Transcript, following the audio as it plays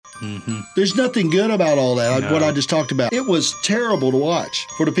There's nothing good about all that, No. what I just talked about. It was terrible to watch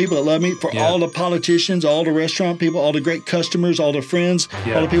for the people that love me, for all the politicians, all the restaurant people, all the great customers, all the friends,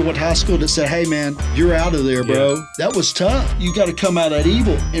 all the people at high school that said, hey, man, you're out of there, bro. That was tough. You got to come out of that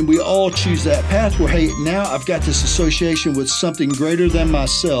evil. And we all choose that path where, hey, now I've got this association with something greater than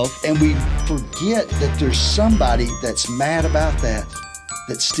myself. And we forget that there's somebody that's mad about that,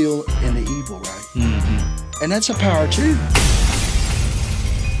 that's still in the evil, right? And that's a power too.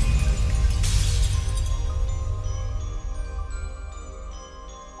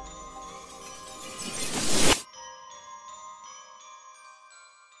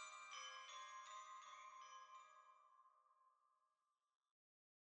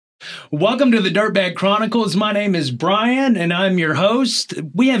 Welcome to the Dirtbag Chronicles. My name is Brian, and I'm your host.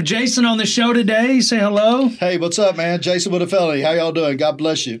 We have Jason on the show today. Say hello. Hey, what's up, man? Jason with a Felony. How y'all doing? God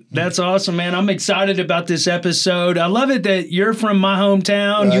bless you. That's awesome, man. I'm excited about this episode. I love it that you're from my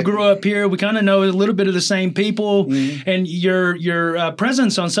hometown. Right. You grew up here. We kind of know a little bit of the same people, and your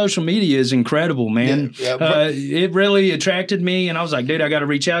presence on social media is incredible, man. It really attracted me, and I was like, dude, I got to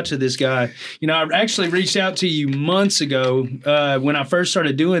reach out to this guy. You know, I actually reached out to you months ago when I first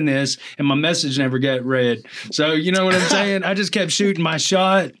started doing this, and my message never got read. So, you know what I'm saying? I just kept shooting my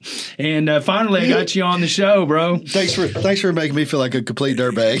shot, and finally I got you on the show, bro. Thanks for making me feel like a complete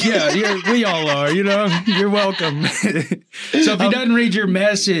dirtbag. Yeah, we all are, you know. You're welcome. So if he doesn't read your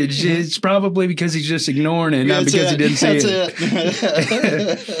message, it's probably because he's just ignoring it, not because he didn't see it.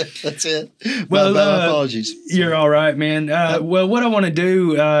 That's it. Well, my apologies. You're all right, man. Well, what I want to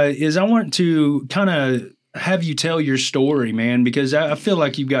do is I want to kind of have you tell your story, man, because I feel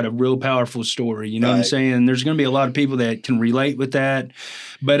like you've got a real powerful story. You know what I'm saying? There's going to be a lot of people that can relate with that.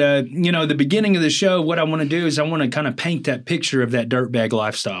 But, you know, the beginning of the show, what I want to do is I want to kind of paint that picture of that dirtbag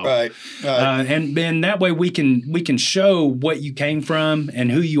lifestyle. Right. And that way we can show what you came from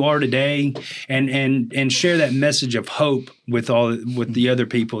and who you are today and share that message of hope with the other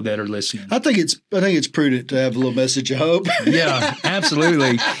people that are listening. I think it's prudent to have a little message of hope. Yeah,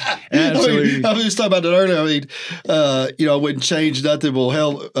 absolutely. Absolutely. I was just talking about that earlier. I mean, you know, I wouldn't change nothing. Well,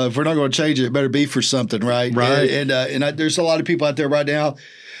 hell, if we're not going to change it, it better be for something, right? Right. And there's a lot of people out there right now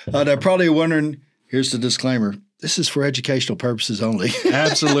that are probably wondering, here's the disclaimer. This is for educational purposes only.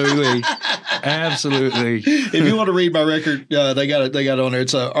 Absolutely. Absolutely. If you want to read my record, they got it on there.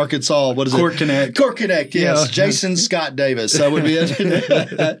 It's Arkansas. What is Court it? Connect. Court Connect, yes. Yeah. Jason Scott Davis. That would be it.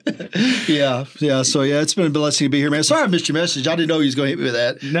 Yeah. So, it's been a blessing to be here, man. Sorry I missed your message. I didn't know you was going to hit me with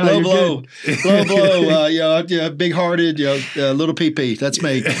that. No, low you're blow. good. Low blow. Big-hearted, little PP. That's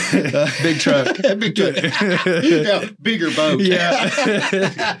me. Big truck. Big truck. Bigger boat. Yeah.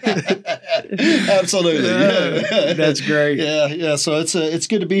 Absolutely. That's great. Yeah. So it's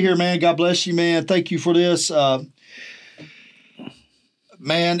good to be here, man. God bless you, man. Thank you for this.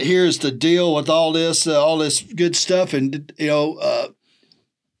 Man, here's the deal with all this good stuff. And,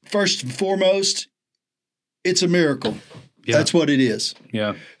 first and foremost, it's a miracle. Yeah. That's what it is.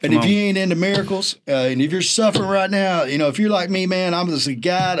 Yeah. And if you ain't into miracles, and if you're suffering right now, if you're like me, man, I'm just a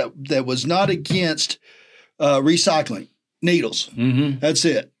guy that was not against recycling needles. Mm-hmm. That's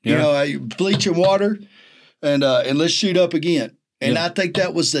it. Yeah. Bleach and water. And let's shoot up again. And I think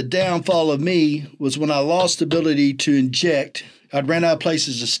that was the downfall of me, was when I lost the ability to inject. I'd ran out of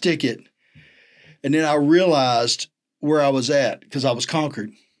places to stick it. And then I realized where I was at because I was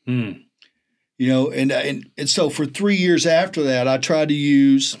conquered. Mm. And so for 3 years after that, I tried to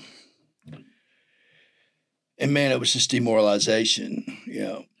use, and man, it was just demoralization,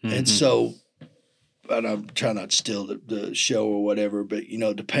 Mm-hmm. And so, and I'm trying not to steal the show or whatever, but,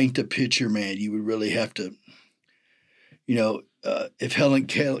 to paint the picture, man, you would really have to, if Helen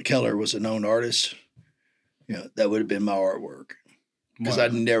Keller was a known artist, that would have been my artwork because I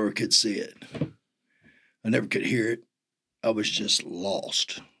never could see it. I never could hear it. I was just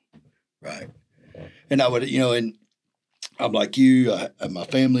lost, right? And I would, and I'm like you, my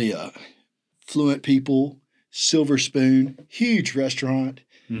family, fluent people, Silver Spoon, huge restaurant,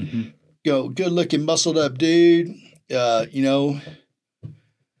 good looking, muscled up dude,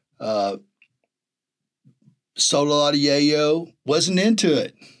 sold a lot of yayo, wasn't into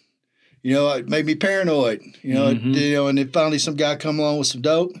it. It made me paranoid, and then finally some guy come along with some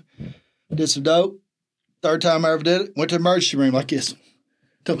dope, did some dope. Third time I ever did it, went to the emergency room like this.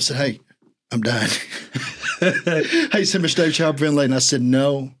 Told me, said, hey, I'm dying. Hey, said, Mr. Davis, I'm ventilating. I said,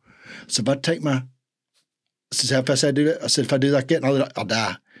 no. I said, if I take I said, how fast I do that? I said, if I do like that, I'll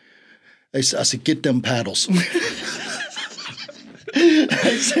die. I said, get them paddles. And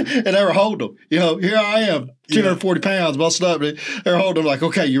they were holding them. Here I am, 240 pounds, busted up. They were holding them like,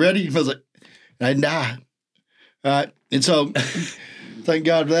 okay, you ready? I was like, I didn't die. All right. And so Thank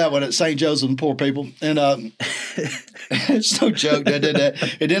God for that one at St. Joe's and poor people. And it's no joke. They did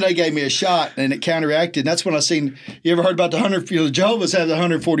that. And then they gave me a shot, and it counteracted. And that's when I seen. You ever heard about the 100? The Jehovah's have the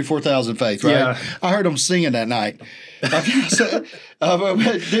 144,000 faith, right? Yeah. I heard them singing that night.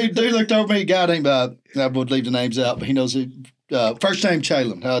 Dude looked over me. A guy named I would leave the names out, but he knows it. First name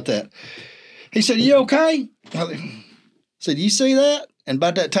Chalem. How about that? He said, "You okay?" I said, "You see that?" And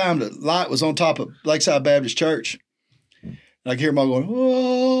about that time, the light was on top of Lakeside Baptist Church. And I could hear them all going,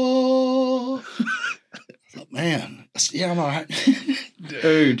 "Whoa!" I thought, man, yeah, I'm all right.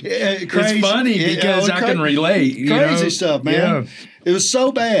 Dude, crazy. It's funny because I can relate. Crazy stuff, man. Yeah. It was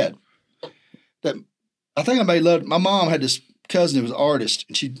so bad that I think I made love. My mom had this cousin who was an artist,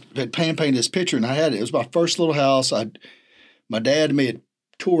 and she had painted this picture, and I had it. It was my first little house. My dad and me had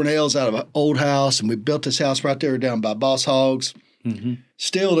tore nails out of an old house, and we built this house right there down by Boss Hogs. Mm-hmm.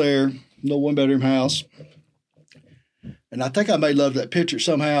 Still there, no one-bedroom house. And I think I made love to that picture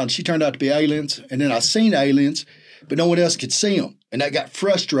somehow, and she turned out to be aliens. And then I seen aliens, but no one else could see them. And that got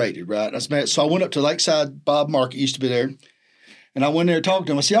frustrated, right? I was mad. So I went up to Lakeside. Bob Market used to be there. And I went there talking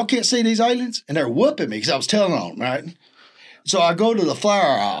to them. I said, "Y'all can't see these aliens?" And they're whooping me because I was telling on them, right? So I go to the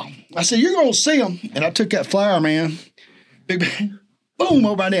flower aisle. I said, "You're going to see them." And I took that flower, man, big boom,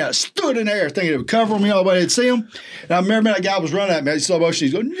 over my knee. I stood in there thinking it would cover me all the way they'd see them. And I remember that guy was running at me. In slow motion.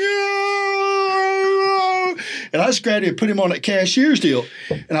 He's going, "No!" And I just grabbed him and put him on that cashier's deal.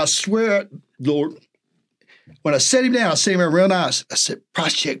 And I swear, Lord, when I set him down, I see him real nice. I said,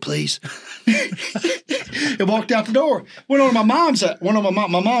 "Price check, please." And walked out the door. Went on to my mom's. My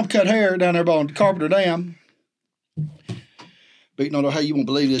mom cut hair down there on Carpenter Dam. But you know how you won't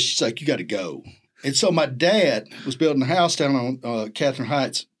believe this. She's like, "You got to go." And so my dad was building a house down on Catherine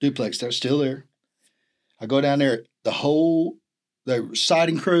Heights duplex. They're still there. I go down there. The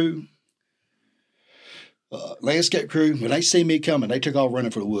siding crew, landscape crew, when they see me coming, they took off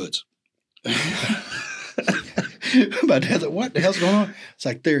running for the woods. My dad's like, "What the hell's going on?" It's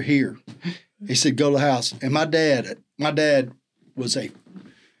like, "They're here." He said, "Go to the house." And my dad was I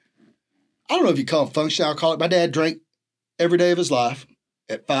don't know if you call it functional alcoholic. My dad drank every day of his life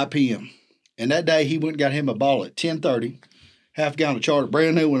at 5 p.m. And that day, he went and got him a bottle at 10:30, half a gallon of charter,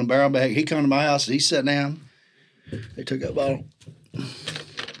 brand new one in a barrel bag. He come to my house, and he sat down. They took that bottle.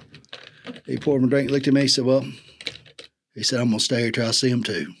 He poured him a drink, looked at me, he said, "Well," he said, "I'm going to stay here till I see him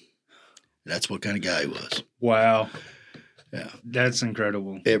too." And that's what kind of guy he was. Wow. Yeah. That's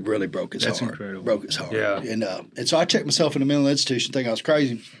incredible. It really broke his heart. That's incredible. Broke his heart. Yeah. And so I checked myself in a mental institution thinking I was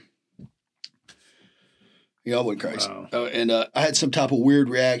crazy. I wasn't crazy. Wow. And I had some type of weird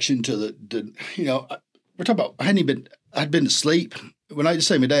reaction to we're talking about, I'd been to sleep. When I just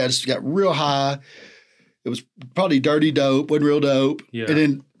say my day, I just got real high. It was probably dirty dope, wasn't real dope. Yeah. And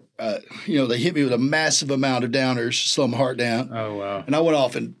then, they hit me with a massive amount of downers, slow my heart down. Oh, wow. And I went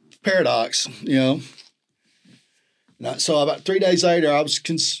off in paradox, So about 3 days later, I was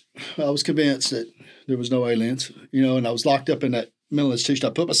convinced that there was no aliens, and I was locked up in that mental institution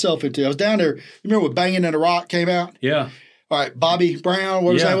I put myself into. I was down there. You remember when Banging in a Rock came out? Yeah. All right, Bobby Brown,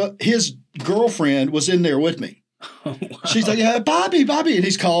 what was his name? His girlfriend was in there with me. Oh, wow. She's like, "Yeah, Bobby," and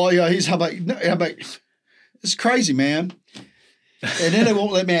he's calling. I'm like, it's crazy, man. And then they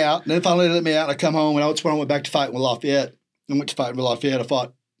won't let me out. And then finally they let me out. And I come home, and that's when I went back to fighting with Lafayette. I went to fighting with Lafayette. I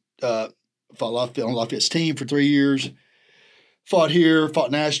fought Lafayette on Lafayette's team for 3 years. Fought here,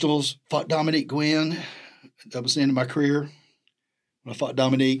 fought nationals, fought Dominique Gwynn. That was the end of my career. When I fought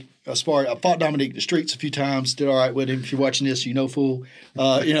Dominique, I fought Dominique in the streets a few times. Did all right with him. If you're watching this, fool.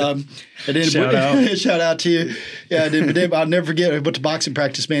 And then shout out to you. Yeah, but then I'll never forget. I went to boxing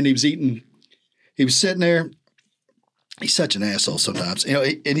practice. Man, he was sitting there. He's such an asshole sometimes.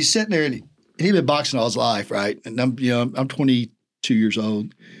 And he's sitting there, and he'd been boxing all his life, right? And I'm 22 years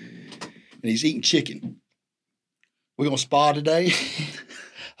old, and he's eating chicken. We're gonna spar today.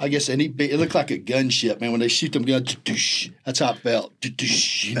 I guess, and it looked like a gunship, man. When they shoot them guns, that's how it felt.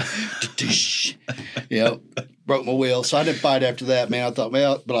 Broke my will. So I didn't fight after that, man. I thought,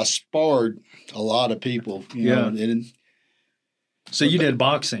 but I sparred a lot of people. So you did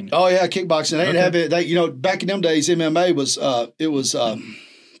boxing? Oh yeah, kickboxing. They didn't have it. Back in them days, MMA was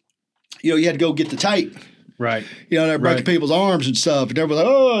you had to go get the tape. Right. They're breaking people's arms and stuff, and everybody's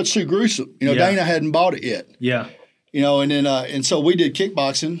like, "Oh, it's too gruesome." Dana hadn't bought it yet. Yeah. And then and so we did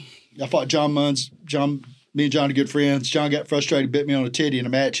kickboxing. I fought John Munns. Me and John are good friends. John got frustrated, bit me on a titty in a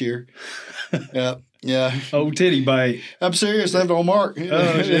match here. Yeah. Oh, titty bite. I'm serious. Left on Mark.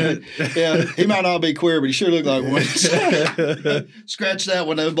 Oh, shit. Yeah. He might not be queer, but he sure looked like one. Scratch that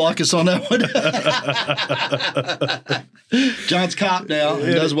one. They'll block us on that one. John's cop now.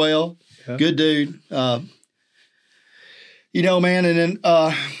 He does well. Yeah. Good dude. You know, man, and then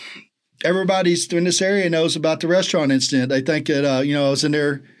everybody's in this area knows about the restaurant incident. They think that, I was in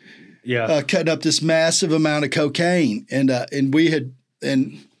there cutting up this massive amount of cocaine. And we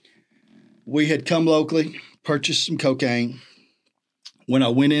had come locally, purchased some cocaine. When I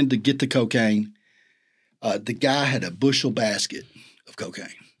went in to get the cocaine, the guy had a bushel basket of cocaine,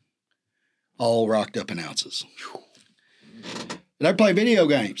 all rocked up in ounces. And I play video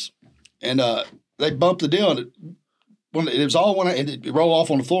games, and they bumped the deal, and it was all one, and it rolled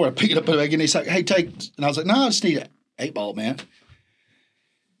off on the floor. I picked it up, put it back in. He's like, "Hey, take," and I was like, "No, I just need an 8-ball, man."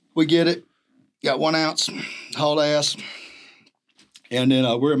 We get it, got 1 ounce, hauled ass, and then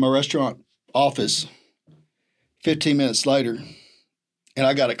we're in my restaurant office. 15 minutes later, and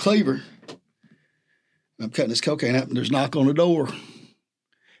I got a cleaver. I'm cutting this cocaine up, and there's a knock on the door.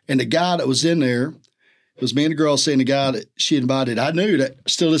 And the guy that was in there, it was me and the girl seeing the guy that she invited. I knew that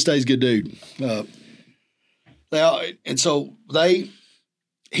still this day he's a good dude.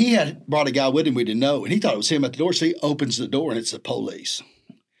 He had brought a guy with him we didn't know, and he thought it was him at the door. So he opens the door, and it's the police.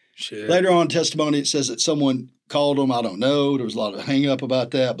 Shit. Later on in testimony, it says that someone called him. I don't know. There was a lot of hang up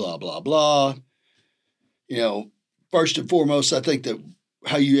about that, blah, blah, blah. You know, first and foremost, I think that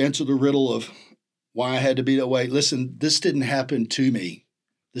how you answer the riddle of why I had to be that way. Listen, this didn't happen to me.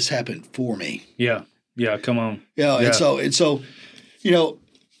 This happened for me. Yeah. Yeah. Come on. Yeah. And so,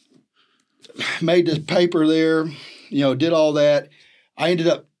 made this paper there, did all that. I ended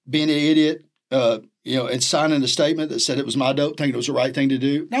up being an idiot, and signing a statement that said it was my dope, thinking it was the right thing to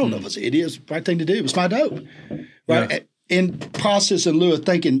do. I don't know if it was an idiot. It was the right thing to do. It was my dope. Right. Yeah. In process, in lieu of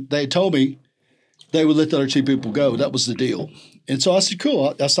thinking they had told me they would let the other 2 people go. That was the deal. And so I said,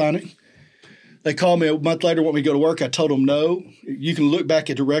 cool, I'll sign it. They called me a month later, want me to go to work. I told them no. You can look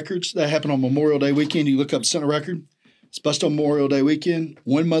back at the records. That happened on Memorial Day weekend. You look up the center record. It's busted on Memorial Day weekend.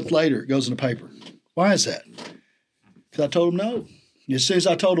 1 month later, it goes in the paper. Why is that? Because I told them no. And as soon as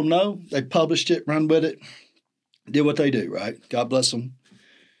I told them no, they published it, run with it, did what they do, right? God bless them.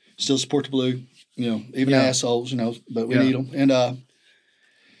 Still support the blue, even assholes, but we need them.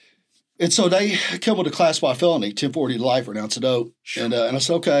 And so they come with a Class Y felony, 1040 to life for an ounce of dope. And I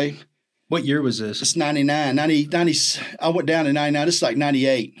said, okay. What year was this? It's 99. 90, I went down in 99. This is like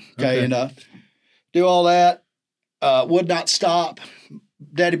 98. Okay. And do all that. Would not stop.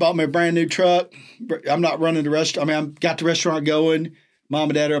 Daddy bought me a brand new truck. I'm not running the restaurant. I got the restaurant going. Mom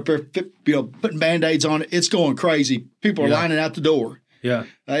and Dad are up there, putting Band-Aids on it. It's going crazy. People are lining out the door. Yeah.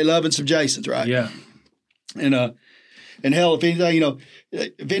 They loving some Jasons, right? Yeah. And hell, if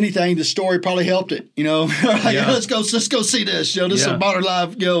anything, the story probably helped it. Let's go see this. This is a modern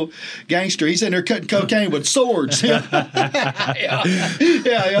life, gangster. He's in there cutting cocaine with swords. And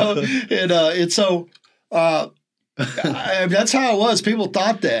so that's how it was. People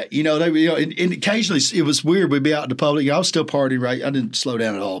thought that. And occasionally it was weird. We'd be out in the public. I was still partying, right? I didn't slow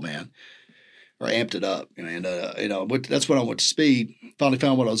down at all, man. Or amped it up, and that's when I went to speed. Finally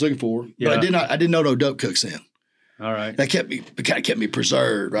found what I was looking for, but I didn't know no dope cooks in. All right, that kind of kept me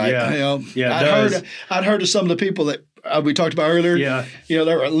preserved, right? I'd heard of some of the people that we talked about earlier. Yeah, they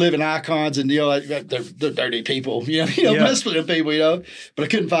were living icons, and they're dirty people. Mess with them people, but I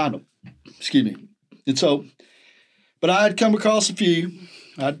couldn't find them. Excuse me, and so, but I had come across a few,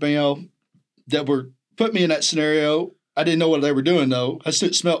 that were put me in that scenario. I didn't know what they were doing though. I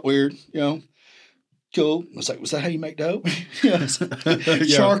still smelled weird, Cool. I was like, was that how you make dope?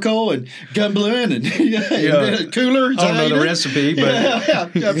 Charcoal and gun bluing and and cooler. I don't know the recipe, but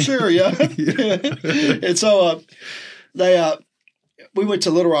I'm sure. And so we went to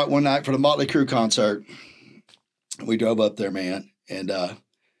Little Rock one night for the Motley Crue concert. We drove up there, man, and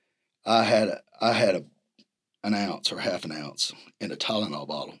I had an ounce or half an ounce in a Tylenol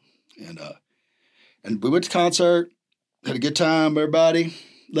bottle, and we went to the concert, had a good time. Everybody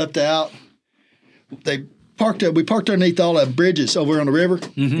left out. We parked underneath all the bridges over on the river.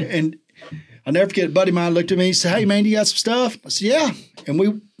 Mm-hmm. And I'll never forget, a buddy of mine looked at me and said, "Hey, man, you got some stuff?" I said, "Yeah."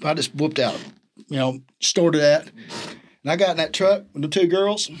 And I just whooped out, stored it at. And I got in that truck with the 2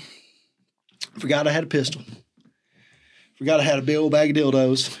 girls. Forgot I had a pistol. Forgot I had a big old bag of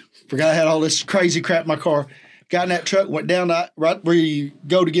dildos. Forgot I had all this crazy crap in my car. Got in that truck, went down right where you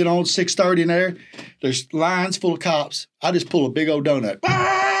go to get on 630 in there. There's lines full of cops. I just pull a big old donut.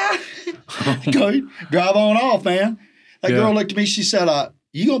 Go drive on off, man. That girl looked at me. She said,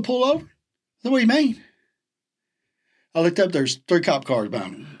 "You gonna pull over?" I said, "What do you mean?" I looked up. There's 3 cop cars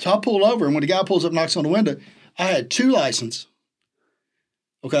behind me. So I pulled over, and when the guy pulls up, knocks on the window, I had 2 licenses.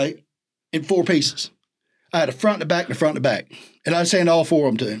 Okay, in 4 pieces. I had a front and a back and a front and a back, and I was handing all 4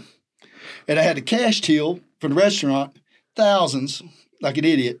 of them to him. And I had a cash till from the restaurant, thousands. like an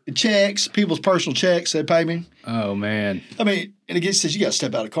idiot. Checks, people's personal checks, they pay me. Oh, man. I mean, and it says, you got to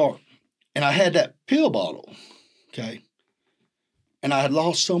step out of the car. And I had that pill bottle, okay? And I had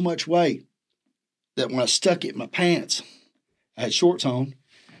lost so much weight that when I stuck it in my pants, I had shorts on,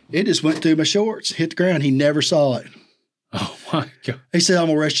 it just went through my shorts, hit the ground. He never saw it. Oh, my God. He said, I'm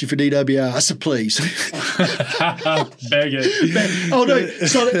going to arrest you for DWI. I said, please. Beg it. Oh, no.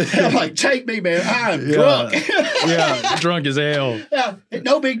 So I'm like, take me, man. I'm drunk. Drunk as hell. Yeah,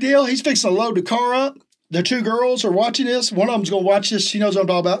 no big deal. He's fixing to load the car up. The two girls are watching this. One of them's going to watch this. She knows what I'm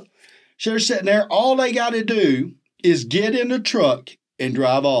talking about. They're sitting there. All they got to do is get in the truck and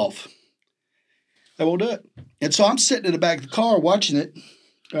drive off. They won't do it. And so I'm sitting in the back of the car watching it,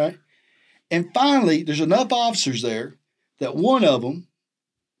 right? And finally, there's enough officers there that one of them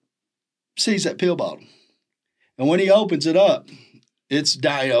sees that pill bottle. And when he opens it up, it's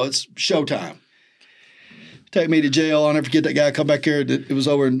showtime. Take me to jail. I'll never forget that guy come back here. It was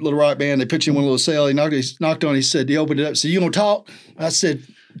over in Little Rock, man. They put you in one little cell. He knocked on it. He said, he opened it up. Said, you going to talk? I said,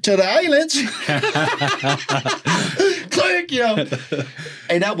 to the aliens. Click,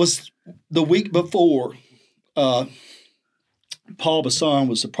 And that was the week before Paul Bassan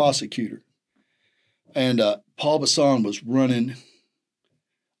was the prosecutor. And Paul Bassan was running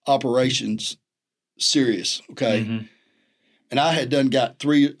operations serious, okay? Mm-hmm. And I had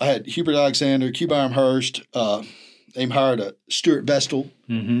I had Hubert Alexander, Q. Byram Hurst, they hired a Stuart Vestal.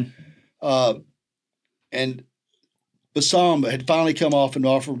 Mm-hmm. And Bassan had finally come off and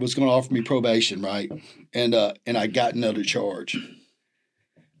was going to offer me probation, right? And I got another charge.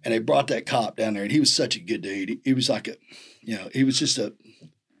 And they brought that cop down there, and he was such a good dude. He was like he was just an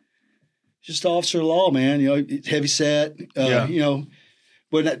officer of law, man. Heavy set, but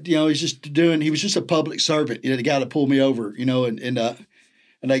he was just a public servant. The guy that pulled me over, and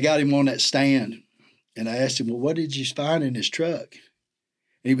they got him on that stand. And I asked him, well, what did you find in his truck?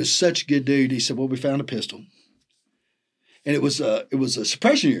 And he was such a good dude. He said, well, we found a pistol. And it was a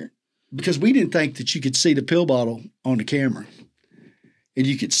suppression unit because we didn't think that you could see the pill bottle on the camera. And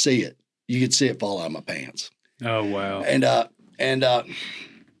you could see it. You could see it fall out of my pants. Oh, wow. And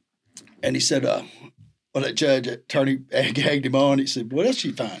he said, well, that judge, attorney gagged him on. He said, what else did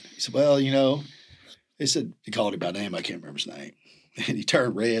you find? He said, well, he said, he called him by name. I can't remember his name. And he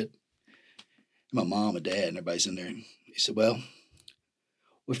turned red. My mom and dad and everybody's in there. And he said, well,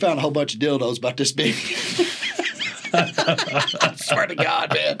 we found a whole bunch of dildos about this big. I swear to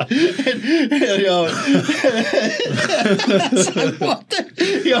God, man. He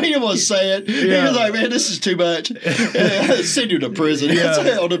didn't want to say it. He was like, man, this is too much. Send you to prison.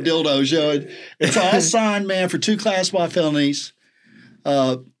 On them dildos, And so I signed, man, for 2 Class Y felonies,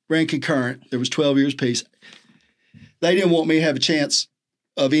 ran concurrent. There was 12 years apiece. They didn't want me to have a chance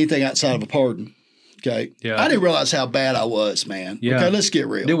of anything outside of a pardon. Okay. Yeah. I didn't realize how bad I was, man. Yeah. Okay, let's get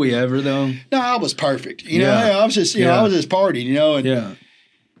real. Did we ever though? No, I was perfect. I was just, I was just partying, and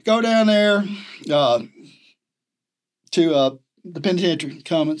go down there to the penitentiary,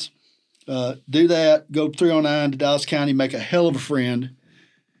 Cummins. Do that. Go 309 to Dallas County. Make a hell of a friend.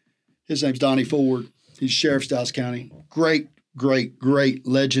 His name's Donnie Ford. He's sheriff's Dallas County. Great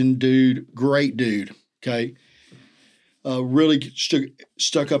legend dude. Great dude. Okay. Really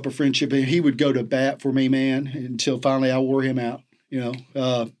stuck up a friendship. And he would go to bat for me, man, until finally I wore him out.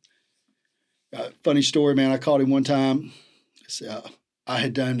 Funny story, man. I caught him one time. I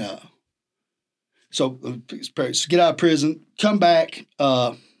had done so get out of prison, come back.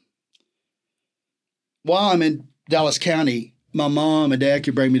 While I'm in Dallas County, my mom and dad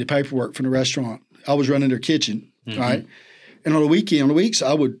could bring me the paperwork from the restaurant. I was running their kitchen, right? And on the weeks,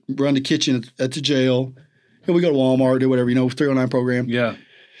 I would run the kitchen at the jail. And we go to Walmart, do whatever, 309 program. Yeah.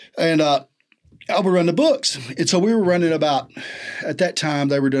 And I would run the books. And so we were running at that time,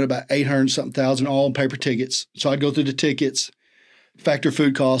 they were doing about 800-something thousand all on paper tickets. So I'd go through the tickets, factor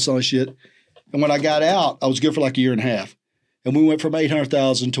food costs, all that shit. And when I got out, I was good for like a year and a half. And we went from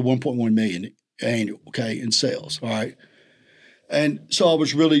 800,000 to 1.1 million annual, okay, in sales, all right? And so I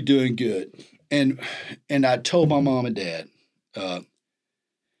was really doing good. And I told my mom and dad, man,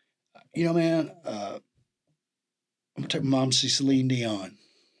 I'm going to take my mom to see Celine Dion.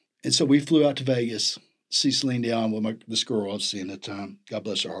 And so we flew out to Vegas to see Celine Dion with this girl I was seeing at the time. God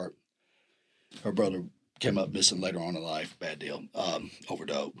bless her heart. Her brother came up missing later on in life. Bad deal. Over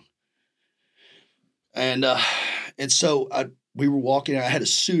dope. And so we were walking. I had a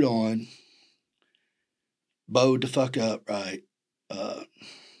suit on. Bowed the fuck up, right?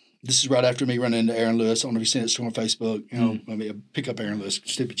 This is right after me running into Aaron Lewis. I don't know if you've seen it on Facebook. Pick up Aaron Lewis.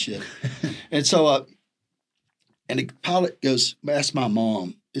 Stupid shit. And so... And the pilot goes, asked my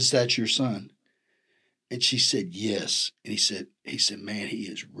mom, is that your son? And she said, yes. And he said, man, he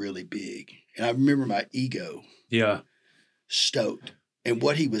is really big. And I remember my ego. Yeah. Stoked. And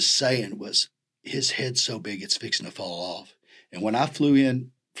what he was saying was, his head's so big, it's fixing to fall off. And when I flew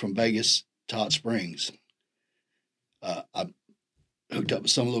in from Vegas to Hot Springs, I hooked up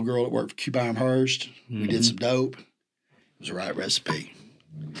with some little girl that worked for Cubine Hearst. We did some dope. It was the right recipe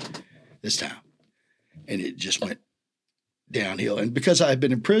this time. And it just went downhill. And because I had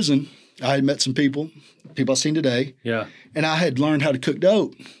been in prison, I had met some people I've seen today. Yeah. And I had learned how to cook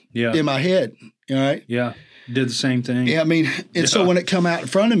dope in my head. All right. Yeah. Did the same thing. Yeah. I mean, and so when it come out in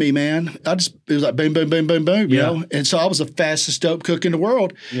front of me, man, it was like boom, boom, boom, boom, boom, you know? And so I was the fastest dope cook in the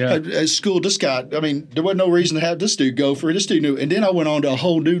world. Yeah. At school, this guy, I mean, there wasn't no reason to have this dude go for it. This dude knew. And then I went on to a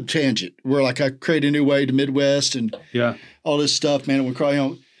whole new tangent where like I created a new way to Midwest and all this stuff, man. And we cry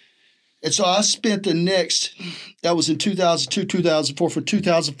on. And so I spent the next, that was in 2002, 2004, from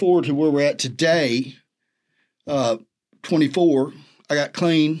 2004 to where we're at today, 24. I got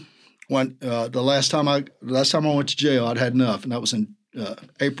clean. The last time I went to jail, I'd had enough, and that was in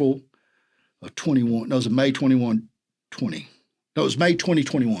April of 21. No, it was in May 21, 20. No, it was May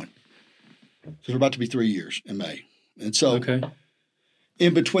 2021. So we're about to be 3 years in May. And so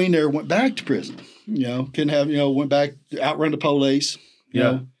in between there, went back to prison. You know, went back, outrun the police. You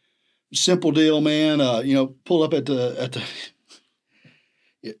know, simple deal, man. Pull up at the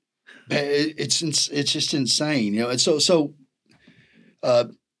it's just insane, you know. And so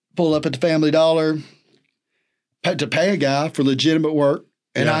pull up at the Family Dollar to pay a guy for legitimate work,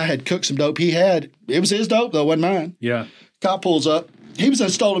 and I had cooked some dope. It was his dope though, wasn't mine. Yeah. Cop pulls up. He was in a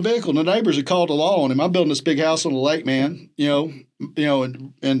stolen vehicle, and the neighbors had called the law on him. I'm building this big house on the lake, man. And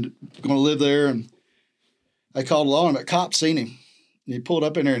going to live there, and I called the law, and that cop seen him. And he pulled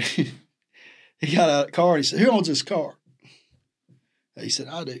up in there, and he got out of the car, and he said, "Who owns this car?" He said,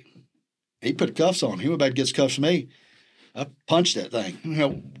 "I do." He put cuffs on him. He went back to get his cuffs from me. I punched that thing.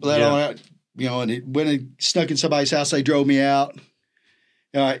 And when he snuck in somebody's house, they drove me out.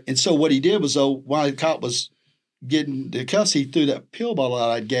 All right. And so what he did was, though, while the cop was getting the cuffs, he threw that pill bottle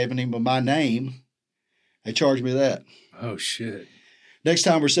out I'd given him with my name. They charged me with that. Oh, shit. Next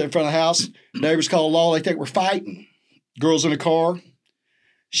time we're sitting in front of the house, neighbors call the law. They think we're fighting. Girl's in the car.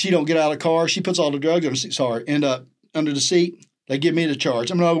 She don't get out of the car. She puts all the drugs under the seat. They give me the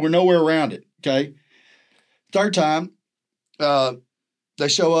charge. We're nowhere around it, okay? Third time, they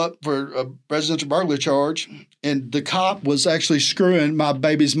show up for a residential burglary charge, and the cop was actually screwing my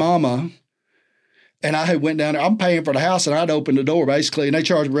baby's mama, and I had went down there. I'm paying for the house, and I'd opened the door, basically, and they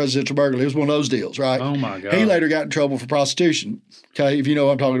charged me residential burglary. It was one of those deals, right? Oh, my God. He later got in trouble for prostitution, okay, if you know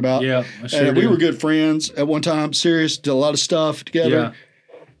what I'm talking about. Yeah, I sure and we were good friends at one time, serious, did a lot of stuff together. Yeah.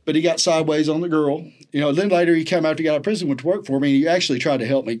 But he got sideways on the girl. Then later he came out to get out of prison, went to work for me, and he actually tried to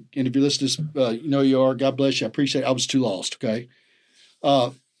help me. And if you listen to this, you are. God bless you. I appreciate it. I was too lost, okay?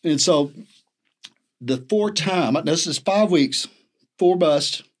 And so the fourth time, this is 5 weeks, 4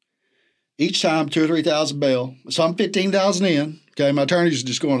 busts, each time $2,000 or $3,000 bail. So I'm $15,000 in, okay? My attorneys are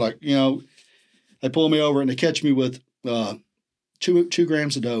just going like, they pull me over and they catch me with 2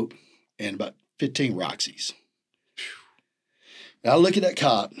 grams of dope and about 15 Roxys. And I look at that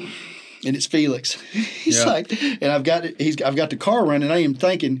cop, and it's Felix. He's like, and I've got the car running. I ain't even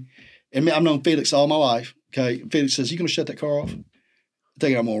thinking, and I've known Felix all my life. Okay, Felix says, "You gonna shut that car off?" I'm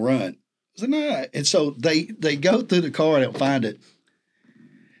thinking I'm gonna run. I said, "No." And so they go through the car and they'll find it,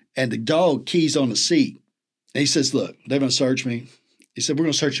 and the dog keys on the seat. And he says, "Look, they're gonna search me." He said, "We're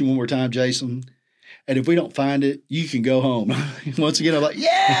gonna search you one more time, Jason. And if we don't find it, you can go home." Once again, I'm like,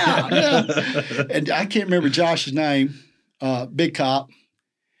 yeah. And I can't remember Josh's name. Big cop.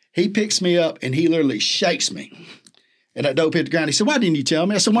 He picks me up and he literally shakes me. And that dope hit the ground. He said, "Why didn't you tell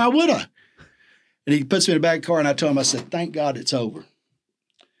me?" I said, "Why would I?" And he puts me in the back of the car, and I told him, I said, "Thank God it's over."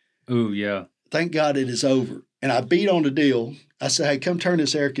 Ooh, yeah. Thank God it is over. And I beat on the deal. I said, "Hey, come turn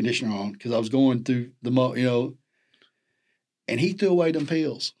this air conditioner on," because I was going through the, and he threw away them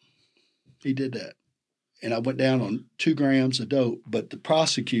pills. He did that. And I went down on 2 grams of dope. But the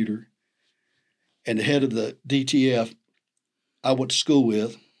prosecutor and the head of the DTF I went to school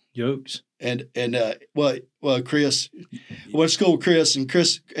with. Yokes. And Chris, I went to school with Chris, and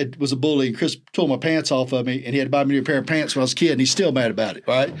Chris was a bully, and Chris tore my pants off of me, and he had to buy me a pair of pants when I was a kid, and he's still mad about it,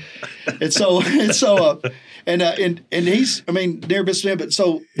 right? and he's, never been to him, but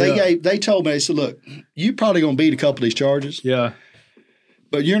so they told me, they said, "Look, you probably going to beat a couple of these charges. Yeah.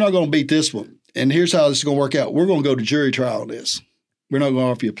 But you're not going to beat this one. And here's how this is going to work out. We're going to go to jury trial on this. We're not going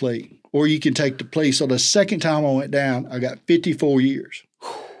to offer you a plea. Or you can take the plea." So the second time I went down, I got 54 years.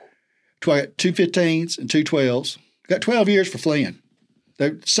 I got 2 15s and 2 12s. I got 12 years for fleeing.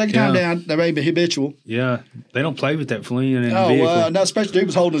 The second time down, they may be habitual. Yeah. They don't play with that fleeing in the vehicle. No, especially dude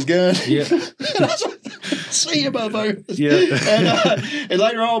was holding his gun. Yeah. See you, motherfucker. Yeah. And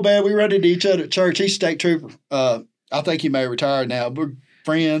later on, man, we run into each other at church. He's a state trooper. I think he may retire now. We're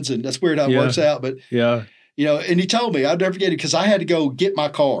friends, and that's weird how it works out. But, and he told me, I'll never forget it, because I had to go get my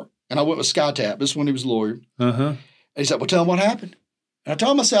car. And I went with SkyTap. This is when he was a lawyer. Uh-huh. And he said, well, tell him what happened. And I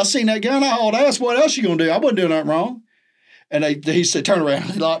told him, I said, I seen that gun I hauled ass. What else you going to do? I wasn't doing nothing wrong. And he said, turn around.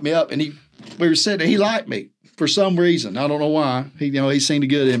 He locked me up. And we were sitting there. He liked me for some reason. I don't know why. He seen the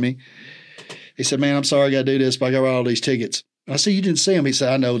good in me. He said, man, I'm sorry I got to do this, but I got to write all these tickets. And I said, you didn't see them. He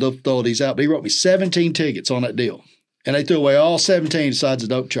said, I know. They'll throw these out. But he wrote me 17 tickets on that deal. And they threw away all 17 besides the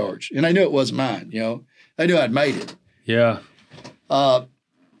dope charge. And they knew it wasn't mine, They knew I'd made it. Yeah.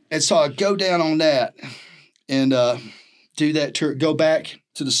 And so I go down on that and do that tour, go back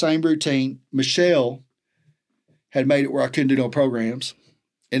to the same routine. Michelle had made it where I couldn't do no programs.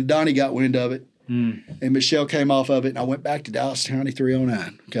 And Donnie got wind of it. And Michelle came off of it, and I went back to Dallas County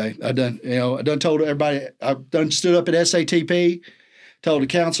 309. Okay. I done told everybody, I done stood up at SATP, told the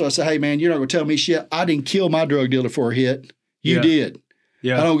counselor, I said, hey man, you're not gonna tell me shit. I didn't kill my drug dealer for a hit. You did.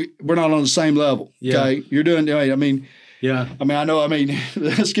 Yeah. We're not on the same level. Okay. Yeah. You're doing, yeah.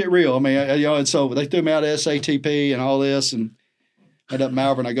 Let's get real. And so they threw me out of SATP and all this, and I end up in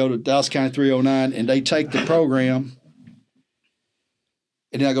Malvern. I go to Dallas County 309, and they take the program.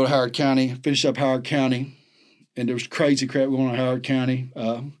 And then I go to Howard County, finish up Howard County, and there was crazy crap going on in Howard County.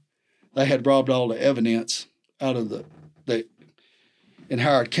 They had robbed all the evidence out of in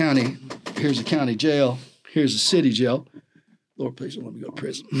Howard County. Here's the county jail. Here's the city jail. Lord, please don't let me go to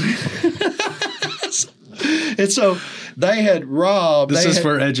prison. And so they had robbed. This is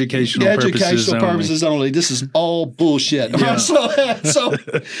for educational purposes only. This is all bullshit. Yeah. So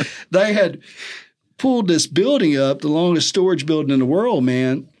they had pulled this building up, the longest storage building in the world,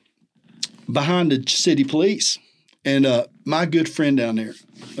 man, behind the city police. And my good friend down there,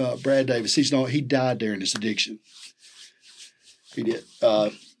 Brad Davis, he died there in his addiction. He did.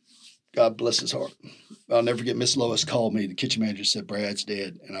 God bless his heart. I'll never forget, Miss Lois called me. The kitchen manager said, Brad's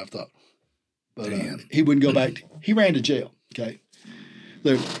dead. And I thought, but he wouldn't go back. He ran to jail, okay?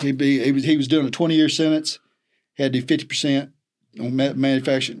 Look, he was doing a 20-year sentence, had to do 50% on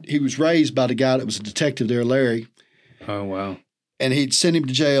manufacturing. He was raised by the guy that was a detective there, Larry. Oh, wow. And he'd send him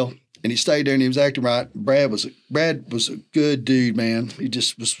to jail, and he stayed there, and he was acting right. Brad was a good dude, man. He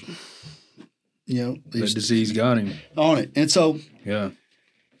just was, that disease got him. On it. And so, yeah.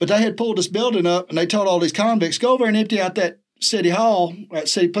 But they had pulled this building up, and they told all these convicts, go over and empty out that city hall, that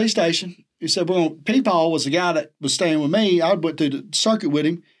city police station. He said, Peepaw was the guy that was staying with me. I went through the circuit with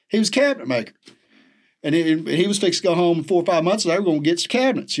him. He was a cabinet maker. And he was fixed to go home 4 or 5 months, and they were going to get some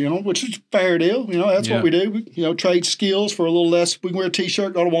cabinets, which is a fair deal. That's what we do. We, trade skills for a little less. We can wear a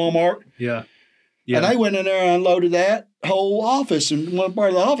T-shirt, go to Walmart. Yeah. And they went in there and unloaded that whole office, and one part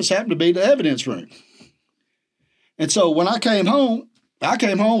of the office happened to be the evidence room. And so when I came home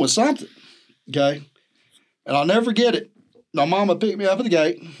with something, okay? And I'll never forget it. My mama picked me up at the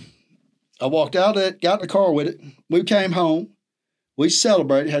gate. I walked out of it, got in the car with it. We came home. We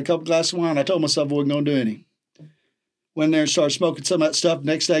celebrated, had a couple glasses of wine. I told myself I wasn't going to do any. Went there and started smoking some of that stuff.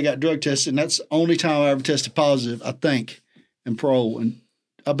 Next day I got drug tested, and that's the only time I ever tested positive, I think, in parole. And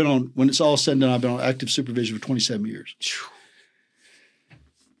I've been on, when it's all said and done, I've been on active supervision for 27 years.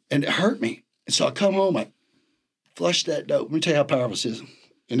 And it hurt me. And so I come home, I flushed that dope. Let me tell you how powerful this is.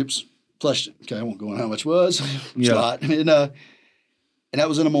 And it was flushed it. Okay, I won't go on how much it was. It was a lot. And that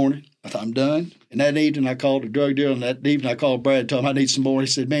was in the morning. I thought, I'm done. And that evening, I called the drug dealer. And that evening, I called Brad and told him I need some more. He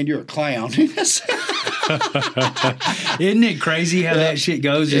said, man, you're a clown. Isn't it crazy how that shit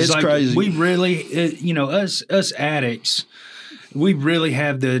goes? It's like crazy. We really, us addicts, we really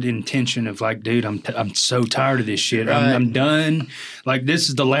have the intention of like, dude, I'm so tired of this shit. Right. I'm done. Like, this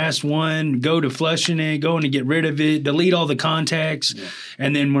is the last one. Go to flushing it, going to get rid of it, delete all the contacts. Yeah.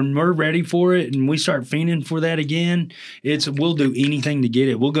 And then when we're ready for it and we start fiending for that again, we'll do anything to get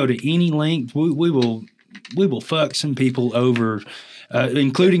it. We'll go to any length. We will fuck some people over,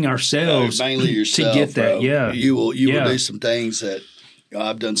 including ourselves, mainly yourself, to get that. Bro. Yeah. You will do some things that,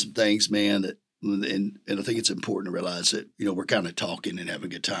 I've done some things, man, that, and I think it's important to realize that, we're kind of talking and having a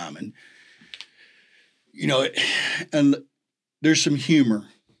good time. And, and there's some humor,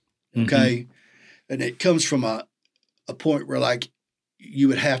 okay? Mm-hmm. And it comes from a point where, like, you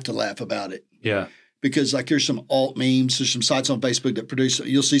would have to laugh about it. Yeah. Because, like, there's some alt memes. There's some sites on Facebook that produce –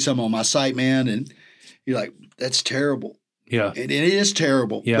 you'll see some on my site, man, and you're like, that's terrible. Yeah. And it is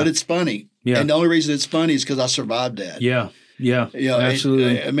terrible, but it's funny. Yeah. And the only reason it's funny is because I survived that. Yeah. Yeah,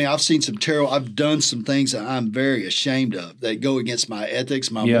 absolutely. I mean, I've done some things that I'm very ashamed of that go against my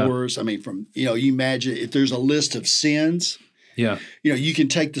ethics, my morals. I mean, you imagine if there's a list of sins. Yeah. You can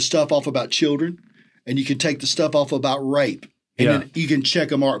take the stuff off about children and you can take the stuff off about rape and then you can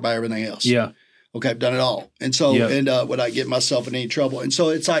check a mark by everything else. Yeah. Okay, I've done it all. And so, would I get myself in any trouble? And so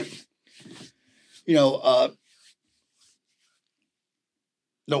it's like, don't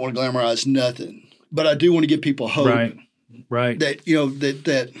want to glamorize nothing, but I do want to give people hope. Right. That,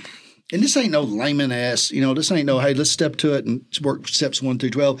 that, and this ain't no layman ass, this ain't no, hey, let's step to it and work steps 1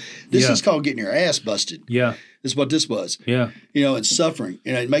 through 12. This is called getting your ass busted. Yeah. This is what this was. Yeah. And suffering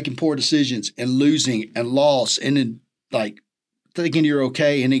and making poor decisions and losing and loss and then like thinking you're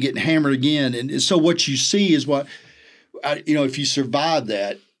okay and then getting hammered again. And so what you see is what, if you survive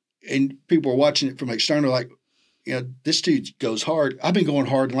that and people are watching it from external, like, this dude goes hard. I've been going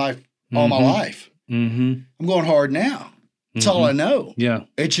hard in life all my life. Mm-hmm. I'm going hard now. That's all I know. Yeah.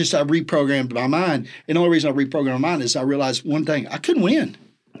 It's just I reprogrammed my mind. And the only reason I reprogrammed my mind is I realized one thing. I couldn't win.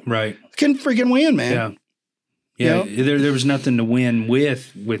 Right. I couldn't freaking win, man. Yeah. Yeah, there was nothing to win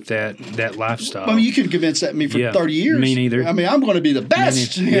with that lifestyle. I mean, you could convince that me for 30 years. Me neither. I mean, I'm going to be the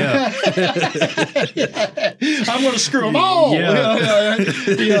best. Yeah. I'm going to screw them all. I'm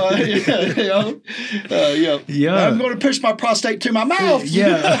going to push my prostate to my mouth.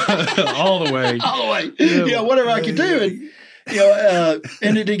 Yeah, all the way. All the way. Yeah. Whatever I could do. And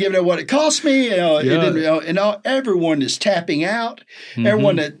it didn't give it what it cost me. Everyone is tapping out. Mm-hmm.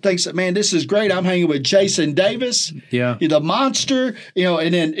 Everyone that thinks that, man, this is great. I'm hanging with Jason Davis, the monster.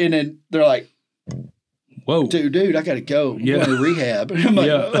 And then they're like, "Whoa, dude, I got to go. I'm going to rehab." I'm like,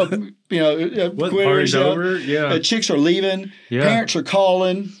 what party's over? Yeah, chicks are leaving. Yeah. Parents are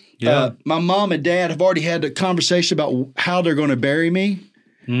calling. Yeah, my mom and dad have already had a conversation about how they're going to bury me.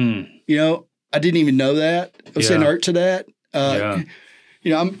 I didn't even know that. I was inert to that. I'm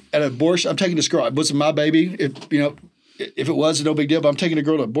at an abortion. I'm taking this girl. It wasn't my baby. If it was, no big deal. But I'm taking a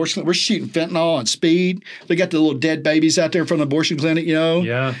girl to abortion clinic. We're shooting fentanyl on speed. They got the little dead babies out there in front of the abortion clinic.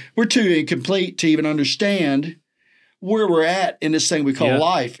 Yeah. We're too incomplete to even understand where we're at in this thing we call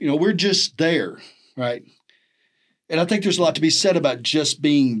life. We're just there, right? And I think there's a lot to be said about just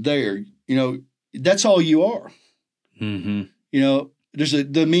being there. That's all you are. Mm-hmm. There's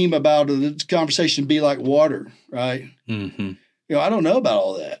the meme about the conversation be like water, right? Mm-hmm. I don't know about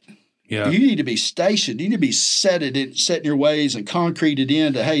all that. Yeah. You need to be stationed. You need to be set in your ways and concreted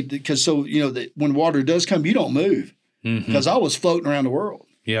into, because that when water does come, you don't move. Because I was floating around the world.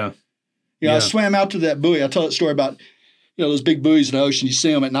 Yeah. I swam out to that buoy. I tell that story about, those big buoys in the ocean. You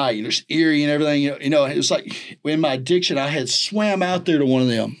see them at night. There's Erie and everything. It was like in my addiction, I had swam out there to one of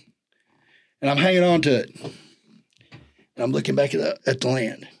them. And I'm hanging on to it. And I'm looking back at the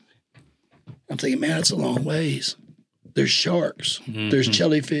land. I'm thinking, man, it's a long ways. There's sharks. Mm-hmm. There's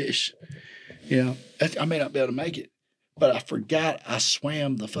jellyfish. I may not be able to make it, but I forgot I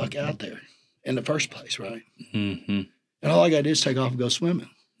swam the fuck out there in the first place, right? Mm-hmm. And all I got to do is take off and go swimming.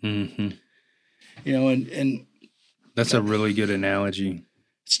 Mm-hmm. And that's a really good analogy.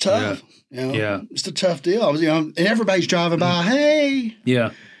 It's tough. It's a tough deal. And everybody's driving by. Hey.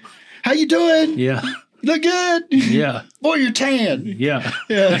 Yeah. How you doing? Yeah. You look good. Yeah. Boy, you're tan. Yeah.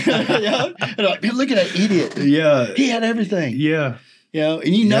 Yeah. And like, look at that idiot. Yeah. He had everything. Yeah.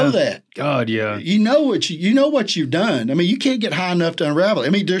 And you know that. God, yeah. You know what you've done. I mean, you can't get high enough to unravel it. I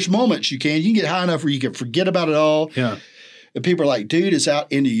mean, there's moments you can. You can get high enough where you can forget about it all. Yeah. And people are like, dude is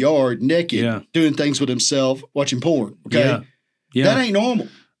out in the yard naked, doing things with himself, watching porn. Okay. Yeah. Yeah. That ain't normal.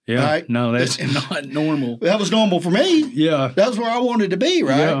 Yeah. Right? No, that's not normal. That was normal for me. Yeah. That was where I wanted to be,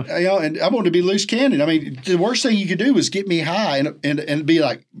 right? Yeah. And I wanted to be loose cannon. I mean, the worst thing you could do was get me high and be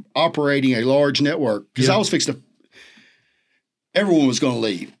like operating a large network. Because I was fixed to everyone was going to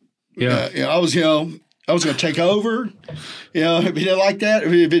leave. Yeah. I was going to take over. If you didn't like that,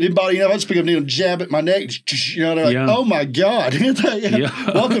 if it didn't bother you enough, I'd just pick up and jab at my neck. They're like, oh my God.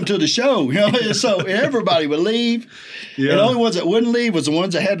 Welcome to the show. So everybody would leave. Yeah. And the only ones that wouldn't leave was the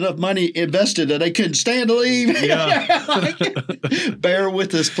ones that had enough money invested that they couldn't stand to leave. Yeah. Bear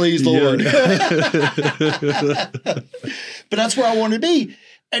with us, please, Lord. But that's where I wanted to be.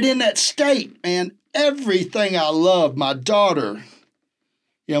 And in that state, man, everything I love, my daughter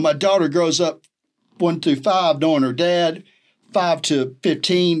grows up 1 through 5 knowing her dad, 5 to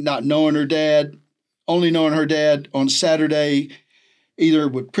 15 not knowing her dad, only knowing her dad on Saturday, either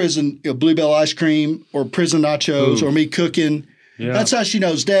with prison Bluebell ice cream or prison nachos or me cooking. Yeah. That's how she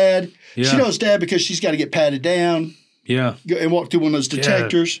knows dad. Yeah. She knows dad because she's got to get patted down. Yeah. And walk through one of those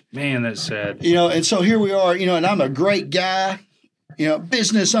detectors. Yeah. Man, that's sad. And so here we are, and I'm a great guy,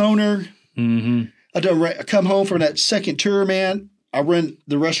 business owner. Mm-hmm. I come home from that second tour, man. I run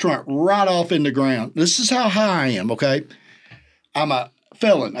the restaurant right off in the ground. This is how high I am, okay? I'm a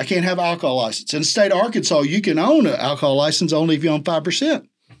felon. I can't have an alcohol license. In the state of Arkansas, you can own an alcohol license only if you own 5%.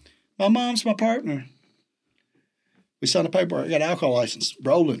 My mom's my partner. We signed a paperwork. I got an alcohol license.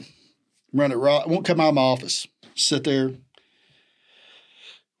 Rolling. Run it right. Won't come out of my office. Sit there.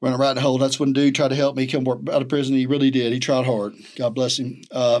 Run it right in the hole. That's when dude tried to help me come work out of prison. He really did. He tried hard. God bless him.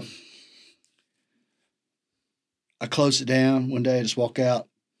 I closed it down one day. I just walk out.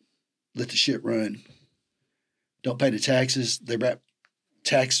 Let the shit run. Don't pay the taxes. They wrap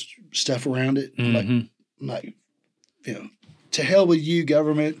tax stuff around it. I'm like, to hell with you,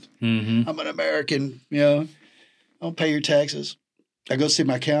 government. I'm an American, I don't pay your taxes. I go see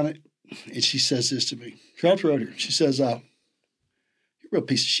my accountant, and she says this to me. She wrote her. She says, you're a real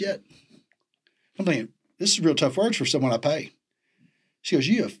piece of shit. I'm thinking, this is real tough words for someone I pay. She goes,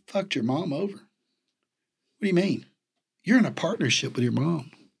 you have fucked your mom over. What do you mean? You're in a partnership with your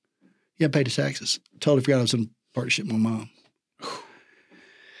mom. You haven't paid the taxes. Totally forgot I was in a partnership with my mom.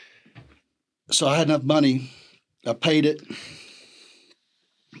 So I had enough money. I paid it.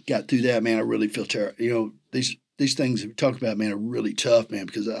 Got through that, man. I really feel terrible. These things we talk about, man, are really tough, man,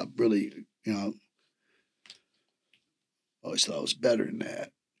 because I really, always thought I was better than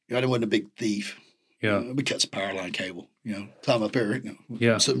that. I wasn't a big thief. Yeah. We cut some power line cable, climb up there.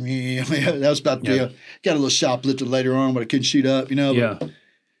 Yeah. So, that was about the got a little shoplifted later on, but I couldn't shoot up, Yeah.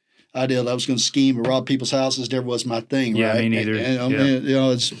 I was going to scheme and rob people's houses. Never was my thing, yeah, right? Me neither.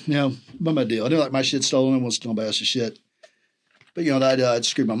 It's not my deal. I didn't like my shit stolen. I wasn't stealing my ass of shit. But I'd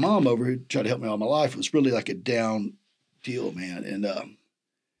screwed my mom over, who tried to help me all my life. It was really like a down deal, man, and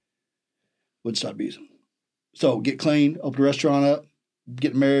wouldn't stop abusing. So get clean, open the restaurant up,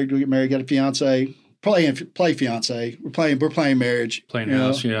 get married, got a fiance, play fiance. We're playing marriage, playing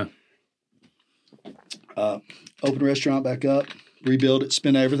house, yeah. Open the restaurant back up. Rebuild it,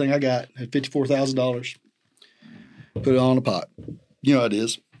 spend everything I got. Had $54,000. Put it on a pot. You know how it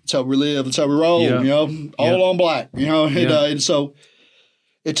is. That's how we live. That's how we roll. All on black. And so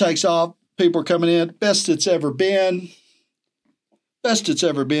it takes off. People are coming in. Best it's ever been.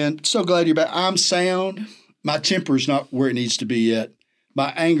 So glad you're back. I'm sound. My temper's not where it needs to be yet.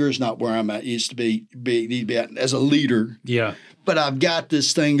 My anger is not where I'm at. Needs to be at as a leader. Yeah. But I've got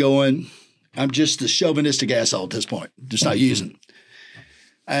this thing going. I'm just the chauvinistic asshole at this point. Just not using.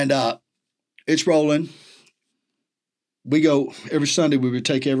 And it's rolling. We go every Sunday. We would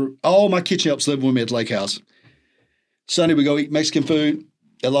take all my kitchen helps living with me at the lake house. Sunday we go eat Mexican food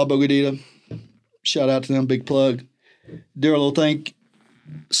at La Bogadita. Shout out to them, big plug. Do our little thing.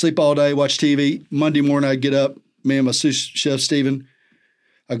 Sleep all day, watch TV. Monday morning I'd get up. Me and my sous chef Steven.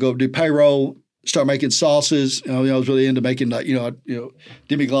 I go do payroll. Start making sauces. I was really into making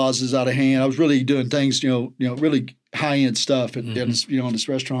demi-glazes out of hand. I was really doing things, really high-end stuff in this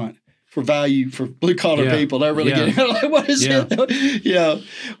restaurant for value for blue-collar people. They're really getting like, what is it?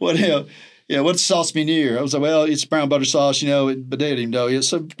 What's the sauce menu? I was like, well, it's brown butter sauce, but they didn't even know. It's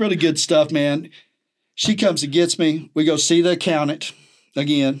some really good stuff, man. She comes and gets me. We go see the accountant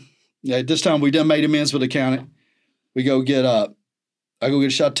again. Yeah, this time we done made amends with the accountant. We go get up. I go get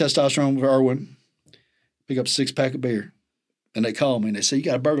a shot of testosterone with Irwin, pick up a 6-pack of beer. And they call me and they say, you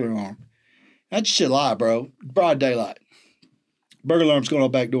got a burglar alarm. That shit lie, bro. Broad daylight. Burglar alarm's going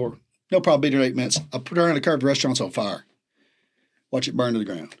on the back door. No problem, be there in 8 minutes. I put her on the curb, the restaurant's on fire. Watch it burn to the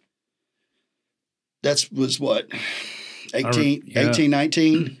ground. That was what? 18,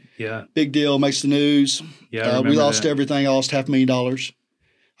 19? Yeah. Big deal, makes the news. Yeah, we lost everything. I lost $500,000.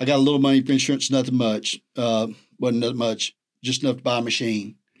 I got a little money for insurance, nothing much. Wasn't that much. Just enough to buy a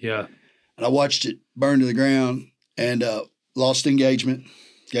machine. Yeah. And I watched it burn to the ground and lost engagement,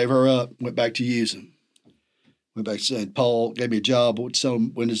 gave her up, went back to using. Went back to saying, Paul gave me a job, would sell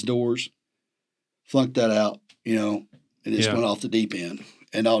windows and doors, flunked that out, and just went off the deep end.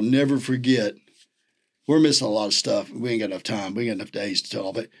 And I'll never forget, we're missing a lot of stuff. We ain't got enough time. We ain't got enough days to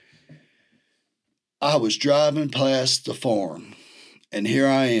tell, but I was driving past the farm. And here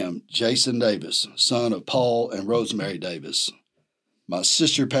I am, Jason Davis, son of Paul and Rosemary Davis. My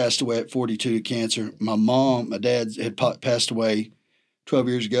sister passed away at 42 of cancer. My dad had passed away 12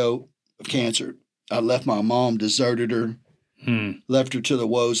 years ago of cancer. I left my mom, deserted her, left her to the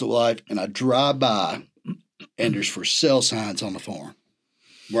woes of life. And I drive by, and there's for sale signs on the farm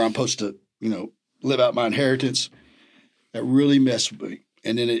where I'm supposed to, live out my inheritance. That really messed with me.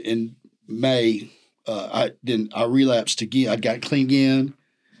 And then in May, I relapsed again. I'd got clean again.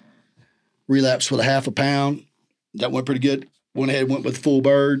 Relapsed with a half a pound. That went pretty good. Went ahead and went with full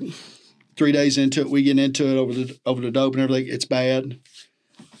bird. 3 days into it, we get into it over the dope and everything. It's bad.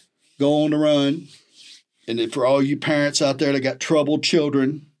 Go on the run. And for all you parents out there that got troubled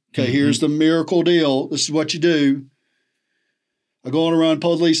children, okay, here's the miracle deal. This is what you do. I go on a run,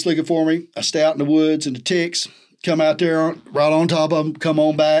 police looking for me. I stay out in the woods and the ticks come out there right on top of them, come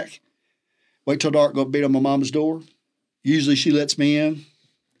on back. Wait till dark, go beat on my mama's door. Usually she lets me in.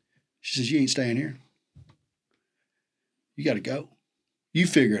 She says, you ain't staying here. You got to go. You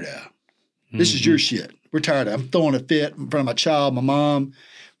figure it out. This is your shit. We're tired of it. I'm throwing a fit in front of my child, my mom,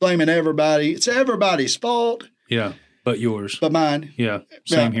 blaming everybody. It's everybody's fault. Yeah, but yours. But mine. Yeah,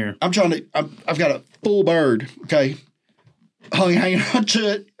 same here. I've got a full bird, okay, hanging on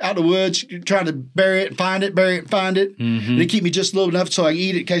to it out in the woods, trying to bury it, find it, bury it, find it. And they keep me just low enough so I can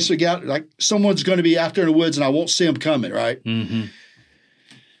eat it in case we got, like, someone's going to be out there in the woods and I won't see them coming, right?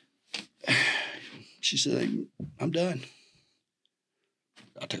 She said, I'm done.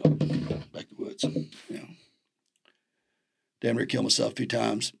 I'll take off back to the woods. You know, damn near kill myself a few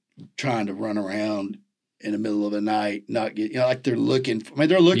times trying to run around in the middle of the night, not get, like they're looking for me.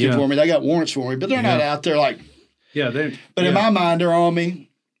 They're looking for me. They got warrants for me, but they're not out there like. But in my mind, they're on me.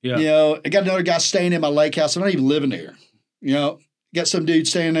 Yeah. You know, I got another guy staying in my lake house. I'm not even living there. You know, got some dude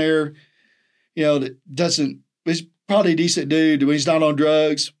staying there, you know, that doesn't, he's probably a decent dude when he's not on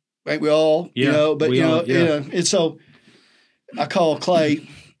drugs. Ain't we all? Yeah. You know, but, you know, and so I call Clay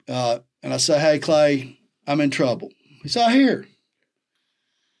and I say, hey, Clay, I'm in trouble. He said, I hear.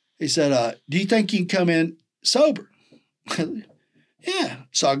 He said, do you think you can come in sober? Yeah.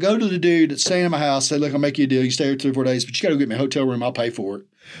 So I go to the dude that's staying in my house, say, look, I'll make you a deal. You stay here 3 or 4 days, but you got to get me a hotel room. I'll pay for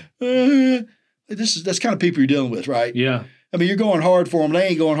it. That's kind of people you're dealing with, right? Yeah. I mean, you're going hard for them. They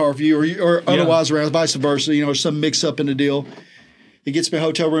ain't going hard for you or otherwise around, vice versa. You know, some mix up in the deal. He gets me a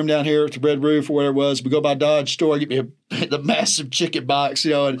hotel room down here at the Red Roof or whatever it was. We go by Dodge store, get me the massive chicken box,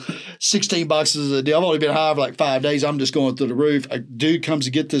 you know, and 16 boxes a day. I've only been high for like 5 days. I'm just going through the roof. A dude comes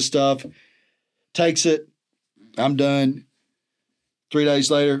to get this stuff, takes it. I'm done. 3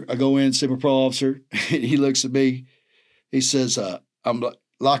 days later, I go in, see my parole officer. And he looks at me. He says, I'm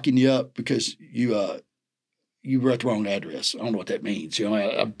locking you up because you were at the wrong address. I don't know what that means. You know,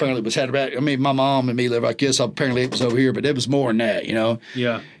 I apparently was my mom and me live like this. Apparently it was over here, but it was more than that, you know.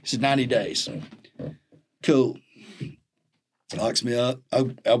 Yeah. He said 90 days. Cool. Locks me up.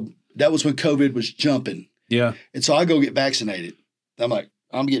 That was when COVID was jumping. Yeah. And so I go get vaccinated. I'm like,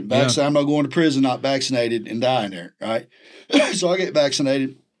 I'm getting vaccinated. Yeah. I'm not going to prison not vaccinated and dying there, right? So I get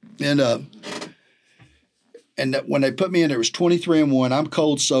vaccinated. And when they put me in, there was 23 and 1. I'm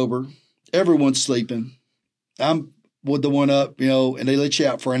cold sober. Everyone's sleeping. I'm with the one up, you know, and they let you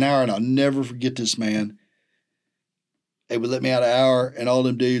out for an hour, and I'll never forget this, man. They would let me out an hour, and all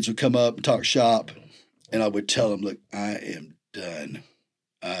them dudes would come up and talk shop, and I would tell them, look, I am done.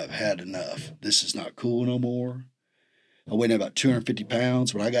 I've had enough. This is not cool no more. I weighed about 250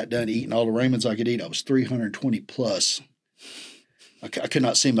 pounds. When I got done eating all the ramens I could eat, I was 320 plus. I could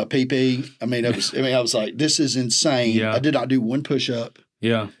not see my pee-pee. I was like, this is insane. Yeah. I did not do one push-up.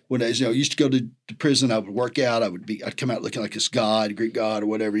 Yeah. When I used to go to prison, I would work out. I'd come out looking like this god, Greek god or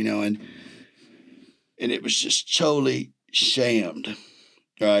whatever, you know, and it was just totally shammed,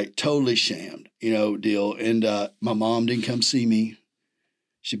 right? Totally shammed, you know, deal. And my mom didn't come see me.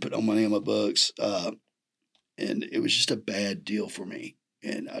 She put no money on my books. And it was just a bad deal for me.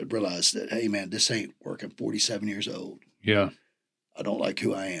 And I realized that, hey, man, this ain't working. I'm 47 years old. Yeah. I don't like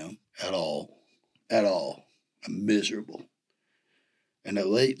who I am at all. At all. I'm miserable. And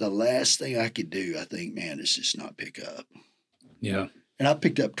the last thing I could do, I think, man, is just not pick up. Yeah. And I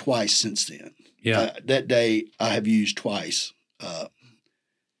picked up twice since then. Yeah. That day I have used twice.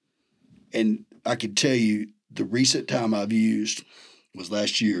 And I can tell you the recent time I've used was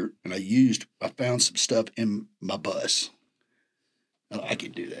last year, and I found some stuff in my bus. I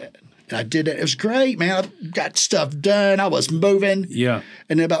could do that. And I did that. It was great, man. I got stuff done. I was moving. Yeah.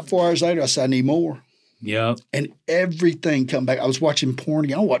 And then about 4 hours later, I said, I need more. Yeah. And everything come back. I was watching porn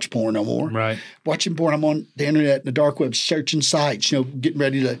again. I don't watch porn no more. Right. Watching porn. I'm on the internet and the dark web searching sites, you know, getting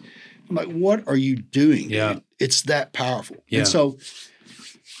ready to. I'm like, what are you doing? Yeah. Dude? It's that powerful. Yeah. And so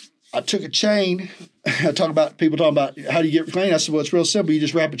I took a chain. People talking about how do you get clean? I said, well, it's real simple. You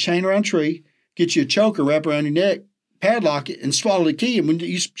just wrap a chain around a tree, get you a choker, wrap around your neck, padlock it, and swallow the key. And when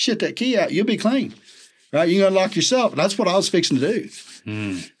you shit that key out, you'll be clean. Right? You can unlock yourself. And that's what I was fixing to do.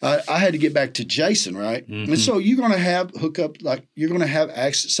 I had to get back to Jason, right? Mm-hmm. And so you're going to have hookup, like you're going to have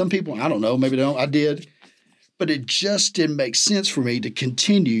access. Some people, I don't know, maybe they don't. I did. But it just didn't make sense for me to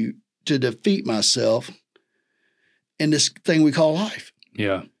continue to defeat myself in this thing we call life.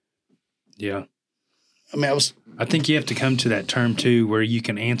 Yeah. Yeah. I mean, I think you have to come to that term too, where you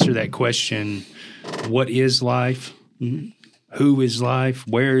can answer that question, what is life? Mm-hmm. who is life,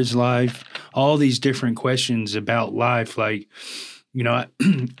 where is life, all these different questions about life. Like, you know,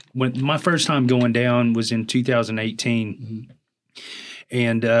 when my first time going down was in 2018,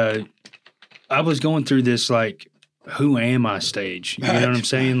 and I was going through this like, who am I stage? You know what I'm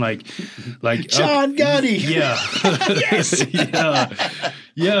saying? Like John Gotti. Yeah. Yes.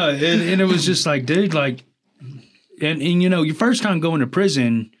 Yeah. And it was just like, dude, like, and you know, your first time going to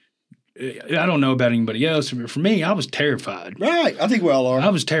prison, I don't know about anybody else, but for me, I was terrified. Right. I think we all are. I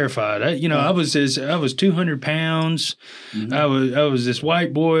was terrified. I was 200 pounds. I was this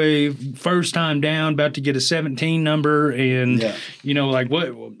white boy, first time down, about to get a 17 number, and you know, like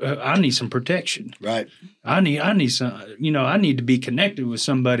what? I need some protection. Right. I need some. You know, I need to be connected with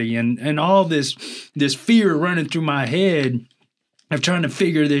somebody, and all this fear running through my head of trying to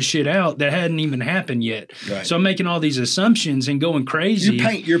figure this shit out that hadn't even happened yet. Right. So I'm making all these assumptions and going crazy.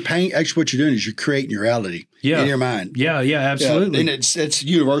 Your paint. Actually, what you're doing is you're creating your reality in your mind. Yeah, absolutely. Yeah. And it's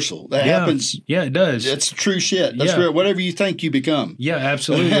universal. That happens. Yeah, it does. It's true shit. That's real. Whatever you think, you become. Yeah,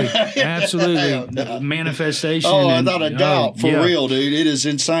 absolutely. Absolutely. Manifestation. Oh, without a doubt. For real, dude. It is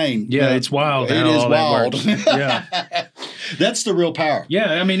insane. Yeah, it's wild. It is wild. Yeah. That's the real power.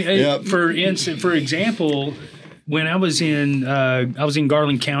 Yeah, I mean, for example, when I was in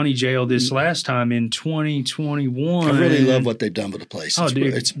Garland County Jail this last time in 2021. I really love what they've done with the place.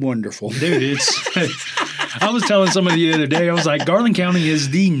 It's wonderful. Dude, I was telling somebody the other day, I was like, Garland County is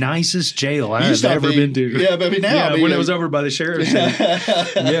the nicest jail I've ever been to. Yeah, but now. When it was over by the sheriff's.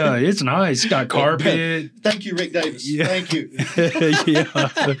 Yeah, it's nice. It's got carpet. Thank you, Rick Davis. Yeah. Thank you.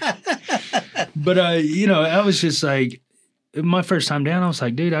 Yeah. But, you know, I was just like, my first time down, I was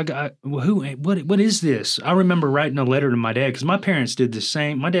like, dude, what is this? I remember writing a letter to my dad because my parents did the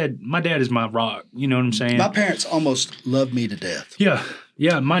same. My dad is my rock. You know what I'm saying? My parents almost loved me to death. Yeah.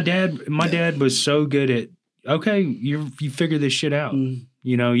 Yeah. My dad was so good at, okay, you figure this shit out.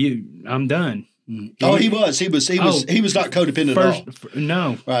 You know, I'm done. Oh, he was. He was not codependent at all.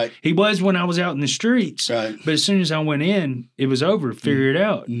 No. Right. He was when I was out in the streets. Right. But as soon as I went in, it was over. Figure it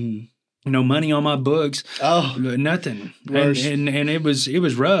out. No money on my books. Oh, nothing. And it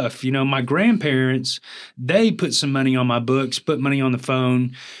was rough. You know, my grandparents, they put some money on my books, put money on the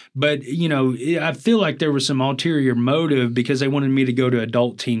phone. But, you know, I feel like there was some ulterior motive because they wanted me to go to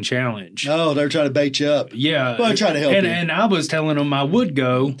Adult Teen Challenge. Oh, they're trying to bait you up. Yeah. Well, they're trying to help you. And I was telling them I would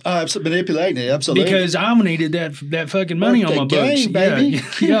go. Manipulating it, absolutely. Because I needed that fucking money on my books. Baby.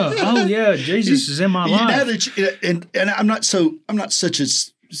 Yeah. Oh, yeah. Jesus is in my life. And I'm not such a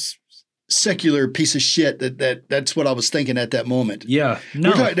secular piece of shit that's what I was thinking at that moment. Yeah.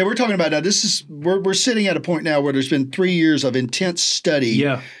 No. We're talking about now. We're sitting at a point now where there's been 3 years of intense study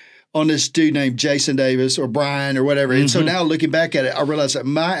on this dude named Jason Davis or Bryan or whatever. And so now looking back at it, I realize that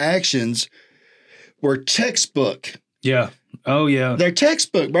my actions were textbook. Yeah. Oh, yeah. They're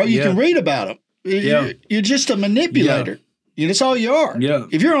textbook, bro. You can read about them. You're just a manipulator. Yeah. That's all you are. Yeah.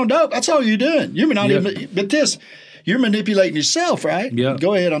 If you're on dope, that's all you're doing. You're not even, but you're manipulating yourself, right? Yeah.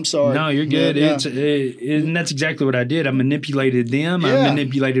 Go ahead. I'm sorry. No, you're good. Yeah. And that's exactly what I did. I manipulated them. I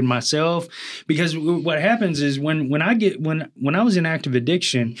manipulated myself because what happens is when I was in active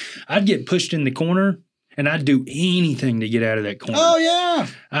addiction, I'd get pushed in the corner and I'd do anything to get out of that corner. Oh yeah.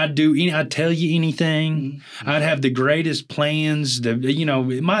 I'd tell you anything. I'd have the greatest plans.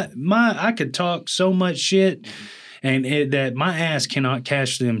 I could talk so much shit, and that my ass cannot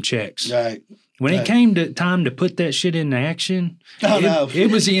cash them checks. Right. When it came to time to put that shit into action,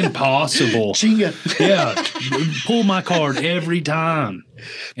 it was impossible. Chinga. Yeah. Pull my card every time.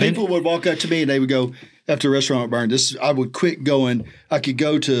 People would walk up to me and they would go, after a restaurant burned, I would quit going. I could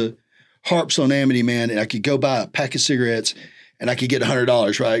go to Harps on Amity, man, and I could go buy a pack of cigarettes and I could get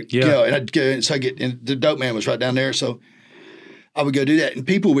 $100, right? Yeah. And I'd go, and the dope man was right down there. So I would go do that. And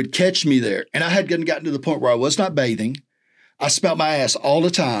people would catch me there. And I had gotten to the point where I was not bathing. I smelled my ass all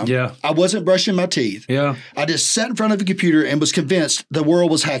the time. Yeah. I wasn't brushing my teeth. Yeah. I just sat in front of a computer and was convinced the world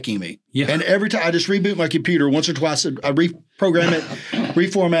was hacking me. Yeah. And every time I just reboot my computer once or twice, I reprogram it,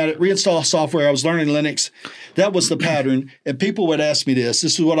 reformat it, reinstall software. I was learning Linux. That was the pattern. And people would ask me this.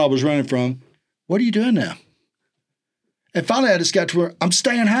 This is what I was running from. What are you doing now? And finally, I just got to where I'm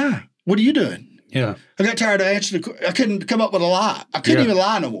staying high. What are you doing? Yeah. I got tired of answering I couldn't come up with a lie. I couldn't even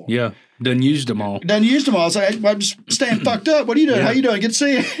lie no more. Yeah. Done used them all. I was like, I'm just staying fucked up. What are you doing? How you doing? Good to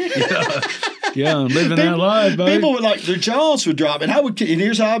see you. Yeah, living that life, baby. People would their jaws would drop. And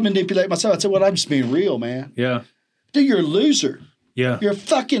here's how I manipulate myself. I said, well, I'm just being real, man. Yeah. Dude, you're a loser. Yeah. You're a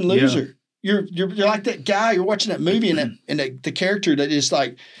fucking loser. Yeah. You're like that guy. You're watching that movie and the character that is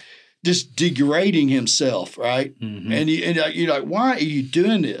like just degrading himself, right? Mm-hmm. And you're like, why are you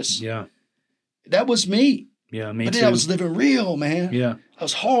doing this? Yeah. That was me. Yeah, me but too. then I was living real, man. Yeah. I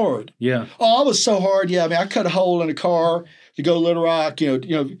was hard. Yeah. Oh, I was so hard. Yeah, I mean, I cut a hole in a car to go to Little Rock.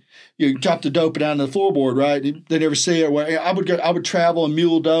 You drop the dope down to the floorboard, right? They never see it. I would travel and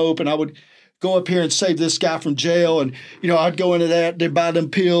mule dope, and I would go up here and save this guy from jail, and I'd go into that. They'd buy them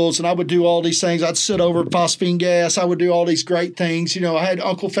pills, and I would do all these things. I'd sit over phosphine gas. I would do all these great things. I had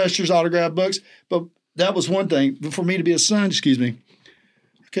Uncle Fester's autograph books, but that was one thing. But for me to be a son, I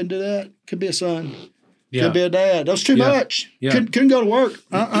couldn't do that. Couldn't be a son. Yeah. Couldn't be a dad. That was too much. Yeah. Couldn't go to work.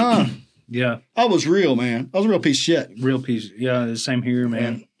 Yeah. I was real, man. I was a real piece of shit. Real piece. Yeah, same here,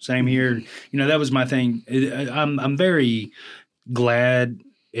 man. Yeah. Same here. That was my thing. I'm very glad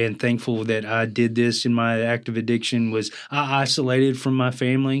and thankful that I did this in my active addiction. Was I isolated from my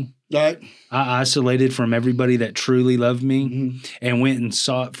family. Right. I isolated from everybody that truly loved me and went and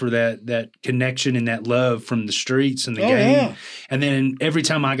sought for that connection and that love from the streets and the game. Yeah. And then every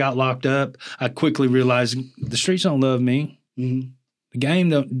time I got locked up, I quickly realized the streets don't love me. Mm-hmm. The game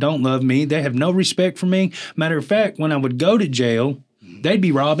don't love me. They have no respect for me. Matter of fact, when I would go to jail, they'd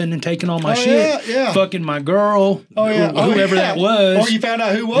be robbing and taking all my shit. Yeah. Fucking my girl. Whoever that was. Or you found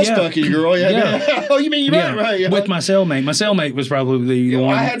out who was fucking your girl. Yeah. Oh, you mean you're right. Yeah. With my cellmate. My cellmate was probably the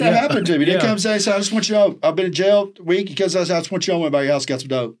one. I had that happen to me. He comes and says, I just want you to know, I've been in jail a week. He comes and says, I just want you to know about your house, got some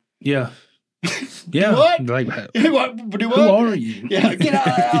dope. Yeah. Yeah. What? Like, do what? Who are you? Yeah, get out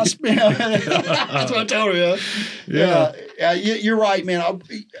of the house. That's what I told him. Yeah. You're right, man.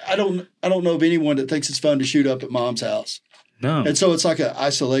 I don't know of anyone that thinks it's fun to shoot up at mom's house. No. And so it's like an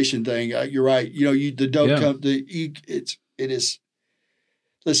isolation thing. You're right. The dope it is.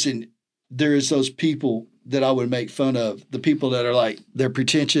 Listen, there is those people that I would make fun of. The people that are like, they're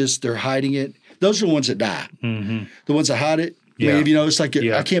pretentious, they're hiding it. Those are the ones that die. Mm-hmm. The ones that hide it. Yeah. I mean, it's like,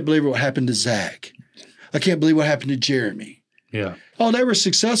 I can't believe what happened to Zach. I can't believe what happened to Jeremy. Yeah. Oh, they were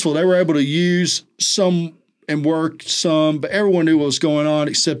successful. They were able to use some and work some, but everyone knew what was going on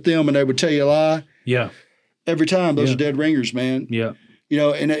except them, and they would tell you a lie. Yeah. Every time. Those are dead ringers, man. Yeah.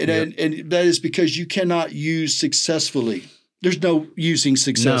 And that is because you cannot use successfully. There's no using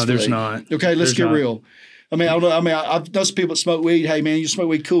successfully. No, there's not. Okay, let's get real. I mean, I've known some people that smoke weed. Hey, man, you smoke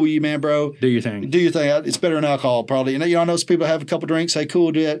weed, cool with you, man, bro. Do your thing. Do your thing. It's better than alcohol, probably. And I know some people have a couple drinks. Hey,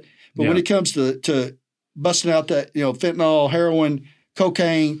 cool, do it. But when it comes to busting out that, fentanyl, heroin,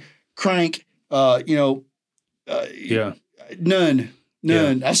 cocaine, crank, none.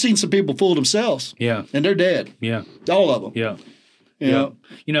 Yeah. I've seen some people fool themselves. Yeah. And they're dead. Yeah. All of them. Yeah.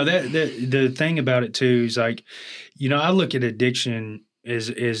 That the thing about it too is like, I look at addiction as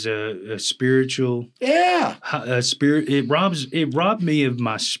a spiritual. Yeah. A spirit. It robbed me of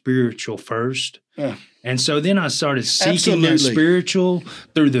my spiritual first. Yeah. And so then I started seeking that spiritual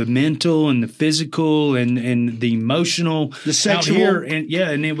through the mental and the physical and the emotional, the sexual. Out here.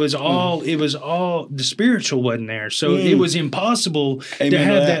 And it was all the spiritual wasn't there. So it was impossible to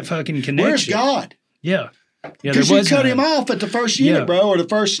have that fucking connection. Where's God? Yeah. Yeah, because you cut him off at the first unit, bro, or the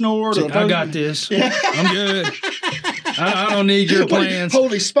first snort. I got this. Yeah. I'm good. I don't need your plans.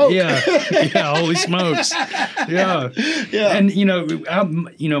 Holy smoke. Yeah. Holy smokes. Yeah. Yeah. And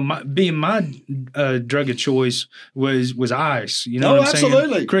my drug of choice was ice. You know what I'm saying?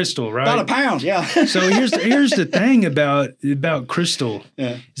 Absolutely. Crystal, right? About a pound. Yeah. So here's the thing about crystal.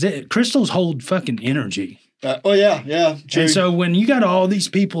 Yeah. Is that crystals hold fucking energy. Yeah. True. And so when you got all these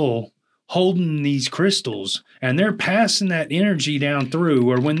people holding these crystals and they're passing that energy down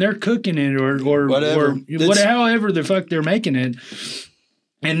through, or when they're cooking it or however the fuck they're making it,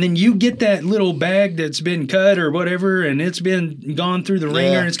 and then you get that little bag that's been cut or whatever and it's been gone through the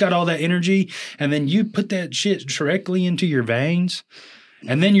ringer and it's got all that energy, and then you put that shit directly into your veins.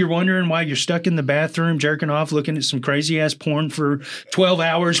 And then you're wondering why you're stuck in the bathroom jerking off, looking at some crazy ass porn for 12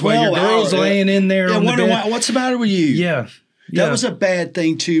 hours while your girl's laying in there on the bed. What's the matter with you? Yeah. That was a bad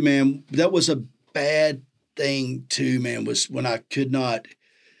thing too, man. That was a bad thing too, man, was when I could not.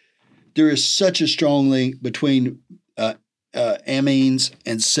 There is such a strong link between amines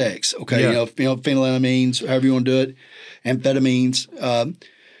and sex, okay? Yeah. Phenylamines, however you want to do it, amphetamines,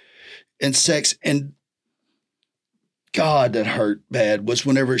 and sex. And God, that hurt bad was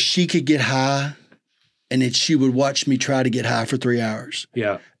whenever she could get high and then she would watch me try to get high for 3 hours.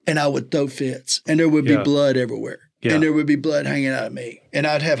 Yeah. And I would throw fits and there would be blood everywhere. Yeah. And there would be blood hanging out of me. And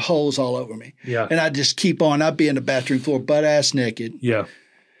I'd have holes all over me. Yeah. And I'd just keep on. I'd be in the bathroom floor, butt-ass naked. Yeah.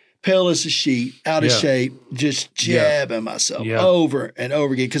 Pale as a sheet, out of shape, just jabbing myself over and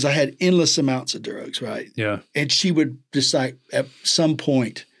over again because I had endless amounts of drugs, right? Yeah. And she would just like, at some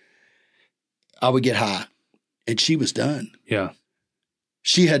point, I would get high. And she was done. Yeah.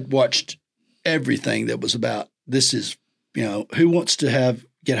 She had watched everything that was about, this is, who wants to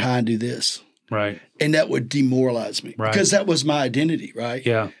get high and do this? Right. And that would demoralize me because that was my identity, right?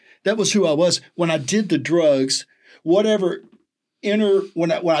 Yeah. That was who I was. When I did the drugs, whatever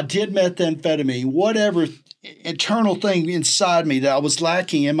when I did methamphetamine, whatever internal thing inside me that I was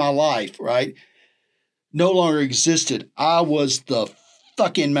lacking in my life, right, no longer existed. I was the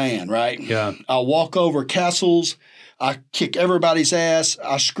fucking man, right? Yeah. I walk over castles. I kick everybody's ass.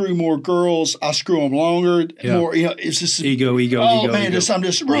 I screw more girls. I screw them longer. Yeah. More, it's just ego. Oh man, I'm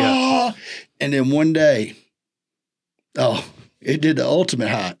just raw. Yeah. And then one day, it did the ultimate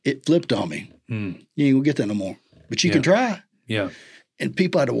high. It flipped on me. You ain't gonna get that no more. But you can try. Yeah. And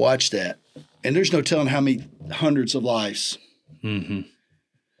people had to watch that. And there's no telling how many hundreds of lives. Mm-hmm.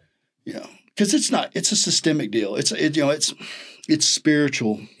 Because it's a systemic deal. It's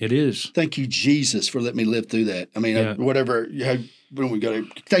spiritual. It is. Thank you, Jesus, for letting me live through that. I mean, whatever. When we got to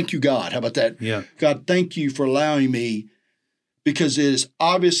thank you, God. How about that? Yeah. God, thank you for allowing me, because it is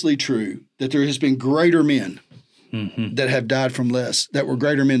obviously true that there has been greater men that have died from less, that were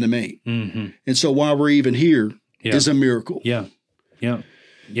greater men than me. Mm-hmm. And so while we're even here is a miracle. Yeah. Yeah.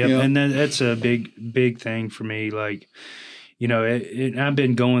 Yeah. And that's a big thing for me. Like, I've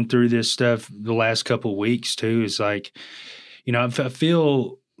been going through this stuff the last couple of weeks too. It's like, I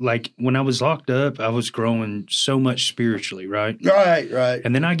feel like when I was locked up, I was growing so much spiritually, right? Right.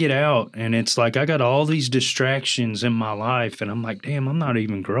 And then I get out and it's like I got all these distractions in my life and I'm like, damn, I'm not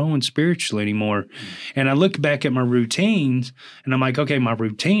even growing spiritually anymore. And I look back at my routines and I'm like, okay, my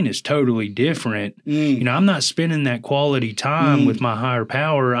routine is totally different. I'm not spending that quality time with my higher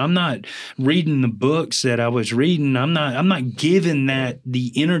power. I'm not reading the books that I was reading. I'm not giving that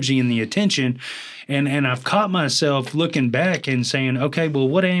the energy and the attention. And I've caught myself looking back and saying, okay, well,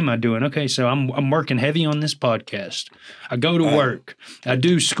 what am I doing? Okay, so I'm working heavy on this podcast. I go to work. I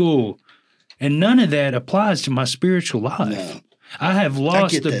do school. And none of that applies to my spiritual life. No. I have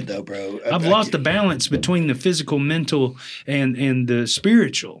lost that though, bro. I've lost the balance between the physical, mental, and the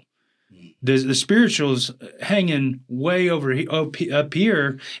spiritual. The spiritual's hanging way up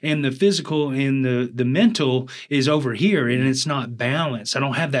here, and the physical and the mental is over here, and it's not balanced. I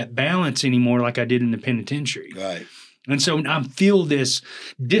don't have that balance anymore like I did in the penitentiary. Right. And so I feel this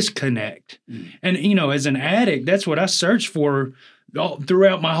disconnect. And, as an addict, that's what I search for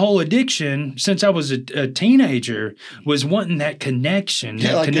throughout my whole addiction since I was a teenager, was wanting that connection.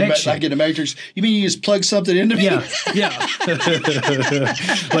 Yeah, like in the Matrix. You mean you just plug something into me? Yeah.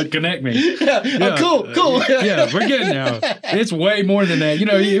 Like connect me. Yeah. Oh, cool. We're getting there. It's way more than that. You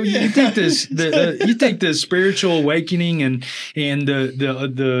think you think the spiritual awakening and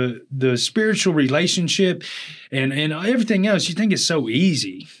the spiritual relationship and everything else, you think it's so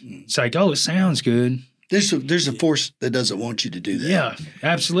easy. It's like, oh, it sounds good. There's a force that doesn't want you to do that. Yeah,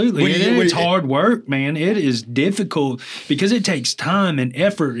 absolutely. It's hard work, man. It is difficult because it takes time and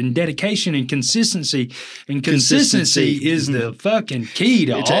effort and dedication and consistency. And consistency is the fucking key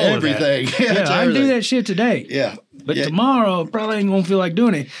to all everything. Of that. I can do that shit today. Yeah. But tomorrow, probably ain't going to feel like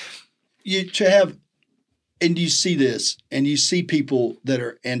doing it. And you see this, and you see people that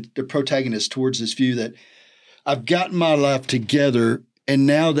are and the protagonists towards this view that I've gotten my life together. And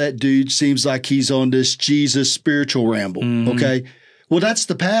now that dude seems like he's on this Jesus spiritual ramble. Okay. Well, that's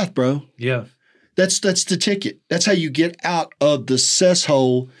the path, bro. Yeah. That's the ticket. That's how you get out of the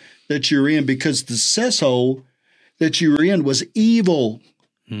cesshole that you're in, because the cesshole that you were in was evil.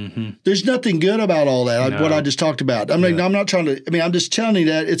 There's nothing good about all that, what I just talked about. I mean, I'm not trying to, I'm just telling you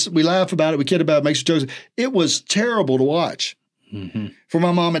that we laugh about it, we kid about it, makes jokes. It was terrible to watch for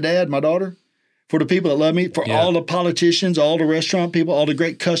my mom and dad, my daughter. For the people that love me, for all the politicians, all the restaurant people, all the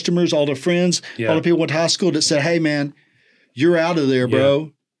great customers, all the friends, all the people went to high school that said, hey, man, you're out of there,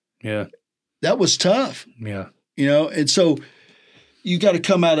 bro. Yeah. That was tough. Yeah. And so you got to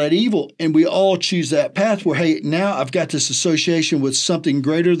come out of that evil. And we all choose that path where, hey, now I've got this association with something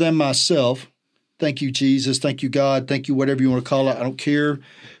greater than myself. Thank you, Jesus. Thank you, God. Thank you, whatever you want to call it. I don't care.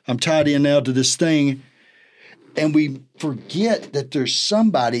 I'm tied in now to this thing. And we forget that there's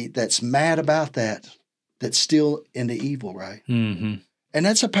somebody that's mad about that's still into evil, right? And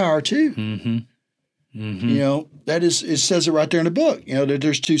that's a power too. That is, it says it right there in the book, that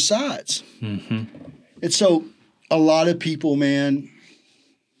there's two sides. And so a lot of people, man,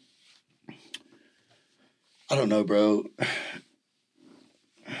 I don't know, bro.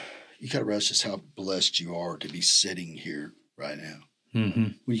 You got to realize just how blessed you are to be sitting here right now.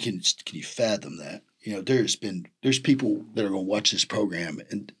 When can you fathom that? There's people that are going to watch this program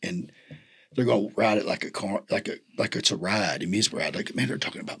and they're going to ride it like a car, like it's a ride, amusement ride. Like, man, they're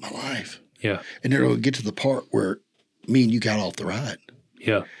talking about my life. Yeah. And they're going to get to the part where me and you got off the ride.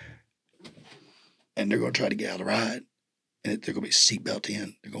 Yeah. And they're going to try to get out of the ride, and they're going to be seatbelt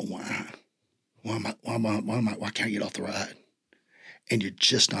in. They're going to whine. why can't I get off the ride? And you're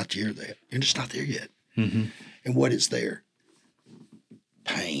just not there. You're just not there yet. Mm-hmm. And what is there?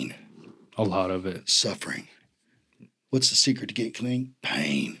 Pain. A lot of it. Suffering. What's the secret to getting clean?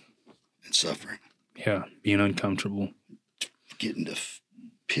 Pain and suffering. Yeah, being uncomfortable. Getting the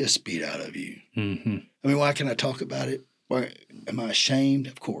piss beat out of you. Mm-hmm. I mean, why can't I talk about it? Why am I ashamed?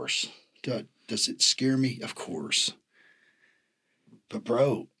 Of course. Does it scare me? Of course. But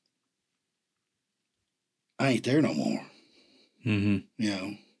bro, I ain't there no more. Mm-hmm. You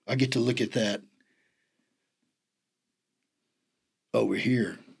know, I get to look at that over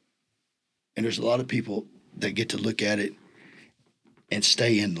here. And there's a lot of people that get to look at it and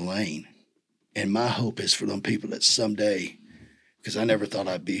stay in the lane. And my hope is for them people that someday, because I never thought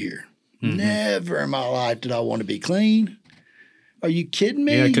I'd be here. Mm-hmm. Never in my life did I want to be clean. Are you kidding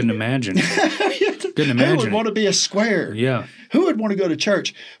me? Yeah, I couldn't imagine. Couldn't imagine. Who would want to be a square? Yeah. Who would want to go to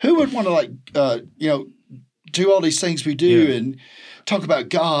church? Who would want to do all these things we do and talk about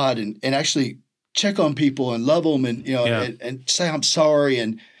God and actually check on people and love them and and say I'm sorry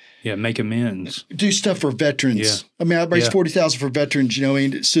and make amends. Do stuff for veterans. Yeah. I mean, I raised $40,000 for veterans. You know, I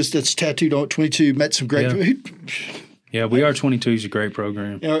mean, it's just that's tattooed on 22. Met some great. Yeah, We Are 22 is a great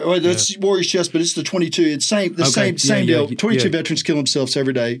program. That's Warriors Chest, but it's the 22. It's same deal. 22 veterans kill themselves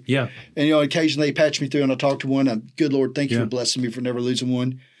every day. Yeah. And occasionally they patch me through and I talk to one. Good Lord, thank you for blessing me for never losing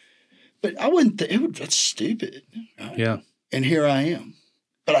one. But I wouldn't that's stupid. Yeah. And here I am.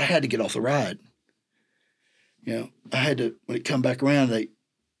 But I had to get off the ride. I had to, when it come back around, they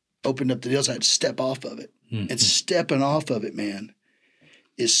opened up the deals, I had to step off of it. Mm-hmm. And stepping off of it, man,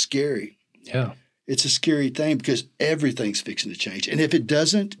 is scary. Yeah. It's a scary thing because everything's fixing to change. And if it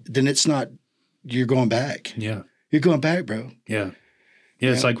doesn't, then it's not, you're going back. Yeah. You're going back, bro. Yeah.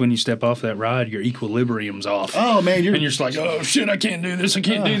 Yeah, it's like when you step off that ride, your equilibrium's off. Oh, man. And you're just like, oh, shit, I can't do this. I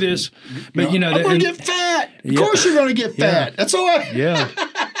can't do this. But, I'm going to get fat. Of course you're going to get fat. That's all right. Yeah.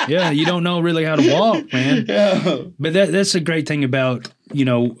 Yeah, you don't know really how to walk, man. Yeah. But that's the great thing about,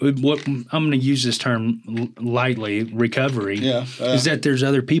 what I'm going to use this term lightly, recovery, is that there's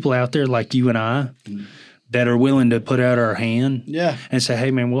other people out there like you and I that are willing to put out our hand and say, hey,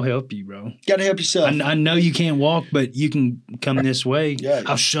 man, we'll help you, bro. Got to help yourself. I know you can't walk, but you can come this way. Yeah.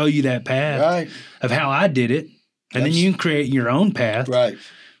 I'll show you that path of how I did it, and then you can create your own path. Right.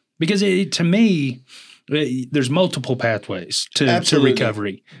 Because to me, there's multiple pathways to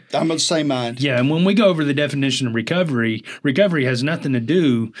recovery. I'm of the same mind. Yeah, and when we go over the definition of recovery has nothing to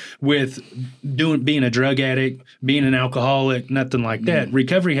do with being a drug addict, being an alcoholic, nothing like that.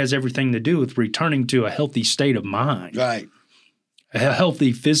 Recovery has everything to do with returning to a healthy state of mind. Right. A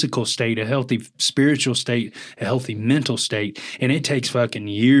healthy physical state, a healthy spiritual state, a healthy mental state, and it takes fucking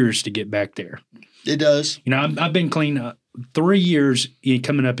years to get back there. It does. I've been clean 3 years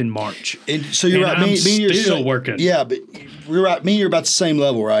coming up in March. And so you're right. I'm still working. Yeah, but you're right. Me and you're about the same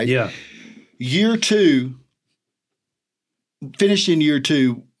level, right? Yeah. Year 2, finished in year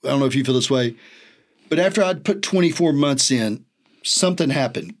 2, I don't know if you feel this way, but after I'd put 24 months in, something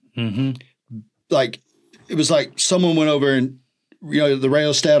happened. Mm-hmm. Like, it was like someone went over and, the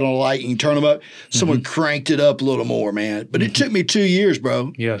rheostat on a light and you turn them up. Someone cranked it up a little more, man. But it took me 2 years,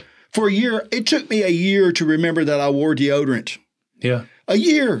 bro. Yeah. For a year, it took me a year to remember that I wore deodorant. Yeah. A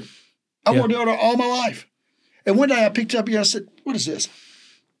year. I wore deodorant all my life. And one day I picked it up and I said, what is this?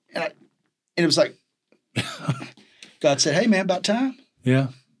 And it was like, God said, hey, man, about time. Yeah.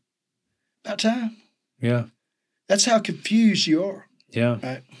 About time. Yeah. That's how confused you are. Yeah.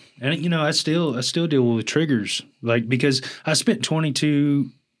 Right? And, I still deal with triggers, because I spent 22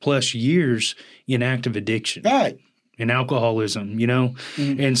 plus years in active addiction. Right. And alcoholism,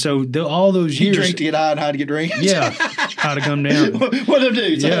 and so all those years. You drink to get high and high to get drink. Yeah, how to come down. What them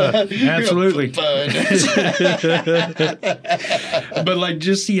dudes? Yeah, absolutely. But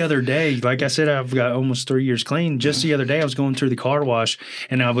just the other day, like I said, I've got almost 3 years clean. Just the other day, I was going through the car wash,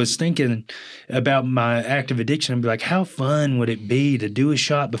 and I was thinking about my active addiction. I'd be like, how fun would it be to do a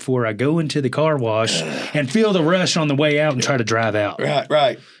shot before I go into the car wash and feel the rush on the way out and try to drive out?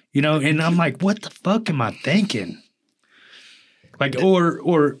 Right. And I'm like, what the fuck am I thinking?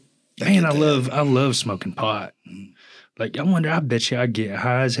 Or man, I love smoking pot. I bet you I get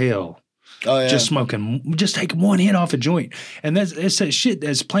high as hell. Oh, yeah. Just taking one hit off a joint. And it's that shit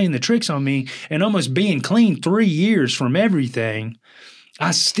that's playing the tricks on me. And almost being clean 3 years from everything, I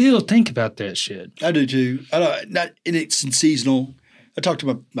still think about that shit. I do too. It's seasonal. I talked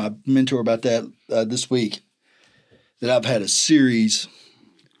to my mentor about that this week, that I've had a series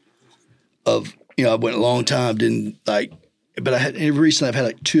of, I went a long time, but recently I've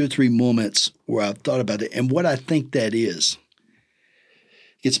had 2 or 3 moments where I've thought about it. And what I think that is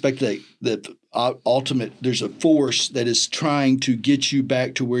gets back to the ultimate. There's a force that is trying to get you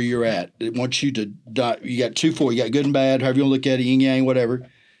back to where you're at. It wants you to die. You got two forces. You got good and bad, however you want to look at it, yin yang, whatever.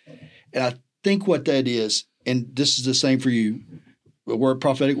 And I think what that is, and this is the same for you, a word,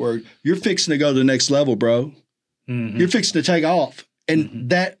 prophetic word, you're fixing to go to the next level, bro. Mm-hmm. You're fixing to take off. And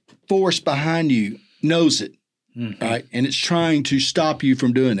that force behind you knows it, right? And it's trying to stop you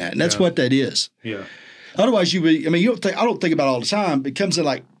from doing that. And that's what that is. Yeah. Otherwise, you would, I mean, I don't think about it all the time. It comes in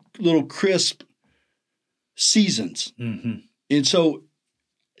like little crisp seasons. Mm-hmm. And so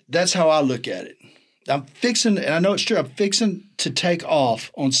that's how I look at it. I'm fixing, and I know it's true, I'm fixing to take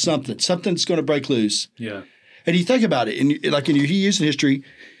off on something that's going to break loose. Yeah. And you think about it, and like in your using history,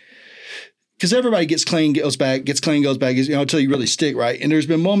 because everybody gets clean, goes back, until you really stick, right? And there's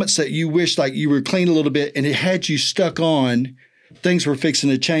been moments that you wish like you were clean a little bit, and it had you stuck on, things were fixing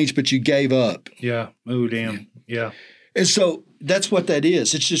to change, but you gave up. Yeah. Oh, damn. Yeah. And so that's what that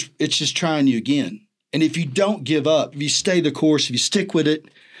is. It's just trying you again. And if you don't give up, if you stay the course, if you stick with it,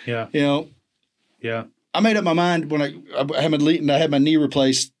 you know. Yeah. I made up my mind when I had my knee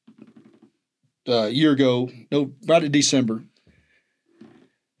replaced a year ago, right in December.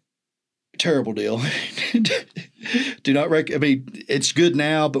 Terrible deal. Do not I mean, it's good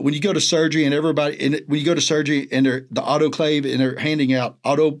now, but when you go to surgery and when you go to surgery and the autoclave and they're handing out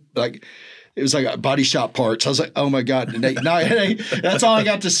it was like a body shop parts. I was like, oh my God. That's all I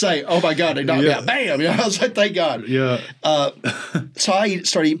got to say. Oh my God. They knocked me out. Bam. You know, I was like, thank God. Yeah. So I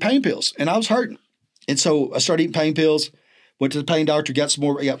started eating pain pills and I was hurting. And so I started eating pain pills, went to the pain doctor, got some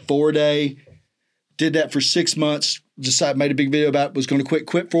more, I got 4 a day, did that for 6 months, made a big video about it, was going to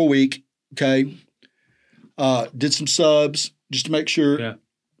quit for a week. Okay. Did some subs just to make sure. Yeah.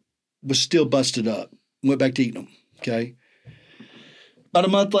 Was still busted up. Went back to eating them. Okay. About a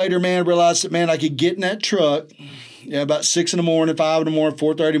month later, man, realized that, man, I could get in that truck about 6 in the morning, 5 in the morning,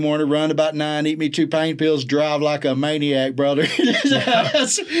 4:30 in the morning, run about 9, eat me 2 pain pills, drive like a maniac, brother.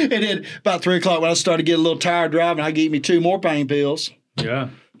 And then about 3 o'clock when I started getting a little tired driving, I could eat me 2 more pain pills. Yeah.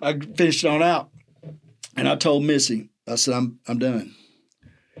 I finished it on out. And I told Missy, I said, I'm done.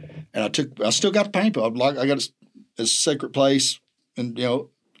 And I still got the pain pill. I got a sacred place, and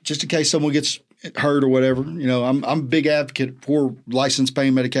just in case someone gets hurt or whatever, I'm a big advocate for licensed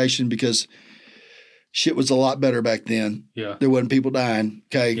pain medication because shit was a lot better back then. Yeah, there wasn't people dying.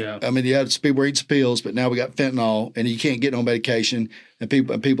 Okay, yeah. I mean, people were eating some pills, but now we got fentanyl, and you can't get no medication, and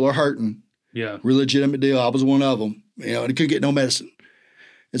people are hurting. Yeah, real legitimate deal. I was one of them. And I couldn't get no medicine.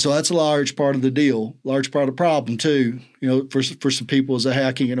 And so that's a large part of the deal, large part of the problem too. For some people is, hey,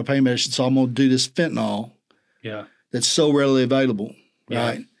 I can't get no pain medicine, so I'm going to do this fentanyl. Yeah, that's so readily available,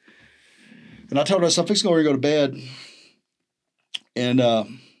 right? And I told her, I'm fixing to go to bed, and I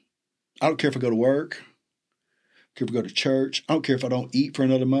don't care if I go to work, I don't care if I go to church, I don't care if I don't eat for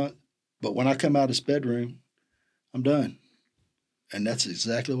another month, but when I come out of this bedroom, I'm done. And that's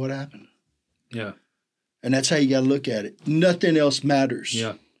exactly what happened. Yeah. And that's how you got to look at it. Nothing else matters.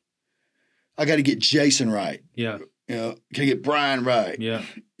 Yeah. I got to get Jason right. Yeah. Got to get Bryan right. Yeah.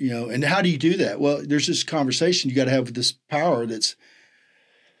 And how do you do that? Well, there's this conversation you got to have with this power that's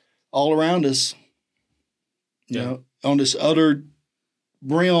all around us, on this other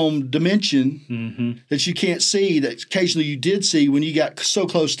realm dimension that you can't see, that occasionally you did see when you got so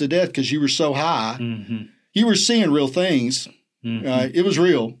close to death because you were so high. Mm-hmm. You were seeing real things. Mm-hmm. Right? It was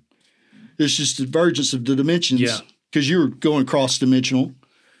real. It's just the divergence of the dimensions because you were going cross-dimensional.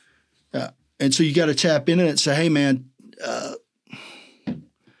 And so you got to tap into it and say, hey, man, I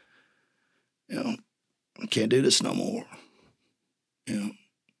can't do this no more.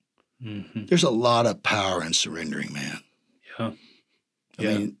 There's a lot of power in surrendering, man. Yeah. I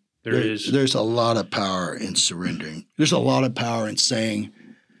mean, there's a lot of power in surrendering. There's a lot of power in saying,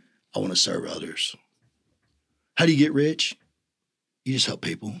 I want to serve others. How do you get rich? You just help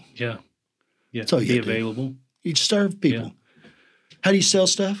people. Yeah. Yeah. That's all you be available. You just serve people. Yeah. How do you sell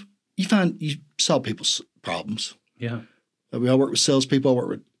stuff? You solve people's problems. Yeah. I work with salespeople. I work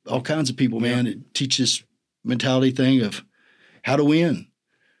with all kinds of people, man. It teaches mentality thing of how to win.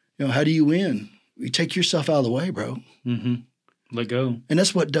 How do you win? You take yourself out of the way, bro. Mm-hmm. Let go. And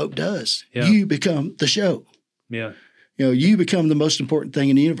that's what dope does. Yeah. You become the show. Yeah. You become the most important thing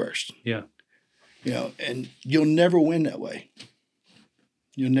in the universe. Yeah. And you'll never win that way.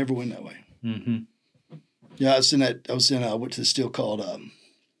 You'll never win that way. Mm-hmm. Yeah, I went to this deal called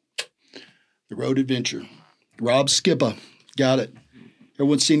The Road Adventure. Rob Skipper got it.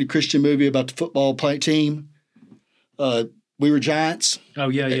 Everyone's seen the Christian movie about the football team. We Were Giants. Oh,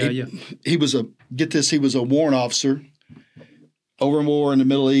 yeah. He was a warrant officer over in war in the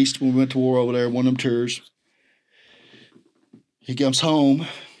Middle East when we went to war over there, one of them tours. He comes home.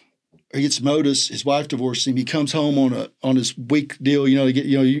 He gets notice. His wife divorced him. He comes home on his week deal.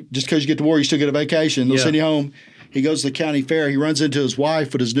 Just because you get to war, you still get a vacation. They'll send you home. He goes to the county fair. He runs into his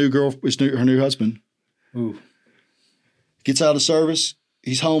wife with his new her new husband. Ooh. Gets out of service.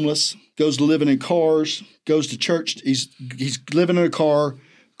 He's homeless. Goes to living in cars. Goes to church. He's living in a car.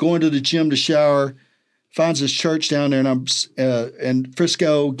 Going to the gym to shower. Finds his church down there in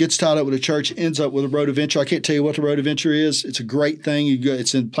Frisco. Gets tied up with a church. Ends up with a road adventure. I can't tell you what the road adventure is. It's a great thing.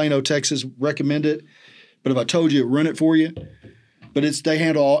 It's in Plano, Texas. Recommend it. But if I told you, run it for you. But they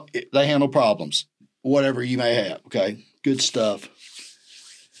handle problems. Whatever you may have, okay? Good stuff.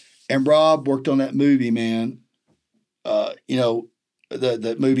 And Rob worked on that movie, man.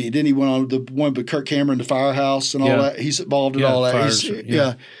 That movie. Then he went on the one with Kirk Cameron, The Firehouse, and all that. He's involved in all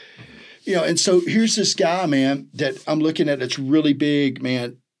that. And so here's this guy, man, that I'm looking at that's really big,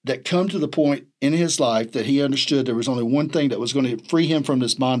 man, that come to the point in his life that he understood there was only one thing that was going to free him from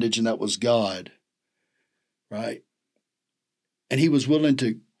this bondage, and that was God, right? And he was willing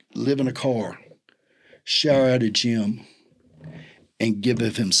to live in a car, shower at a gym, and give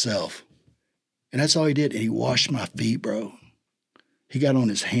of himself. And that's all he did. And he washed my feet, bro. He got on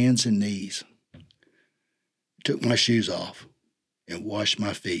his hands and knees, took my shoes off, and washed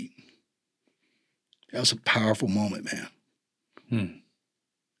my feet. That was a powerful moment, man.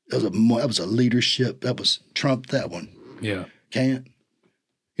 That was a leadership. That was Trump, that one. Yeah. Can't.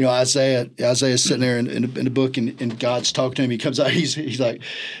 Isaiah's sitting there in the book, and God's talking to him. He comes out, he's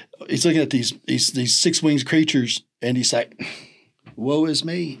looking at these six-winged creatures, and he's like, woe is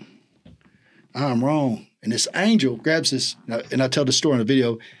me. I'm wrong. And this angel grabs this, and I tell the story in the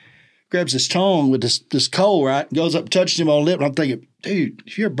video, grabs his tongue with this coal, right? And goes up and touches him on the lip. And I'm thinking, dude,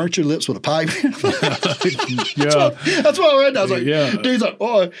 have you ever burnt your lips with a pipe? That's what I read. I was like, dude's like,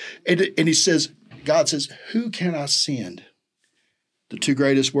 oh. And he says, God says, who can I send? The two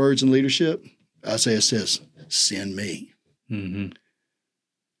greatest words in leadership, Isaiah says, send me. Mm-hmm.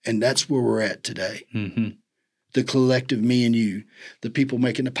 And that's where we're at today. Mm-hmm. The collective me and you, the people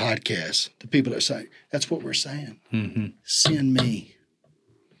making the podcast, the people that are saying, that's what we're saying. Mm-hmm. Send me.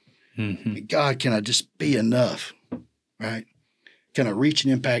 Mm-hmm. God, can I just be enough, right? Can I reach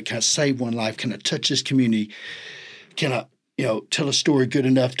an impact? Can I save one life? Can I touch this community? Can I, tell a story good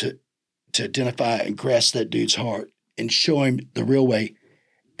enough to identify and grasp that dude's heart and show him the real way?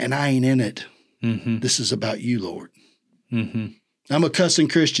 And I ain't in it. Mm-hmm. This is about you, Lord. Mm-hmm. I'm a cussing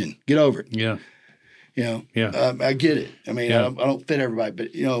Christian. Get over it. Yeah. I get it. I mean, I don't fit everybody, but,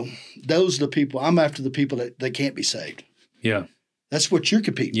 those are the people. I'm after the people that can't be saved. Yeah. That's what you're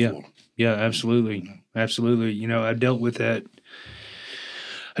competing for. Yeah, absolutely. Absolutely. I dealt with that.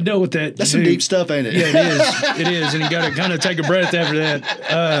 That's some deep stuff, ain't it? Yeah, it is. It is. And you got to kind of take a breath after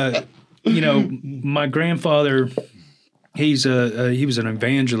that. My grandfather, he was an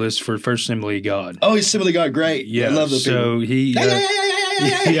evangelist for First Assembly of God. Oh, he's Assembly of God. Great. Yeah. I love those people. So he...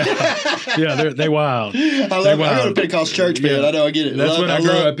 they wild. I go to Pentecost church, man. I know, I get it. That's what I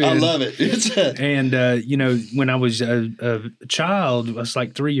grew up in. I love it. And when I was a child, I was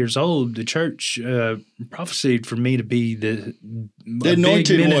like 3 years old. The church prophesied for me to be the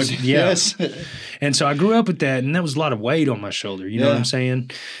anointed one. Yeah. Yes. And so I grew up with that, and that was a lot of weight on my shoulder. You know what I'm saying?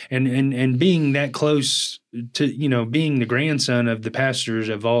 And being that close to being the grandson of the pastors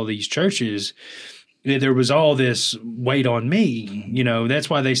of all these churches. There was all this weight on me. That's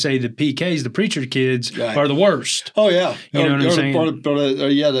why they say the PKs, the preacher kids, are the worst. Oh, yeah. You know what I'm saying?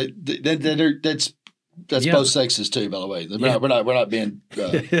 That's both sexes too, by the way. We're not being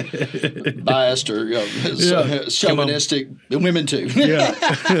biased or chauvinistic. Women too. Yeah.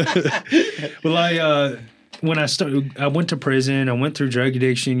 Well, when I went to prison, I went through drug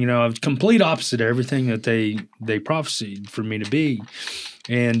addiction. I was complete opposite of everything that they prophesied for me to be.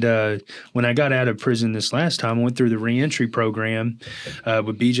 And when I got out of prison this last time, I went through the reentry program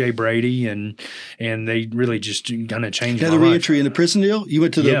with BJ Brady, and they really just kind of changed my life. The reentry in the prison deal? You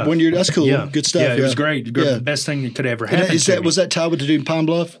went to the 1 year? That's cool. Yeah. Good stuff. Yeah, it was great. Best thing that could ever happen. Was that tied with the dude in Pine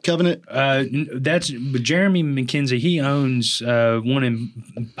Bluff Covenant? That's Jeremy McKenzie. He owns one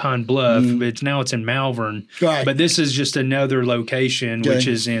in Pine Bluff. It's in Malvern. Right. But this is just another location, which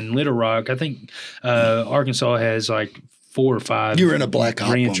is in Little Rock. I think Arkansas has like 4 or 5. You were in a black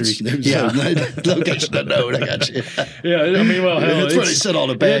op once. Yeah. Location unknown. I got you. Yeah, I mean, well, hell, that's where they sent all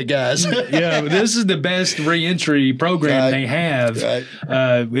the bad guys. Yeah, this is the best reentry program they have. Right.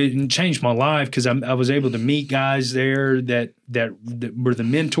 It changed my life because I was able to meet guys there that were the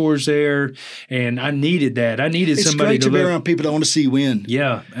mentors there, and I needed that. I needed somebody to be around people that want to see you win.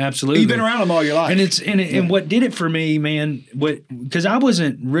 Yeah, absolutely. You've been around them all your life. And what did it for me, man, because I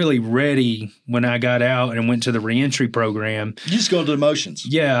wasn't really ready when I got out and went to the reentry program. program. You just go to the emotions.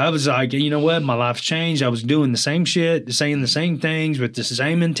 Yeah, I was like, you know what? My life's changed. I was doing the same shit, saying the same things with the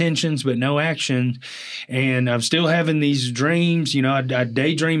same intentions, but no action. And I'm still having these dreams. You know, I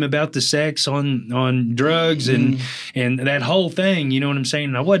daydream about the sex on drugs and that whole thing. You know what I'm saying?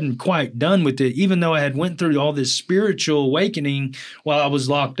 And I wasn't quite done with it, even though I had went through all this spiritual awakening while I was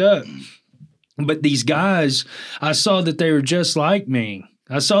locked up. But these guys, I saw that they were just like me.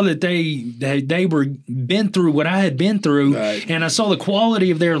 I saw that they were been through what I had been through, right. And I saw the quality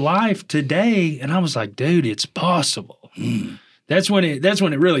of their life today, and I was like, dude, it's possible. That's when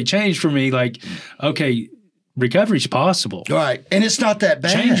it really changed for me. Like, okay, recovery's possible. Right, and it's not that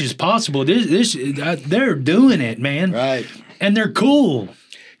bad. Change is possible. They're doing it, man. Right, and they're cool.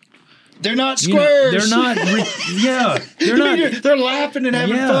 They're not squares. They're not. They're not. They're laughing and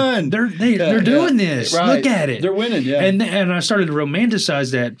having fun. They're doing this. Right. Look at it. They're winning. Yeah. And I started to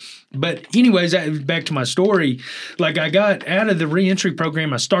romanticize that. But anyways, back to my story. Like I got out of the reentry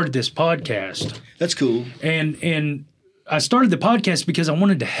program. I started this podcast. That's cool. And I started the podcast because I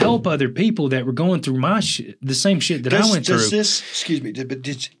wanted to help other people that were going through the same shit that I went through. Excuse me,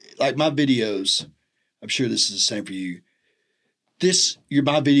 but like my videos, I'm sure this is the same for you.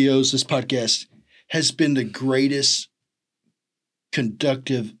 My videos, this podcast has been the greatest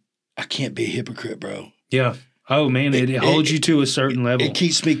conductive. I can't be a hypocrite, bro. Yeah. Oh man, it holds you to a certain level. It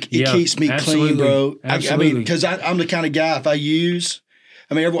keeps me clean, bro. Absolutely. I mean, because I'm the kind of guy. If I use,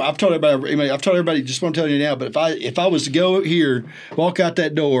 I've told everybody. Just want to tell you now. But if I was to go here, walk out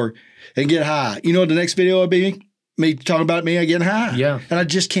that door, and get high, you know what the next video would be? Me talking about me getting high. Yeah. And I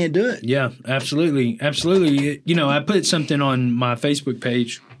just can't do it. Yeah, absolutely. Absolutely. You know, I put something on my Facebook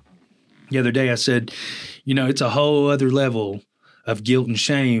page the other day. I said, you know, it's a whole other level of guilt and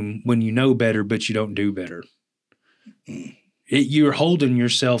shame when you know better, but you don't do better. You're holding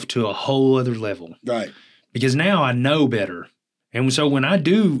yourself to a whole other level. Right. Because now I know better. And so when I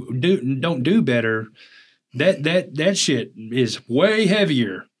don't do better, that shit is way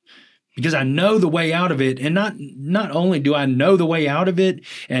heavier. Because I know the way out of it, and not only do I know the way out of it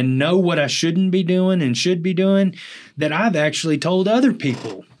and know what I shouldn't be doing and should be doing, that I've actually told other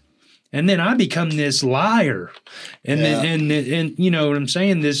people. And then I become this liar. And you know what I'm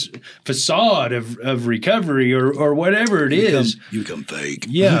saying, this facade of recovery or whatever it is. You become fake.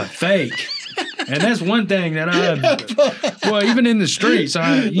 Yeah, fake. And that's one thing that even in the streets,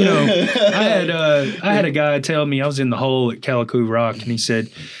 I had a guy tell me, I was in the hole at Calico Rock, and he said,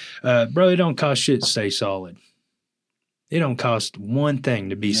 bro, it don't cost shit to stay solid. It don't cost one thing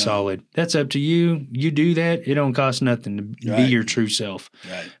to be solid. That's up to you. You do that. It don't cost nothing to be your true self.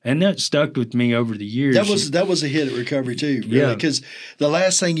 Right. And that stuck with me over the years. That was a hit at recovery too. Really, yeah. Because the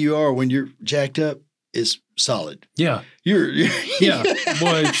last thing you are when you're jacked up is solid. Yeah. You're yeah.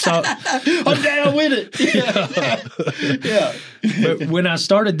 Boy, I'm down with it. Yeah. But when I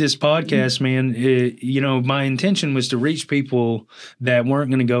started this podcast, man, my intention was to reach people that weren't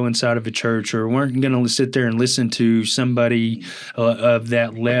going to go inside of a church or weren't going to sit there and listen to somebody of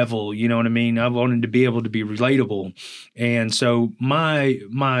that level. You know what I mean? I wanted to be able to be relatable. And so my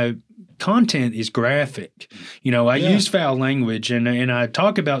content is graphic. You know, I use foul language and I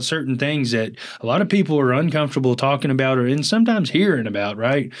talk about certain things that a lot of people are uncomfortable talking about and sometimes hearing about,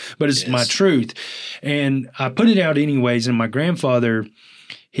 right? But it's my truth. And I put it out anyways. And my grandfather,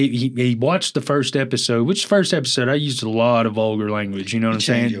 he watched the first episode, I used a lot of vulgar language. You know what I'm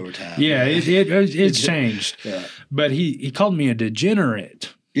saying? Over time. Yeah, it's changed. Yeah. But he called me a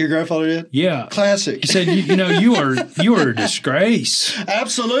degenerate. Your grandfather did? Yeah. Classic. He said, you are a disgrace.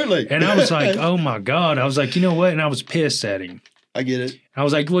 Absolutely. And I was like, oh my God. I was like, you know what? And I was pissed at him. I get it. I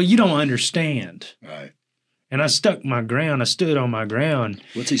was like, well, you don't understand. Right. And I stuck my ground. I stood on my ground.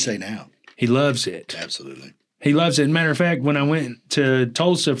 What's he say now? He loves it. Absolutely. He loves it. Matter of fact, when I went to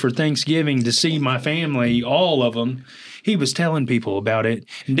Tulsa for Thanksgiving to see my family, all of them, he was telling people about it.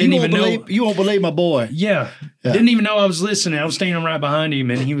 And didn't even know. You won't believe my boy. Yeah. Didn't even know I was listening. I was standing right behind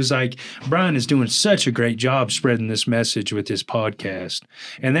him, and he was like, Bryan is doing such a great job spreading this message with this podcast.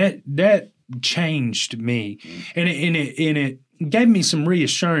 And that changed me. And it gave me some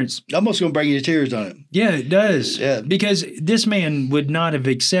reassurance. Almost going to bring you to tears on it. Yeah, it does. Yeah. Because this man would not have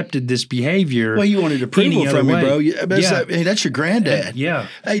accepted this behavior. Well, you wanted approval from me, bro. Yeah. That's your granddad. Yeah.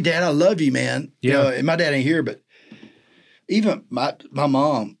 Hey, Dad, I love you, man. Yeah. You know, and my dad ain't here, but even my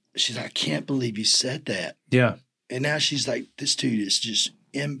mom, she's like, I can't believe you said that. Yeah. And now she's like, this dude is just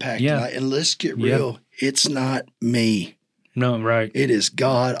impacting. Yeah. And let's get real. Yeah. It's not me. No, right. It is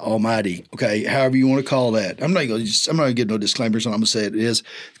God Almighty. Okay, however you want to call that. I'm not going to give no disclaimers. I'm going to say it is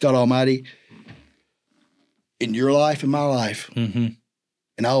God Almighty in your life and my life. Mm-hmm.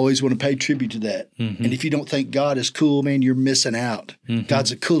 And I always want to pay tribute to that. Mm-hmm. And if you don't think God is cool, man, you're missing out. Mm-hmm. God's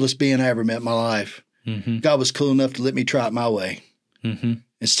the coolest being I ever met in my life. Mm-hmm. God was cool enough to let me try it my way and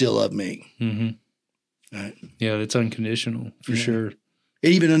still love me. Mm-hmm. Right? Yeah, it's unconditional for sure.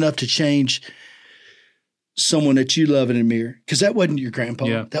 And even enough to change someone that you love and admire. Because that wasn't your grandpa.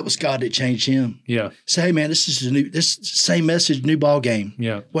 Yeah. That was God that changed him. Yeah. Say, hey, man, this is this same message, new ball game.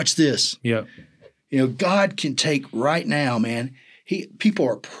 Yeah. Watch this. Yeah. You know, God can take right now, man. People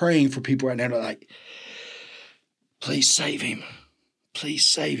are praying for people right now. They're like, please save him. Please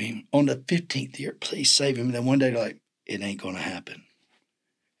save him. On the 15th year, please save him. And then one day they're like, it ain't going to happen.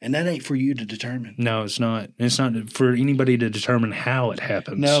 And that ain't for you to determine. No, it's not. It's not for anybody to determine how it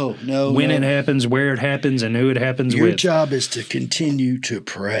happens. No. When it happens, where it happens, and who it happens with. Your job is to continue to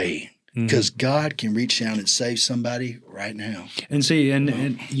pray because God can reach down and save somebody right now. And see,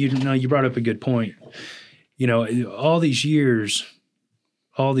 and you brought up a good point. You know, all these years,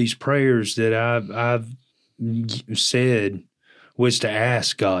 all these prayers that I've said was to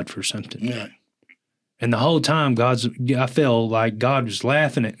ask God for something. Yeah. And the whole time, I felt like God was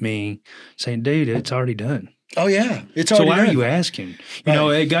laughing at me, saying, "Dude, it's already done." Oh yeah, it's already done. So why are you asking? You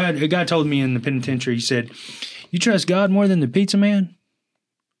know, a guy told me in the penitentiary. He said, "You trust God more than the pizza man?"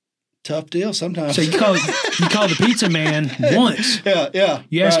 Tough deal sometimes. So you call the pizza man once. Yeah.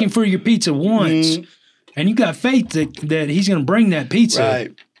 You ask him for your pizza once, and you got faith that he's going to bring that pizza.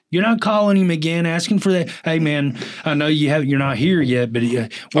 Right. You're not calling him again, asking for that. Hey, man, I know you're not here yet, but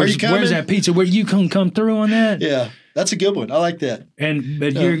where's that pizza? Where you come through on that? Yeah, that's a good one. I like that.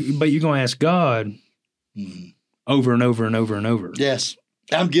 But you're going to ask God over and over and over and over. Yes,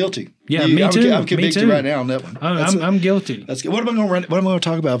 I'm guilty. Yeah, me too. I'm convicted right now on that one. I'm guilty. That's good. What am I going to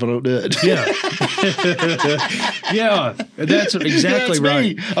talk about if I don't do it? Yeah, yeah, that's exactly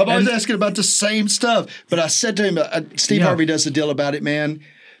right. Me. I'm always asking about the same stuff. But I said to him, Steve Harvey does a deal about it, man.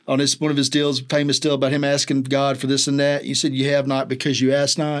 On one of his deals, famous deal about him asking God for this and that. You said you have not because you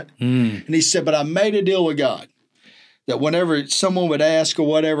ask not. And he said, but I made a deal with God that whenever someone would ask or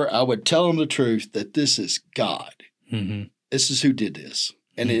whatever, I would tell them the truth that this is God. Mm-hmm. This is who did this.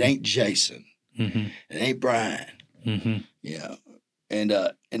 And it ain't Jason. Mm-hmm. It ain't Bryan. Mm-hmm. Yeah. And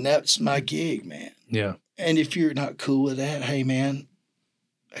that's my gig, man. Yeah. And if you're not cool with that, hey, man,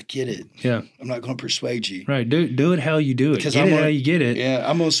 I get it. Yeah. I'm not going to persuade you. Right. Do it how you do it. Get it how you get it. Yeah.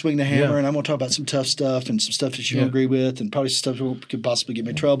 I'm going to swing the hammer and I'm going to talk about some tough stuff and some stuff that you don't agree with and probably some stuff that could possibly get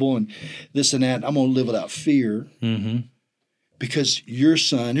me in trouble and this and that. I'm going to live without fear because your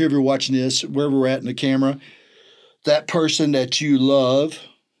son, whoever you're watching this, wherever we're at in the camera, that person that you love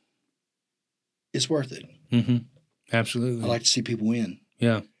is worth it. Mm-hmm. Absolutely. I like to see people win.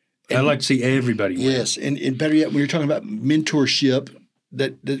 Yeah. I like to see everybody win. Yes. And better yet, when you're talking about mentorship,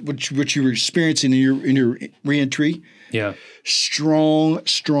 that what you were experiencing in your reentry. Yeah.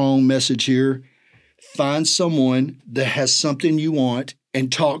 Strong message here. Find someone that has something you want and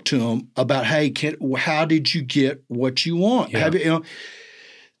talk to them about, hey, how did you get what you want? Yeah.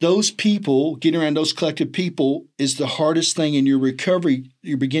 Those people, getting around those collective people is the hardest thing in your recovery,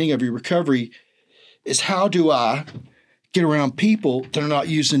 your beginning of your recovery, is how do I get around people that are not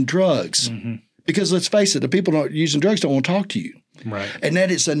using drugs? Mm-hmm. Because let's face it, the people not using drugs don't want to talk to you. Right. And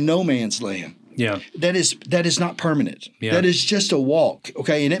that is a no man's land. Yeah. That is not permanent. Yeah. That is just a walk.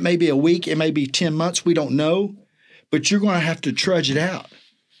 Okay. And it may be a week, it may be 10 months, we don't know, but you're going to have to trudge it out.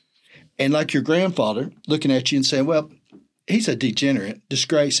 And like your grandfather looking at you and saying, well, he's a degenerate,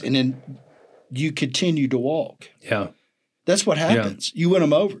 disgrace, and then you continue to walk. Yeah. That's what happens. Yeah. You win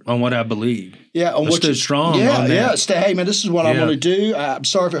them over. On what I believe. Yeah. On what stood strong on that. Yeah. Hey, man, this is what I want to do. I'm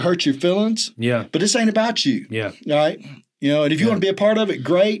sorry if it hurts your feelings. Yeah. But this ain't about you. Yeah. All right? And if you want to be a part of it,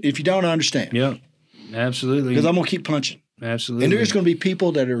 great. If you don't, I understand. Yeah. Absolutely. Because I'm going to keep punching. Absolutely. And there's going to be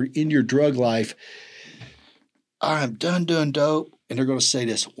people that are in your drug life, I'm done doing dope, and they're going to say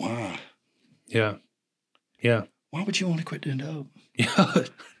this, why? Yeah. Yeah. Why would you want to quit doing dope? Yeah.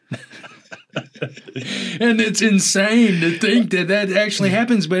 And it's insane to think that actually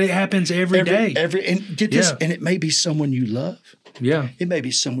happens, but it happens every day. And get this, and it may be someone you love. Yeah. It may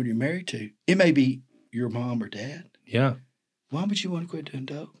be someone you're married to. It may be your mom or dad. Yeah. Why would you want to quit doing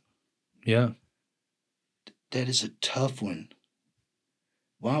dope? Yeah. That is a tough one.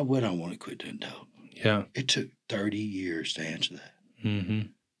 Why would I want to quit doing dope? Yeah. It took 30 years to answer that. Mm-hmm.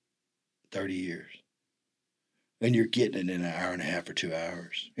 30 years. And you're getting it in an hour and a half or 2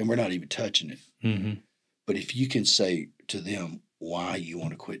 hours. And we're not even touching it. Mm-hmm. But if you can say to them why you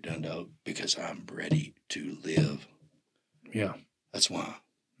want to quit doing dope, because I'm ready to live. Yeah. That's why.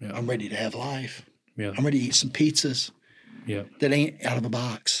 Yeah. I'm ready to have life. Yeah. I'm ready to eat some pizzas. Yeah. That ain't out of a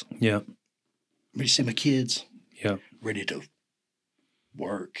box. Yeah. I'm ready to see my kids. Yeah. Ready to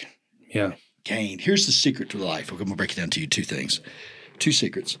work. Yeah. Gain. Here's the secret to life. I'm going to break it down to you. 2 things. 2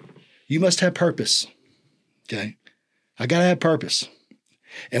 secrets. You must have purpose. Okay? I got to have purpose.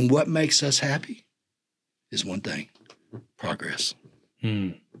 And what makes us happy is one thing. Progress.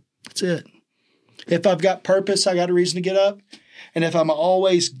 That's it. If I've got purpose, I got a reason to get up. And if I'm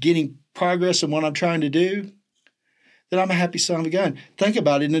always getting progress in what I'm trying to do, then I'm a happy son of a gun. Think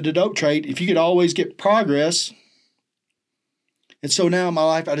about it in the dope trade. If you could always get progress. And so now in my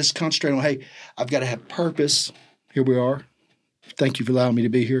life, I just concentrate on, hey, I've got to have purpose. Here we are. Thank you for allowing me to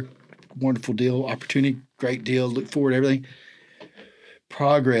be here. Wonderful deal, opportunity, great deal. Look forward to everything.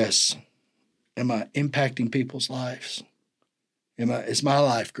 Progress. Am I impacting people's lives? Is my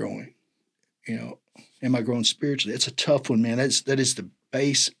life growing? Am I growing spiritually? It's a tough one, man. That is the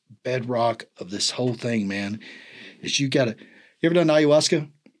base bedrock of this whole thing, man. Is you ever done ayahuasca?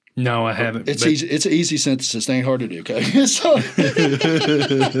 No, I haven't. It's easy. It's an easy synthesis. It ain't hard to do. Okay. So,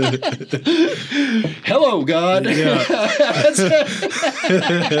 hello, God. Yeah.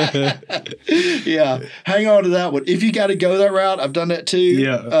 Yeah. Hang on to that one. If you got to go that route, I've done that too.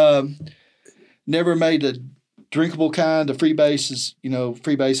 Yeah. Never made the drinkable kind. The freebase is,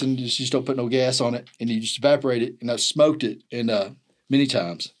 freebase, and you just don't put no gas on it, and you just evaporate it. And I smoked it many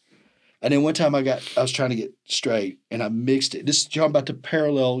times. And then one time I was trying to get straight, and I mixed it. This is talking about the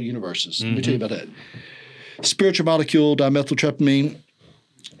parallel universes. Let me tell you about that. Spiritual molecule, dimethyltryptamine,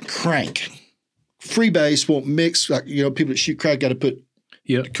 crank. Freebase won't mix. Like, people that shoot crack got to put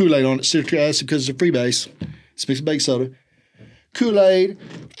Kool-Aid on it, citric acid, because it's a freebase. It's mixed with baking soda. Kool-Aid,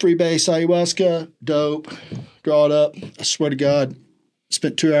 freebase, ayahuasca, dope, draw it up. I swear to God,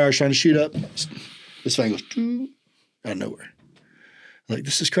 spent 2 hours trying to shoot up. This thing goes out of nowhere. Like,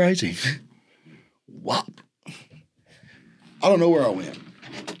 this is crazy. Whop. I don't know where I went,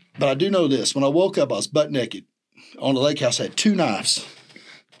 but I do know this. When I woke up, I was butt naked on the lake house. I had 2 knives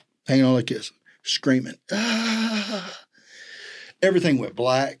hanging on like this, screaming. Ah. Everything went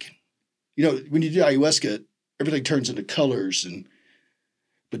black. When you do ayahuasca, everything turns into colors,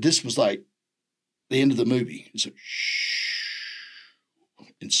 but this was like the end of the movie. It's like shh,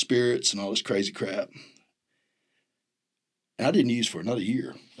 and spirits and all this crazy crap. And I didn't use for another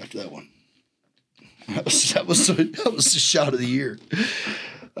year after that one. That was the shot of the year.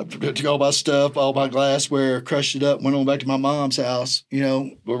 I took all my stuff, all my glassware, crushed it up, went on back to my mom's house,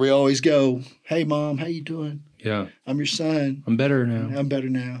 where we always go. Hey, Mom, how you doing? Yeah. I'm your son. I'm better now. I'm better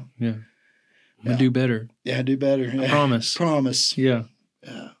now. Yeah. I'm going to do better. Yeah, I do better. I promise. Promise. Yeah.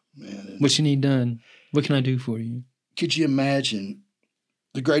 Yeah, man. What you need done? What can I do for you? Could you imagine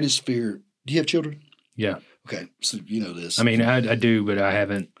the greatest fear? Do you have children? Yeah. Okay, so you know this. I mean, I do, but I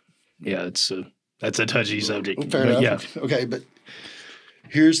haven't. Yeah, that's a touchy subject. Fair enough. Yeah. Okay, but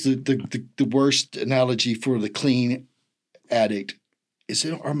here's the worst analogy for the clean addict.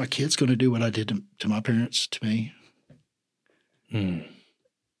 Are my kids going to do what I did to my parents, to me?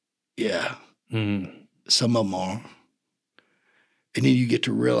 Yeah. Some of them are. And then you get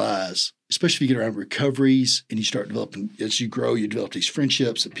to realize, especially if you get around recoveries and you start developing, as you grow, you develop these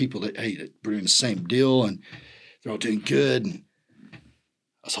friendships of people that, hey, that we're doing the same deal and they're all doing good. And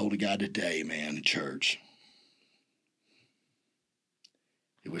I was holding a guy today, man, in church.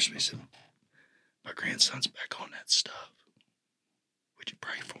 He wished me, he said, my grandson's back on that stuff. Would you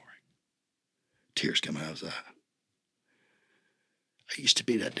pray for him? Tears coming out of his eye. I used to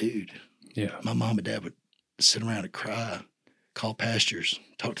be that dude. Yeah. My mom and dad would sit around and cry, call pastors,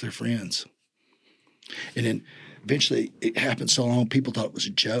 talk to their friends. And then eventually it happened so long, people thought it was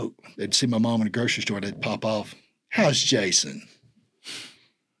a joke. They'd see my mom in a grocery store, they'd pop off. How's Jason?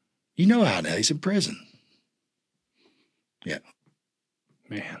 You know how now, he's in prison. Yeah.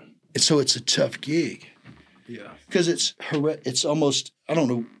 Man. And so it's a tough gig. Yeah. Because it's almost, I don't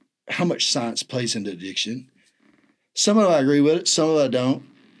know how much science plays into addiction. Some of it I agree with it, some of it I don't.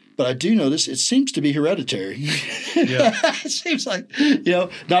 But I do know this, it seems to be hereditary. Yeah. It seems like,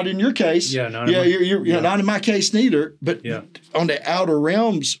 not in your case. Yeah, not not in my case neither. But on the outer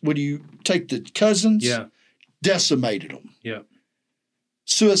realms, when you take the cousins, decimated them. Yeah.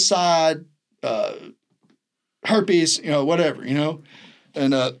 Suicide, herpes, whatever,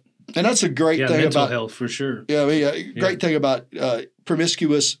 And that's a great thing mental about health for sure. Yeah, great thing about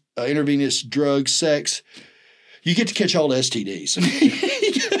promiscuous, intravenous drug, sex. You get to catch all the STDs.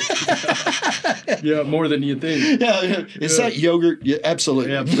 Yeah, more than you think. Yeah. It's that yogurt. Yeah,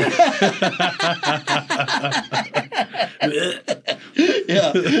 absolutely. Yeah.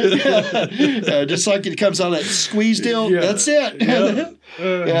 Just like it comes out of that squeeze deal. Yeah. That's it.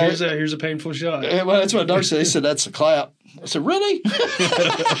 Here's a painful shot. Well, that's what Doug said. He said, that's a clap. I said, really?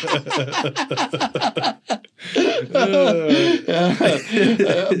 I've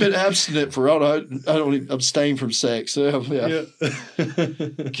been abstinent for, I don't even abstain from sex. So, yeah.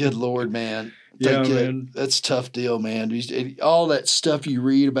 Good Lord, man. Man. That's a tough deal, man. All that stuff you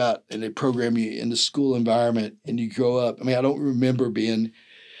read about and they program you in the school environment and you grow up. I mean, I don't remember I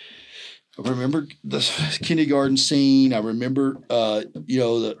remember the kindergarten scene. I remember, the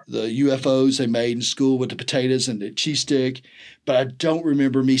UFOs they made in school with the potatoes and the cheese stick. But I don't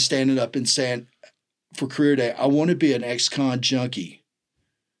remember me standing up and saying for career day, I want to be an ex-con junkie.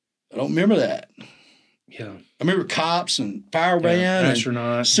 I don't remember that. Yeah. I remember cops and fireman and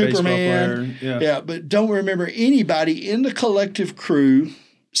astronaut, Superman. Yeah, but don't remember anybody in the collective crew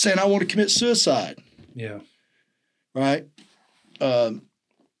saying, I want to commit suicide. Yeah. Right? And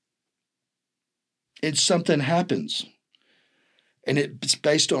something happens. And it's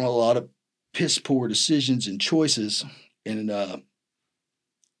based on a lot of piss poor decisions and choices and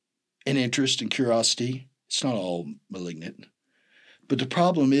interest and curiosity. It's not all malignant. But the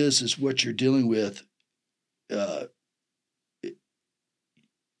problem is what you're dealing with.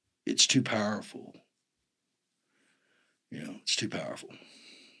 It's too powerful. It's too powerful.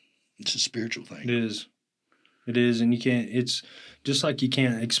 It's a spiritual thing. It is, and you can't. It's just like you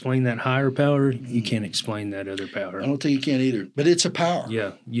can't explain that higher power. You can't explain that other power. I don't think you can either. But it's a power.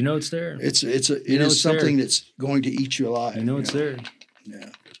 Yeah, it's there. It is something that's going to eat you alive. It's there. Yeah.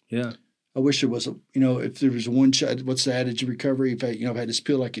 Yeah. I wish there was if there was one shot. What's the adage of recovery? If I had this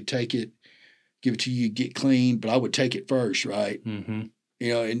pill, I could take it. Give it to you, get clean, but I would take it first, right? Mm-hmm.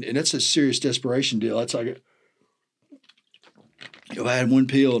 And that's a serious desperation deal. That's like, if I had one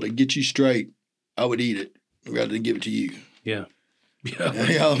pill to get you straight, I would eat it rather than give it to you. Yeah. Yeah.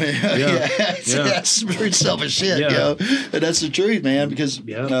 That's pretty selfish shit, Yeah. And that's the truth, man, because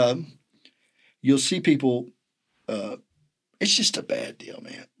you'll see people, it's just a bad deal,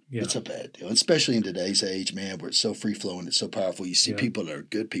 man. Yeah. It's a bad deal, especially in today's age, man, where it's so free-flowing, it's so powerful. You see people that are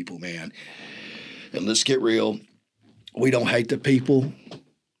good people, man. And let's get real. We don't hate the people.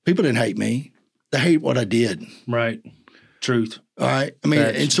 People didn't hate me. They hate what I did. Right. Truth. All right. I mean,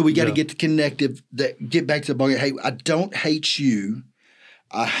 and so we got to get the connective, get back to the ball. Hey, I don't hate you.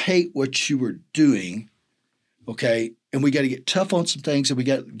 I hate what you were doing. Okay. And we got to get tough on some things and we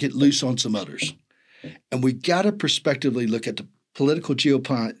got to get loose on some others. And we got to prospectively look at the political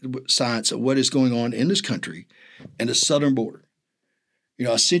geoscience of what is going on in this country and the southern border.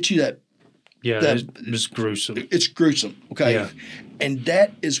 I sent you that. Yeah, it's gruesome. It's gruesome, okay? Yeah. And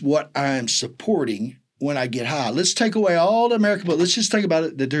that is what I am supporting when I get high. Let's take away all the American, but let's just think about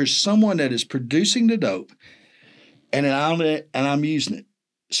it, that there's someone that is producing the dope and I'm using it.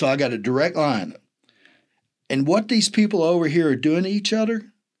 So I got a direct line. And what these people over here are doing to each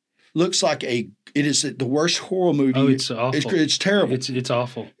other looks like it is the worst horror movie. Oh, it's awful. It's terrible. It's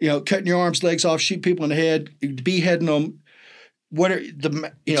awful. Cutting your arms, legs off, shoot people in the head, beheading them.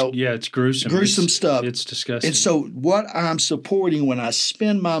 It's gruesome. Gruesome stuff. It's disgusting. And so what I'm supporting when I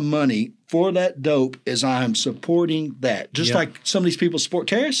spend my money for that dope is I'm supporting that. Just like some of these people support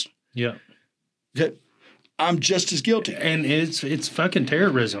terrorists. Yeah. Okay. I'm just as guilty. And it's fucking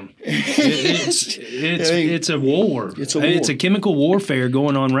terrorism. It's a war. It's a war. It's a chemical warfare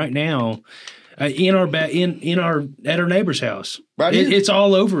going on right now. At our neighbor's house. Right, it's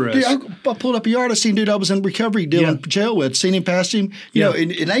all over us. Dude, I pulled up a yard. I seen dude I was in recovery dealing jail with. Seen him past him. You know, and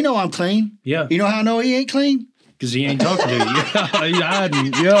they know I'm clean. Yeah. You know how I know he ain't clean? Because he ain't talking to you. He's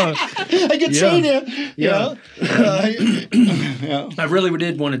hiding. Yeah. I can see him. Yeah. I really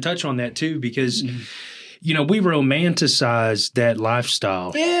did want to touch on that too because. We romanticize that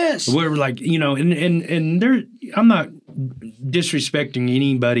lifestyle. Yes. We're like, and there, I'm not disrespecting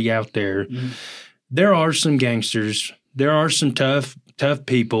anybody out there. Mm-hmm. There are some gangsters. There are some tough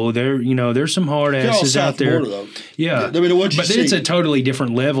people. There's some hard asses out there. Border, yeah. But it's a totally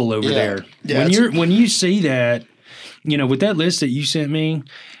different level over there. Yeah, when you see that, with that list that you sent me,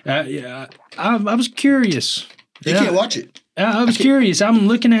 I was curious. You can't watch it. I was curious. I'm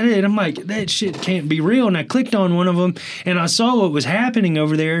looking at it, and I'm like, that shit can't be real. And I clicked on one of them, and I saw what was happening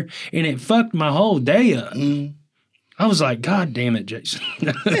over there, and it fucked my whole day up. Mm. I was like, God damn it, Jason.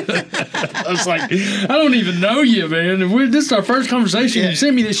 I was like, I don't even know you, man. This is our first conversation. Yeah. You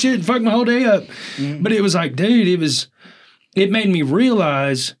sent me this shit and fucked my whole day up. Mm. But it was like, dude, it made me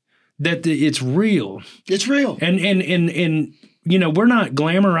realize that it's real. It's real. And we're not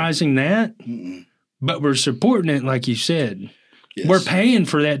glamorizing that. Mm-mm. But we're supporting it, like you said. Yes. We're paying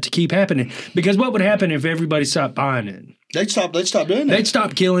for that to keep happening. Because what would happen if everybody stopped buying it? They'd stop doing that. They'd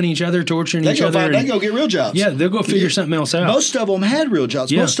stop killing each other, torturing each other. They'd go get real jobs. Yeah, they'll go figure something else out. Most of them had real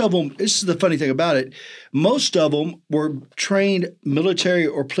jobs. Yeah. Most of them, this is the funny thing about it, most of them were trained military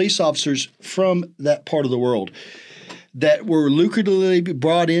or police officers from that part of the world that were lucratively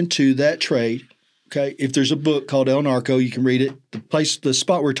brought into that trade. Okay, if there's a book called El Narco, you can read it. The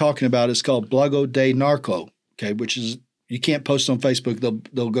spot we're talking about is called Blago de Narco. Okay, which is you can't post on Facebook;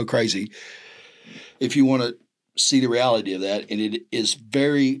 they'll go crazy. If you want to see the reality of that, and it is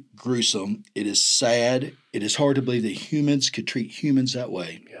very gruesome. It is sad. It is hard to believe that humans could treat humans that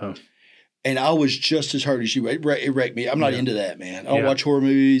way. Yeah. And I was just as hurt as you. It wrecked me. I'm not into that, man. I don't watch horror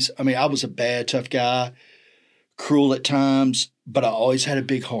movies. I mean, I was a bad, tough guy, cruel at times, but I always had a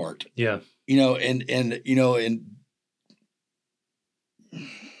big heart. Yeah. And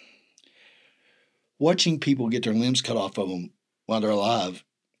watching people get their limbs cut off of them while they're alive,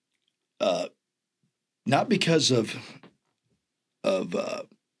 not because of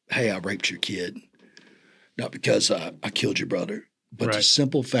hey, I raped your kid, not because I killed your brother, but the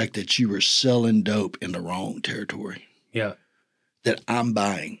simple fact that you were selling dope in the wrong territory. Yeah. That I'm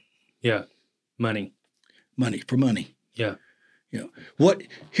buying. Yeah. Money. For money. Yeah.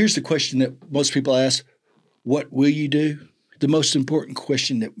 Here's the question that most people ask, what will you do? The most important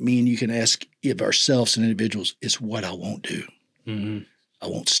question that me and you can ask of ourselves and individuals is what I won't do. Mm-hmm. I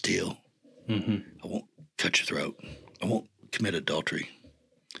won't steal. Mm-hmm. I won't cut your throat. I won't commit adultery.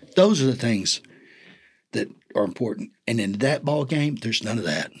 Those are the things that are important. And in that ball game, there's none of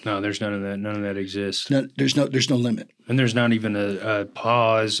that. No, there's none of that. None of that exists. There's no limit. And there's not even a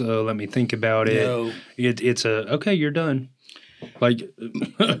pause. Let me think about it. No. It's okay, you're done. Like,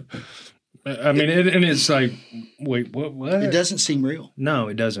 I mean, and it's like, wait, what? It doesn't seem real. No,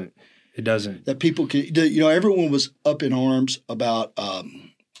 it doesn't. It doesn't. That people could, everyone was up in arms about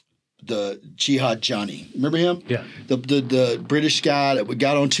the Jihad Johnny. Remember him? Yeah. The British guy that we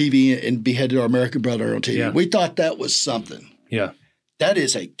got on TV and beheaded our American brother on TV. Yeah. We thought that was something. Yeah. That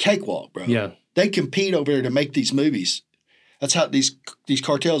is a cakewalk, bro. Yeah. They compete over there to make these movies. That's how these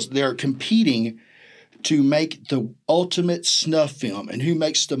cartels, they're competing to make the ultimate snuff film and who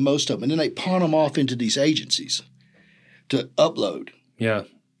makes the most of them. And then they pawn them off into these agencies to upload. Yeah.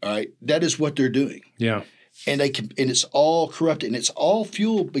 All right. That is what they're doing. Yeah. And it's all corrupted, and it's all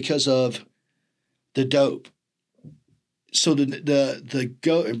fueled because of the dope. So the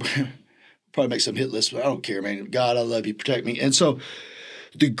go probably make some hit list, but I don't care, man. God, I love you, protect me. And so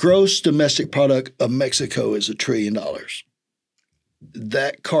the gross domestic product of Mexico is $1 trillion.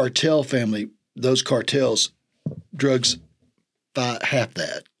 That cartel family, those cartels, drugs half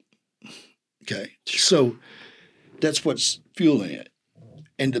that. Okay, so that's what's fueling it,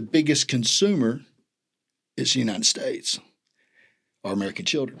 and the biggest consumer is the United States, our American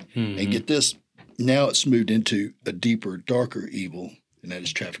children. Mm-hmm. And get this, now it's moved into a deeper, darker evil, and that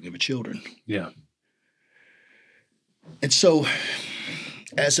is trafficking of children. Yeah. And so,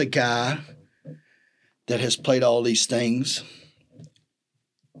 as a guy that has played all these things,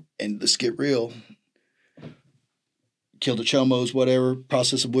 and let's get real, kill the chomos, whatever,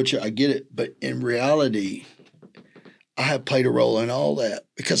 process of butcher, I get it. But in reality, I have played a role in all that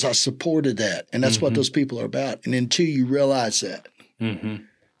because I supported that. And that's what those people are about. And until you realize that, that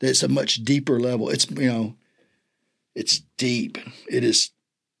it's a much deeper level. It's, it's deep. It is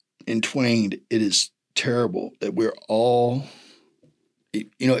entwined. It is terrible that we're all,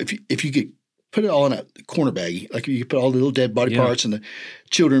 if you could put it all in a corner baggie, like you could put all the little dead body parts and the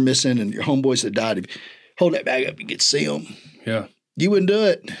children missing and your homeboys that died, if you hold that bag up, you could see them. Yeah. You wouldn't do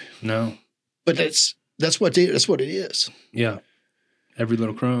it. No. But that's what it is. Yeah. Every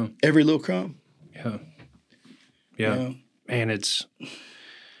little crumb. Every little crumb. Yeah. Yeah. And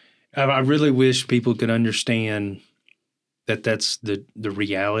I really wish people could understand that that's the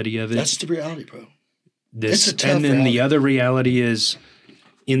reality of it. That's the reality, bro. It's a tough reality. The other reality is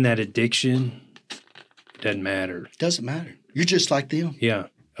in that addiction, it doesn't matter. It doesn't matter. You're just like them. Yeah.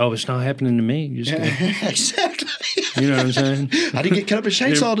 Oh, it's not happening to me. You just exactly. You know what I'm saying? I didn't get cut up in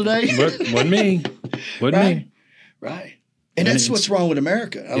chainsaw today. Wasn't me. Wasn't me. Right. And that's what's wrong with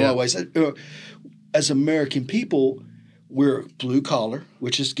America. In a lot of ways. As American people, we're blue collar,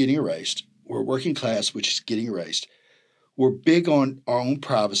 which is getting erased. We're working class, which is getting erased. We're big on our own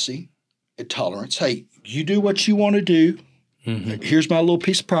privacy and tolerance. Hey, you do what you want to do. Mm-hmm. Here's my little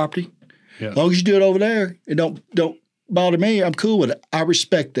piece of property. Yeah. As long as you do it over there and don't bother me, I'm cool with it. I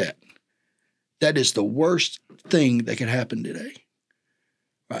respect that. That is the worst thing that can happen today,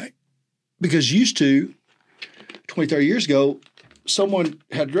 right? Because used to, 20, 30 years ago, someone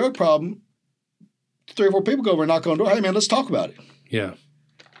had a drug problem, 3 or 4 people go over and knock on the door. Hey, man, let's talk about it. Yeah.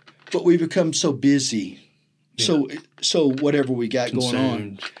 But we become so busy. Yeah. So whatever we got going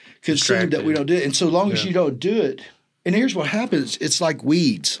on, consumed that we don't do it. And so long as you don't do it, and here's what happens. It's like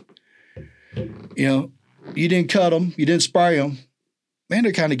weeds. You know, you didn't cut them. You didn't spray them. Man,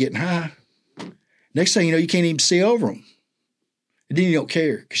 they're kind of getting high. Next thing you know, you can't even see over them. And then you don't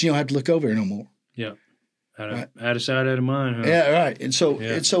care because you don't have to look over there no more. Yeah. Out of sight, out of mind, huh? Yeah, right. And so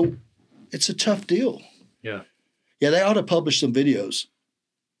it's a tough deal. Yeah. Yeah, they ought to publish some videos.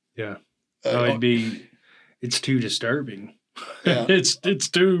 Yeah. It's too disturbing. Yeah. it's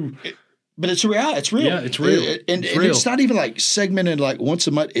too. But it's real. It's real. Yeah, it's real. And it's not even like segmented like once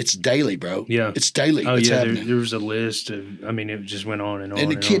a month. It's daily, bro. Yeah. It's daily. Oh, yeah. There was a list of, I mean, it just went on and on. And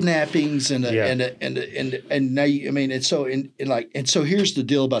the kidnappings and now, I mean, and so here's the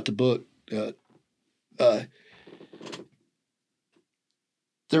deal about the book.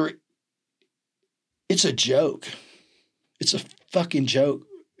 It's a joke. It's a fucking joke.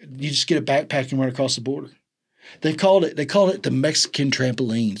 You just get a backpack and run across the border. They call it the Mexican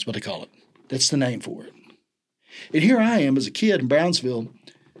trampoline is what they call it. That's the name for it. And here I am as a kid in Brownsville.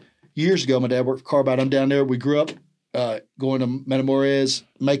 Years ago, my dad worked for Carbide. I'm down there. We grew up going to Matamoros,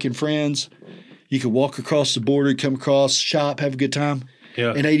 making friends. You could walk across the border, come across, shop, have a good time.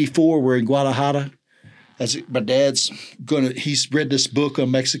 Yeah. In 84, we're in Guadalajara. My dad's he's read this book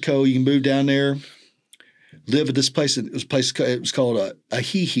on Mexico. You can move down there, live at this place. It was called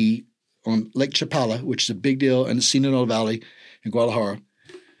Ajiji on Lake Chapala, which is a big deal, in the Sinaloa Valley in Guadalajara.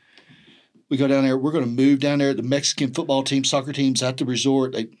 We go down there. We're going to move down there. The Mexican football team, soccer team's at the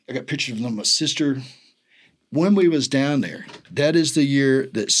resort. I got pictures of them. My sister. When we was down there, that is the year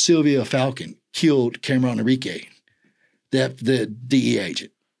that Sylvia Falcon killed Cameron Enrique, the DEA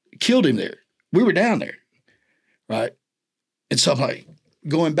agent. Killed him there. We were down there, right? And so I'm like,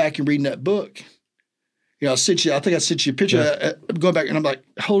 going back and reading that book. You know, I think I sent you a picture. Yeah. I'm going back and I'm like,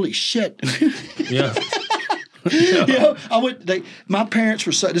 holy shit. Yeah. You know, my parents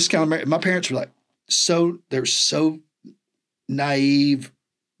were my parents were like, they're so naive,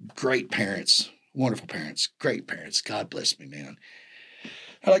 great parents, wonderful parents, great parents. God bless me, man.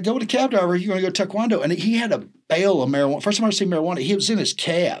 I like, go with a cab driver. You're going to go taekwondo. And he had a bale of marijuana. First time I ever seen marijuana, he was in his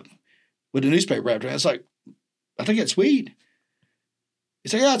cab with a newspaper wrapped around. I was like, I think it's weed. He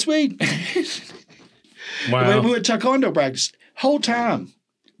said, yeah, it's weed. Wow. We went taekwondo practice. Whole time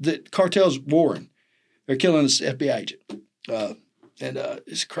the cartel's warring. They're killing this FBI agent.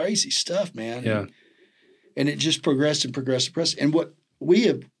 It's crazy stuff, man. Yeah. And it just progressed and progressed and progressed. And what we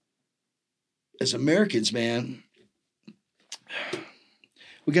have, as Americans, man,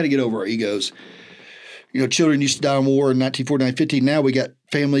 we got to get over our egos. You know, children used to die in war in 1949, 15. Now we got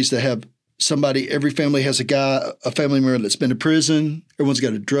families that have every family has a family member that's been to prison. Everyone's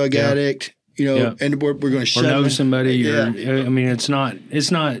got a drug addict. You know, and we're going to shut know somebody. Yeah. I mean, it's not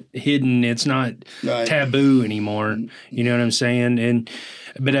hidden. It's not taboo anymore. You know what I'm saying?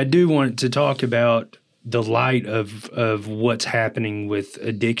 But I do want to talk about the light of what's happening with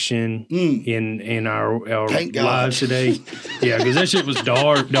addiction in our lives today. Yeah, because that shit was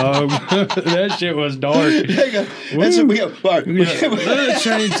dark, dog. That shit was dark. Let's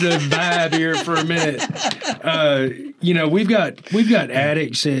change the vibe here for a minute. You know, we've got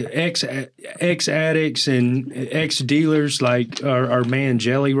addicts, ex addicts, and ex dealers like our man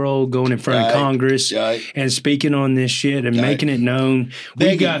Jelly Roll going in front of Congress and speaking on this shit and making it known.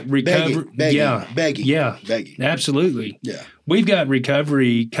 We've got recovery, begging. Yeah, absolutely. Yeah, we've got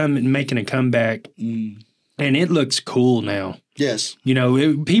recovery making a comeback, and it looks cool now. Yes. You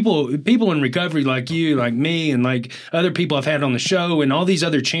know, people in recovery like you, like me, and like other people I've had on the show and all these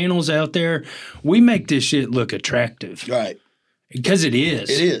other channels out there, we make this shit look attractive. Right. Because it is.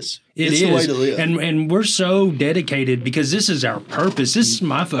 It is. It's the way to live. And we're so dedicated because this is our purpose. This is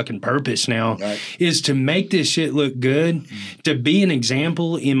my fucking purpose now, is to make this shit look good, to be an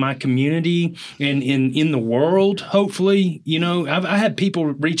example in my community and in the world, hopefully. You know, I had people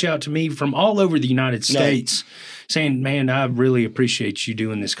reach out to me from all over the United States saying, man, I really appreciate you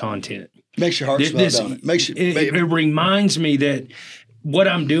doing this content. Makes your heart swell, don't it? It reminds me that what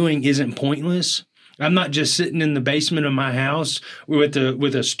I'm doing isn't pointless. I'm not just sitting in the basement of my house with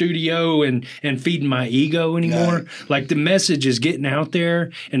a studio and feeding my ego anymore. Right. Like the message is getting out there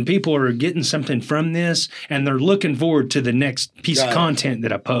and people are getting something from this and they're looking forward to the next piece of content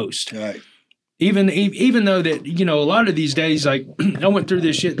that I post. Right. Even though that, you know, a lot of these days, like I went through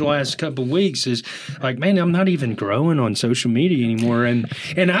this shit the last couple of weeks, is like, man, I'm not even growing on social media anymore. And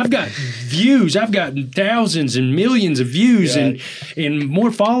I've got views. I've gotten thousands and millions of views and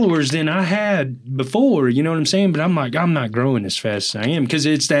more followers than I had before. You know what I'm saying? But I'm like, I'm not growing as fast as I am because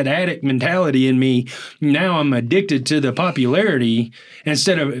it's that addict mentality in me. Now I'm addicted to the popularity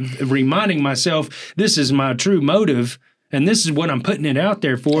instead of reminding myself this is my true motive. And this is what I'm putting it out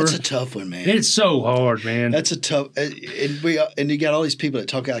there for. That's a tough one, man. It's so hard, man. That's a tough, and you got all these people that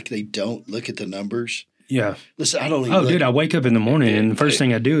talk like they don't look at the numbers. Yeah. Listen, I don't even. Oh, dude, I wake up in the morning and the first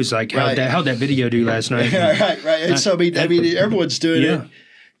thing I do is like, how'd that video do last night? right. And so I mean, everyone's doing it.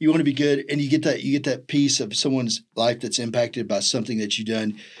 You want to be good, and you get that piece of someone's life that's impacted by something that you've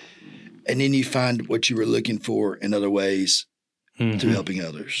done, and then you find what you were looking for in other ways through helping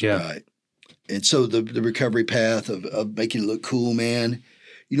others. Yeah. Right. And so the recovery path of making it look cool, man.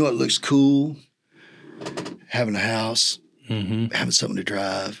 You know what looks cool? Having a house, having something to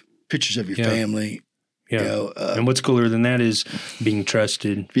drive, pictures of your family. Yeah. You know, and what's cooler than that is being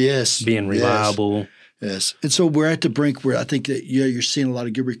trusted. Yes. Being reliable. Yes. And so we're at the brink where I think that you're seeing a lot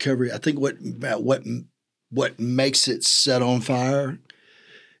of good recovery. I think what makes it set on fire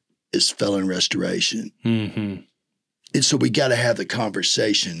is felon restoration. Mm-hmm. And so we got to have the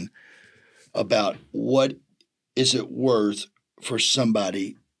conversation about what is it worth for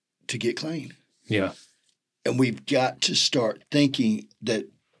somebody to get clean. Yeah. And we've got to start thinking that,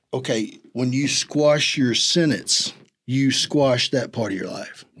 okay, when you squash your sentence, you squash that part of your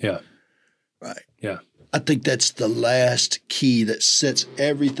life. Yeah. Right. Yeah. I think that's the last key that sets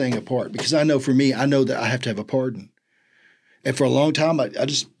everything apart. Because I know for me, I know that I have to have a pardon. And for a long time, I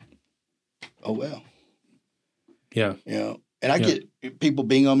just, oh, well. Yeah. You know, and I get people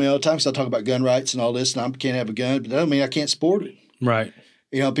being on me all the time because I talk about gun rights and all this, and I can't have a gun, but that doesn't mean I can't support it. Right.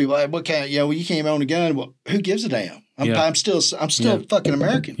 You know, people are like, well, you can't own a gun. Well, who gives a damn? I'm still fucking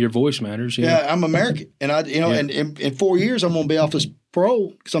American. Your voice matters. Yeah, I'm American. And and in 4 years, I'm going to be off this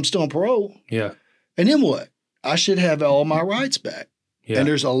parole because I'm still on parole. Yeah. And then what? I should have all my rights back. Yeah. And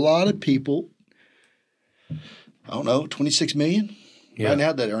there's a lot of people, I don't know, 26 million? Right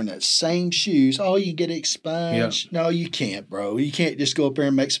now that are in that same shoes. Oh, you get expunged. Yeah. No, you can't, bro. You can't just go up there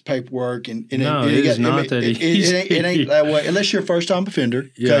and make some paperwork. It ain't that way. Unless you're a first-time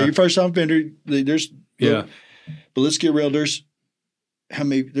offender. Yeah. Okay, you're a first-time offender. But let's get real. Who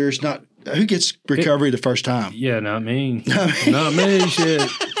gets recovery the first time? Yeah, not me. Not me, shit.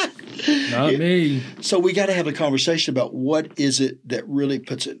 Not me. So we got to have a conversation about what is it that really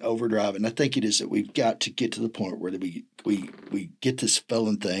puts it in overdrive. And I think it is that we've got to get to the point where we get this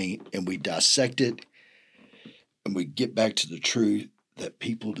felon thing and we dissect it and we get back to the truth that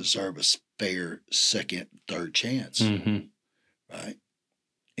people deserve a fair second, third chance. Mm-hmm. Right?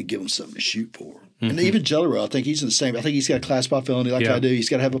 And give them something to shoot for. Mm-hmm. And even Jelly Roll, I think he's in the same. I think he's got a classified felony like I do. He's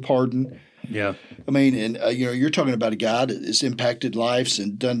got to have a pardon. Yeah. I mean, and you're talking about a guy that has impacted lives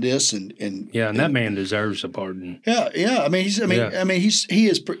and done this and that man deserves a pardon. Yeah. I mean,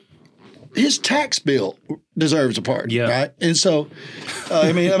 his tax bill deserves a pardon. Yeah. Right. And so,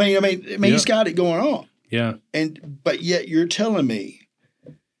 he's got it going on. Yeah. But yet you're telling me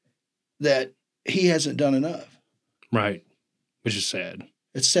that he hasn't done enough. Right. Which is sad.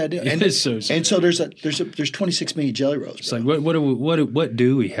 It's sad. And it's so sad. And so there's 26 million Jelly Rolls. It's like what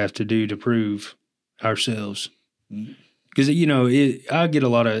do we have to do to prove ourselves? Because I get a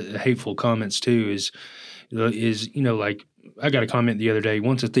lot of hateful comments too. Is like I got a comment the other day.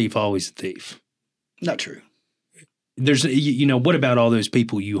 Once a thief, always a thief. Not true. There's what about all those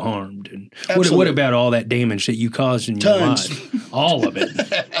people you harmed, and what about all that damage that you caused in your life? All of it.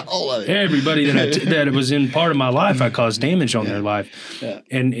 All of it. Everybody that was in part of my life, I caused damage on their life. Yeah.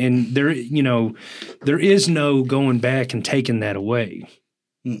 And there is no going back and taking that away.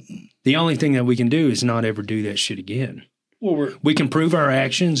 Mm-mm. The only thing that we can do is not ever do that shit again. Well, we can prove our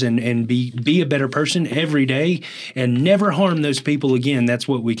actions and be a better person every day and never harm those people again. That's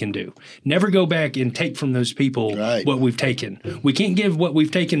what we can do. Never go back and take from those people what we've taken. We can't give what we've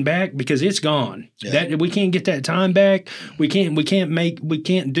taken back because it's gone. Yeah. That we can't get that time back. We can't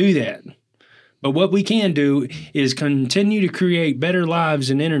do that. But what we can do is continue to create better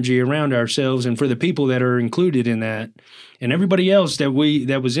lives and energy around ourselves and for the people that are included in that. And everybody else that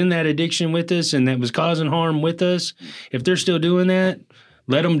was in that addiction with us and that was causing harm with us, if they're still doing that,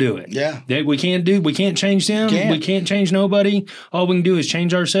 let them do it. Yeah. We can't change them. We can't change nobody. All we can do is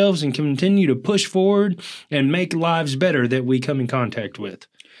change ourselves and continue to push forward and make lives better that we come in contact with.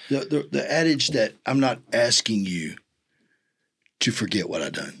 The adage that I'm not asking you to forget what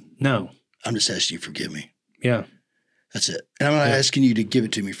I've done. No. I'm just asking you to forgive me. Yeah. That's it. And I'm not asking you to give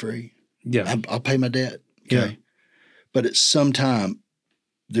it to me free. Yeah. I'll pay my debt. Okay. Yeah. But at some time,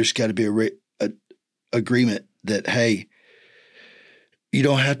 there's got to be a agreement that, hey, you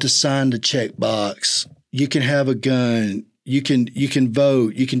don't have to sign the check box. You can have a gun. You can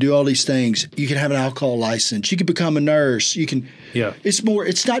vote. You can do all these things. You can have an alcohol license. You can become a nurse. You can. Yeah. It's more.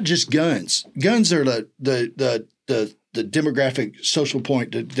 It's not just guns. Guns are the demographic social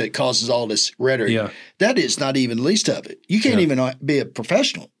point that causes all this rhetoric. Yeah. That is not even the least of it. You can't even be a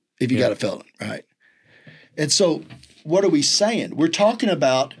professional if you got a felon, right? And so, what are we saying? We're talking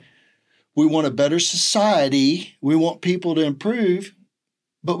about we want a better society. We want people to improve.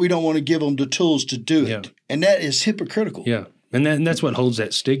 But we don't want to give them the tools to do it. Yeah. And that is hypocritical. Yeah. And that's what holds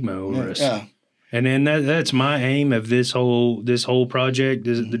that stigma over us. Yeah. And then that's my aim of this whole project,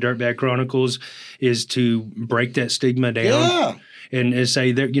 the Dirtbag Chronicles, is to break that stigma down and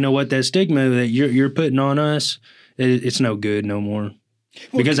say that, you know what, that stigma that you're putting on us, it's no good no more.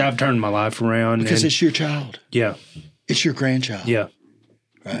 Because I've turned my life around. Because it's your child. Yeah. It's your grandchild. Yeah.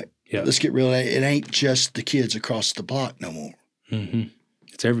 Right. Yeah. Let's get real. It ain't just the kids across the block no more. Mm-hmm.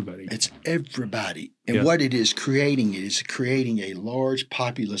 It's everybody. It's everybody. And what it is creating a large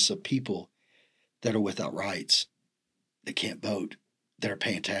populace of people that are without rights, that can't vote, that are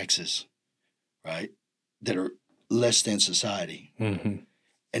paying taxes, right? That are less than society. Mm-hmm.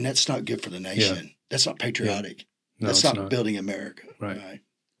 And that's not good for the nation. Yeah. That's not patriotic. Yeah. No, that's not building America. Right.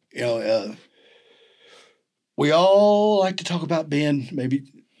 You know, we all like to talk about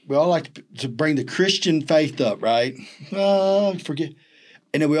we all like to bring the Christian faith up, right? Forget.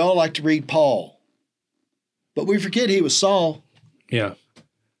 And then we all like to read Paul. But we forget he was Saul. Yeah.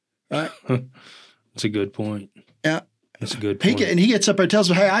 Right? That's a good point. Yeah. That's a good point. And he gets up there and tells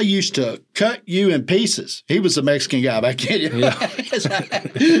me, hey, I used to cut you in pieces. He was a Mexican guy back then. Yeah.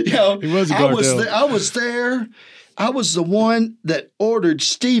 You know, he was a cartel. I was there. I was the one that ordered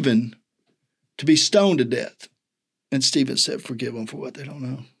Stephen to be stoned to death. And Stephen said, forgive them for what they don't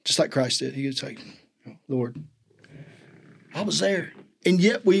know. Just like Christ did. He was like, Lord, I was there. And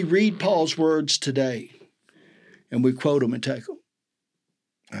yet we read Paul's words today, and we quote them and take them.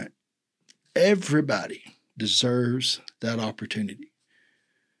 All right. Everybody deserves that opportunity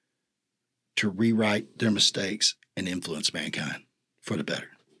to rewrite their mistakes and influence mankind for the better,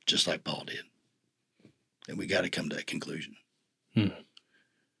 just like Paul did. And we got to come to that conclusion. All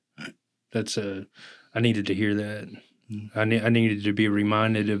right. I needed to hear that. I needed to be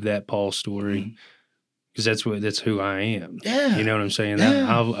reminded of that Paul story. Because that's who I am. Yeah. You know what I'm saying? Yeah.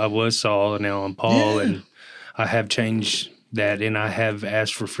 I was Saul, and now I'm Paul, and I have changed that, and I have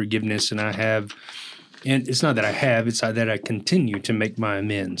asked for forgiveness, and it's not that I have, it's that I continue to make my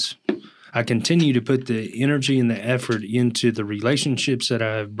amends. I continue to put the energy and the effort into the relationships that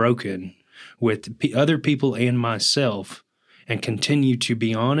I have broken with other people and myself, and continue to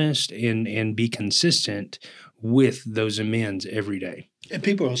be honest and be consistent with those amends every day. And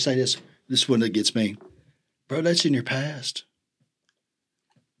people will say this is one that gets me. Bro, that's in your past.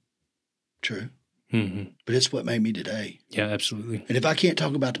 True. Mm-hmm. But it's what made me today. Yeah, absolutely. And if I can't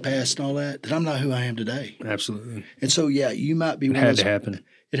talk about the past and all that, then I'm not who I am today. Absolutely. And so, you might be one of those. It had to happen.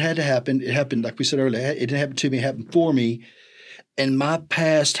 It had to happen. It happened, like we said earlier. It didn't happen to me. It happened for me. And my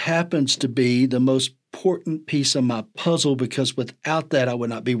past happens to be the most important piece of my puzzle, because without that, I would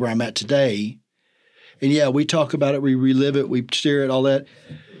not be where I'm at today. And we talk about it. We relive it. We share it, all that.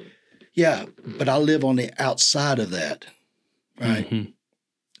 Yeah, but I live on the outside of that, right? Mm-hmm.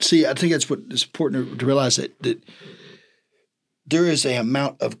 See, I think that's what is important to realize, that there is an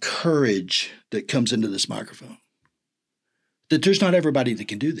amount of courage that comes into this microphone. That there's not everybody that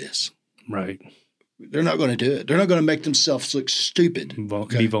can do this. Right. They're not going to do it. They're not going to make themselves look stupid.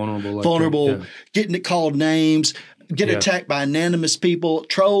 Be vulnerable. Getting called names, get attacked by anonymous people,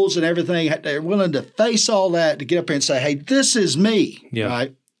 trolls and everything. They're willing to face all that to get up here and say, hey, this is me,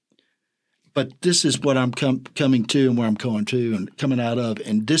 right? But this is what I'm coming to and where I'm going to and coming out of,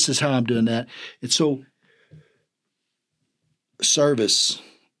 and this is how I'm doing that. And so service,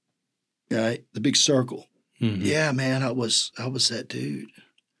 right? The big circle. Mm-hmm. Yeah, man, I was that dude.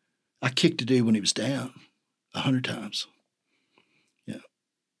 I kicked a dude when he was down 100 times. Yeah.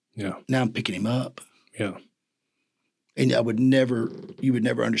 Yeah. Now I'm picking him up. Yeah. And you would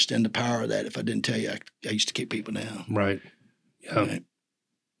never understand the power of that if I didn't tell you I used to kick people down. Right. Yeah. Right?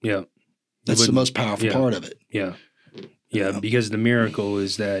 Yeah. That's the most powerful part of it. Yeah. Yeah, because the miracle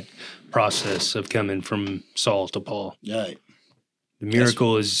is that process of coming from Saul to Paul. Right. The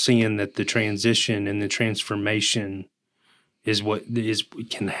miracle is seeing that the transition and the transformation is what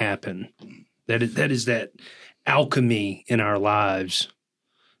can happen. That is that alchemy in our lives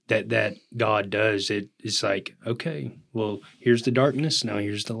that God does. It's like, okay, well, here's the darkness, now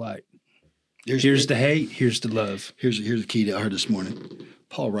here's the light. Here's the hate. Here's the love. Here's the key that I heard this morning.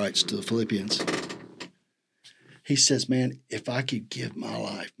 Paul writes to the Philippians. He says, man, if I could give my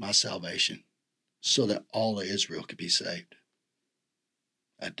life, my salvation, so that all of Israel could be saved,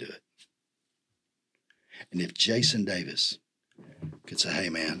 I'd do it. And if Jason Davis could say, hey,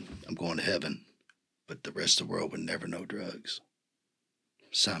 man, I'm going to heaven, but the rest of the world would never know drugs,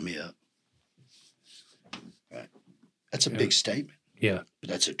 sign me up. Right? That's a big statement. Yeah. But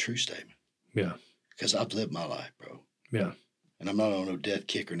that's a true statement. Yeah. Because I've lived my life, bro. Yeah. And I'm not on no death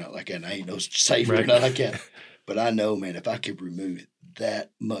kick or not like that. And I ain't no savior or not like that. But I know, man, if I could remove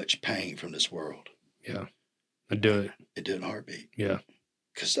that much pain from this world. Yeah. I'd do it. It'd do it in a heartbeat. Yeah.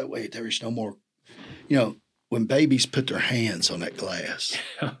 Because that way there is no more, when babies put their hands on that glass.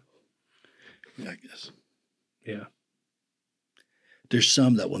 Like this. Yeah. There's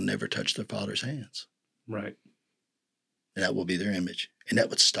some that will never touch their father's hands. Right. And that will be their image. And that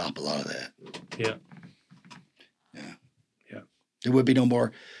would stop a lot of that. Yeah. Yeah. Yeah. There would be no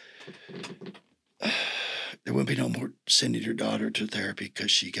more sending your daughter to therapy because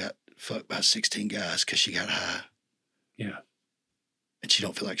she got fucked by 16 guys because she got high. Yeah. And she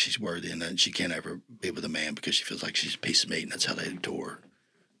don't feel like she's worthy, and then she can't ever be with a man because she feels like she's a piece of meat, and that's how they tore her.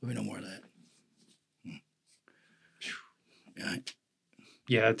 There'll be no more of that. Yeah.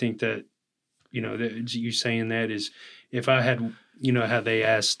 Yeah, I think that, you saying that is, if I had, how they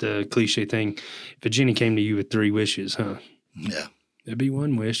asked the cliche thing, if a genie came to you with 3 wishes, huh? Yeah. That'd be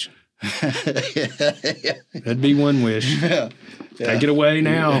one wish. Yeah. That'd be one wish. Yeah. Take it away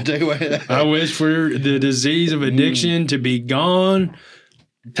now. Take away. I wish for the disease of addiction to be gone.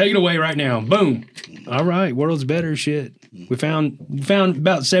 Take it away right now. Boom. All right. World's better. Shit. We found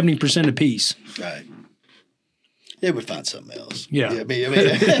about 70% of peace. Right. They would find something else. Yeah. I mean,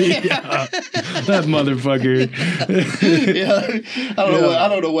 yeah. That motherfucker. I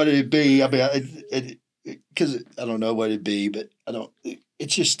don't know what it'd be. I mean, because I don't know what it'd be, but I don't.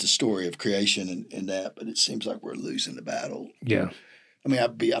 It's just the story of creation and that. But it seems like we're losing the battle. Yeah. I mean,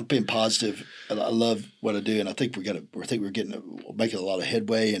 I'm being positive. I love what I do, and I think we're making a lot of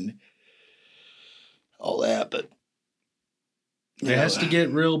headway and all that. But it has to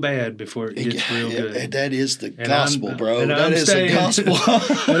get real bad before it gets real good. And that is the gospel, bro. That is the gospel.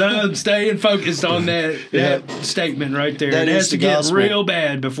 And I'm staying focused on that statement right there. It has to get real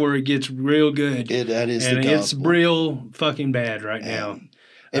bad before it gets real good. That is the gospel. And it's real fucking bad right now.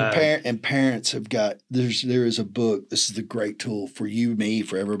 And parents have got there is a book. This is the great tool for you, me,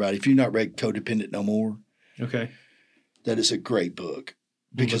 for everybody. If you've not read Codependent No More, okay, that is a great book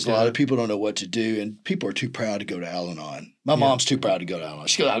because a lot of people don't know what to do, and people are too proud to go to Al-Anon. My mom's too proud to go to Al-Anon.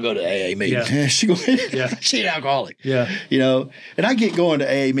 She goes, "I'll go to AA meetings." Yeah. She's an alcoholic. Yeah, and I get going to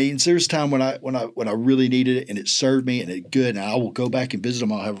AA meetings. There's a time when I really needed it and it served me and it's good, and I will go back and visit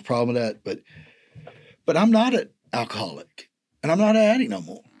them. I don't have a problem with that, but I'm not an alcoholic. And I'm not an addict no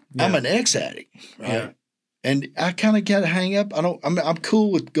more. Yeah. I'm an ex-addict, right? Yeah. And I kind of got to hang up. I'm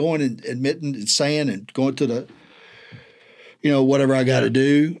cool with going and admitting and saying and going to the, whatever I got to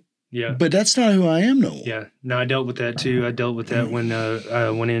do. Yeah. But that's not who I am no more. Yeah. No, I dealt with that too. I dealt with that when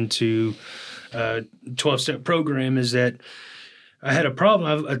I went into a 12-step program. Is that I had a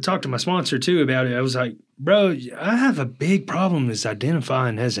problem. I talked to my sponsor too about it. I was like, bro, I have a big problem is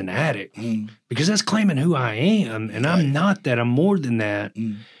identifying as an addict because that's claiming who I am, and I'm not that. I'm more than that.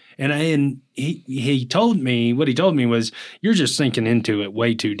 And he told me, what he told me was, you're just sinking into it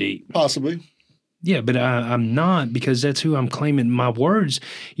way too deep. Possibly. Yeah, but I'm not, because that's who I'm claiming. My words,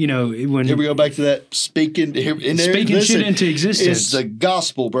 when here we go back to that speaking shit into existence. It's the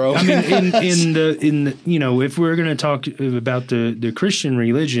gospel, bro. I mean, in the if we're going to talk about the Christian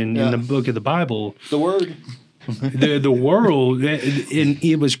religion in the book of the Bible, the word. the world,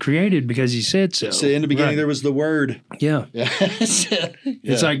 it was created because he said so. So in the beginning, there was the word. Yeah.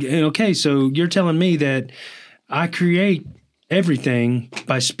 It's like, okay, so you're telling me that I create everything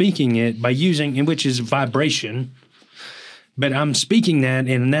by speaking it, by using, which is vibration. But I'm speaking that,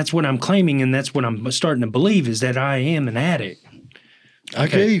 and that's what I'm claiming, and that's what I'm starting to believe is that I am an addict.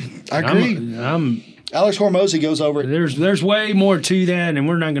 Okay. I agree. Alex Hormozy goes over. There's way more to that, and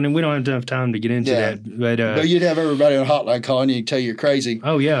we don't have enough time to get into that. But you'd have everybody on hotline calling you and tell you you're crazy.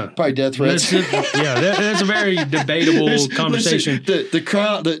 Oh yeah, probably death threats. That's a very debatable conversation. Listen, the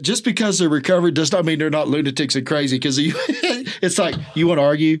crowd, just because they're recovered does not mean they're not lunatics and crazy. Because it's like, you want to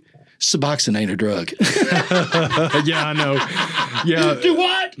argue? Suboxone ain't a drug. Yeah, I know. Yeah. Do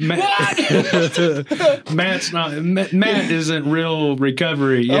what? What? Matt isn't real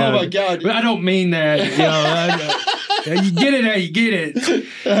recovery. Oh my God. I don't mean that. You get it how you get it.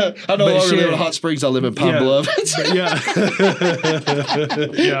 I no longer live in Hot Springs. I live in Pine Bluff.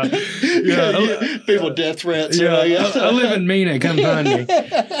 People death threats. I live in Mena. Come find me.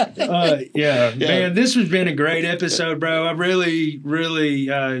 Man, this has been a great episode, bro. I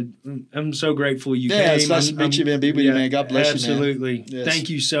really, I'm so grateful you came. Yeah, it's nice to meet you, man. Be with you, man. God bless you, man. Absolutely. Yes. Thank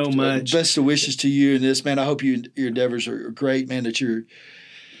you so much. Best of wishes to you in this, man. I hope your endeavors are great, man.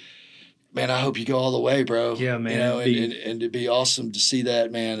 Man, I hope you go all the way, bro. Yeah, man. And it'd be awesome to see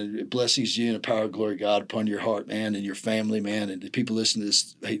that, man. And blessings to you and the power of glory of God upon your heart, man, and your family, man. And the people listening to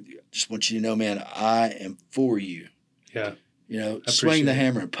this, hey, just want you to know, man, I am for you. Yeah. Swing the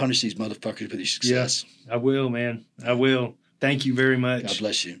hammer and punish these motherfuckers with your success. Yes, I will, man. I will. Thank you very much. God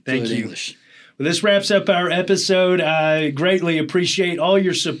bless you. Thank you. English. Well, this wraps up our episode. I greatly appreciate all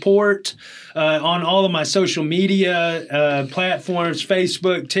your support on all of my social media platforms,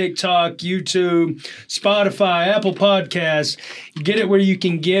 Facebook, TikTok, YouTube, Spotify, Apple Podcasts. Get it where you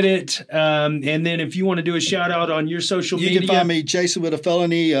can get it. And then if you want to do a shout out on your social media. You can find me, Jason with a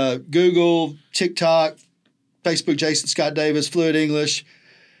Felony, Google, TikTok, Facebook, Jason Scott Davis, Fluid English,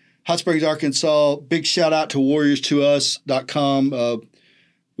 Hot Springs, Arkansas. Big shout out to warriors2us.com.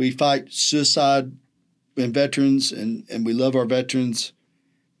 We fight suicide and veterans, and we love our veterans.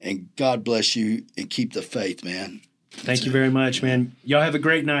 And God bless you and keep the faith, man. Thank you very much, man. Y'all have a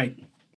great night.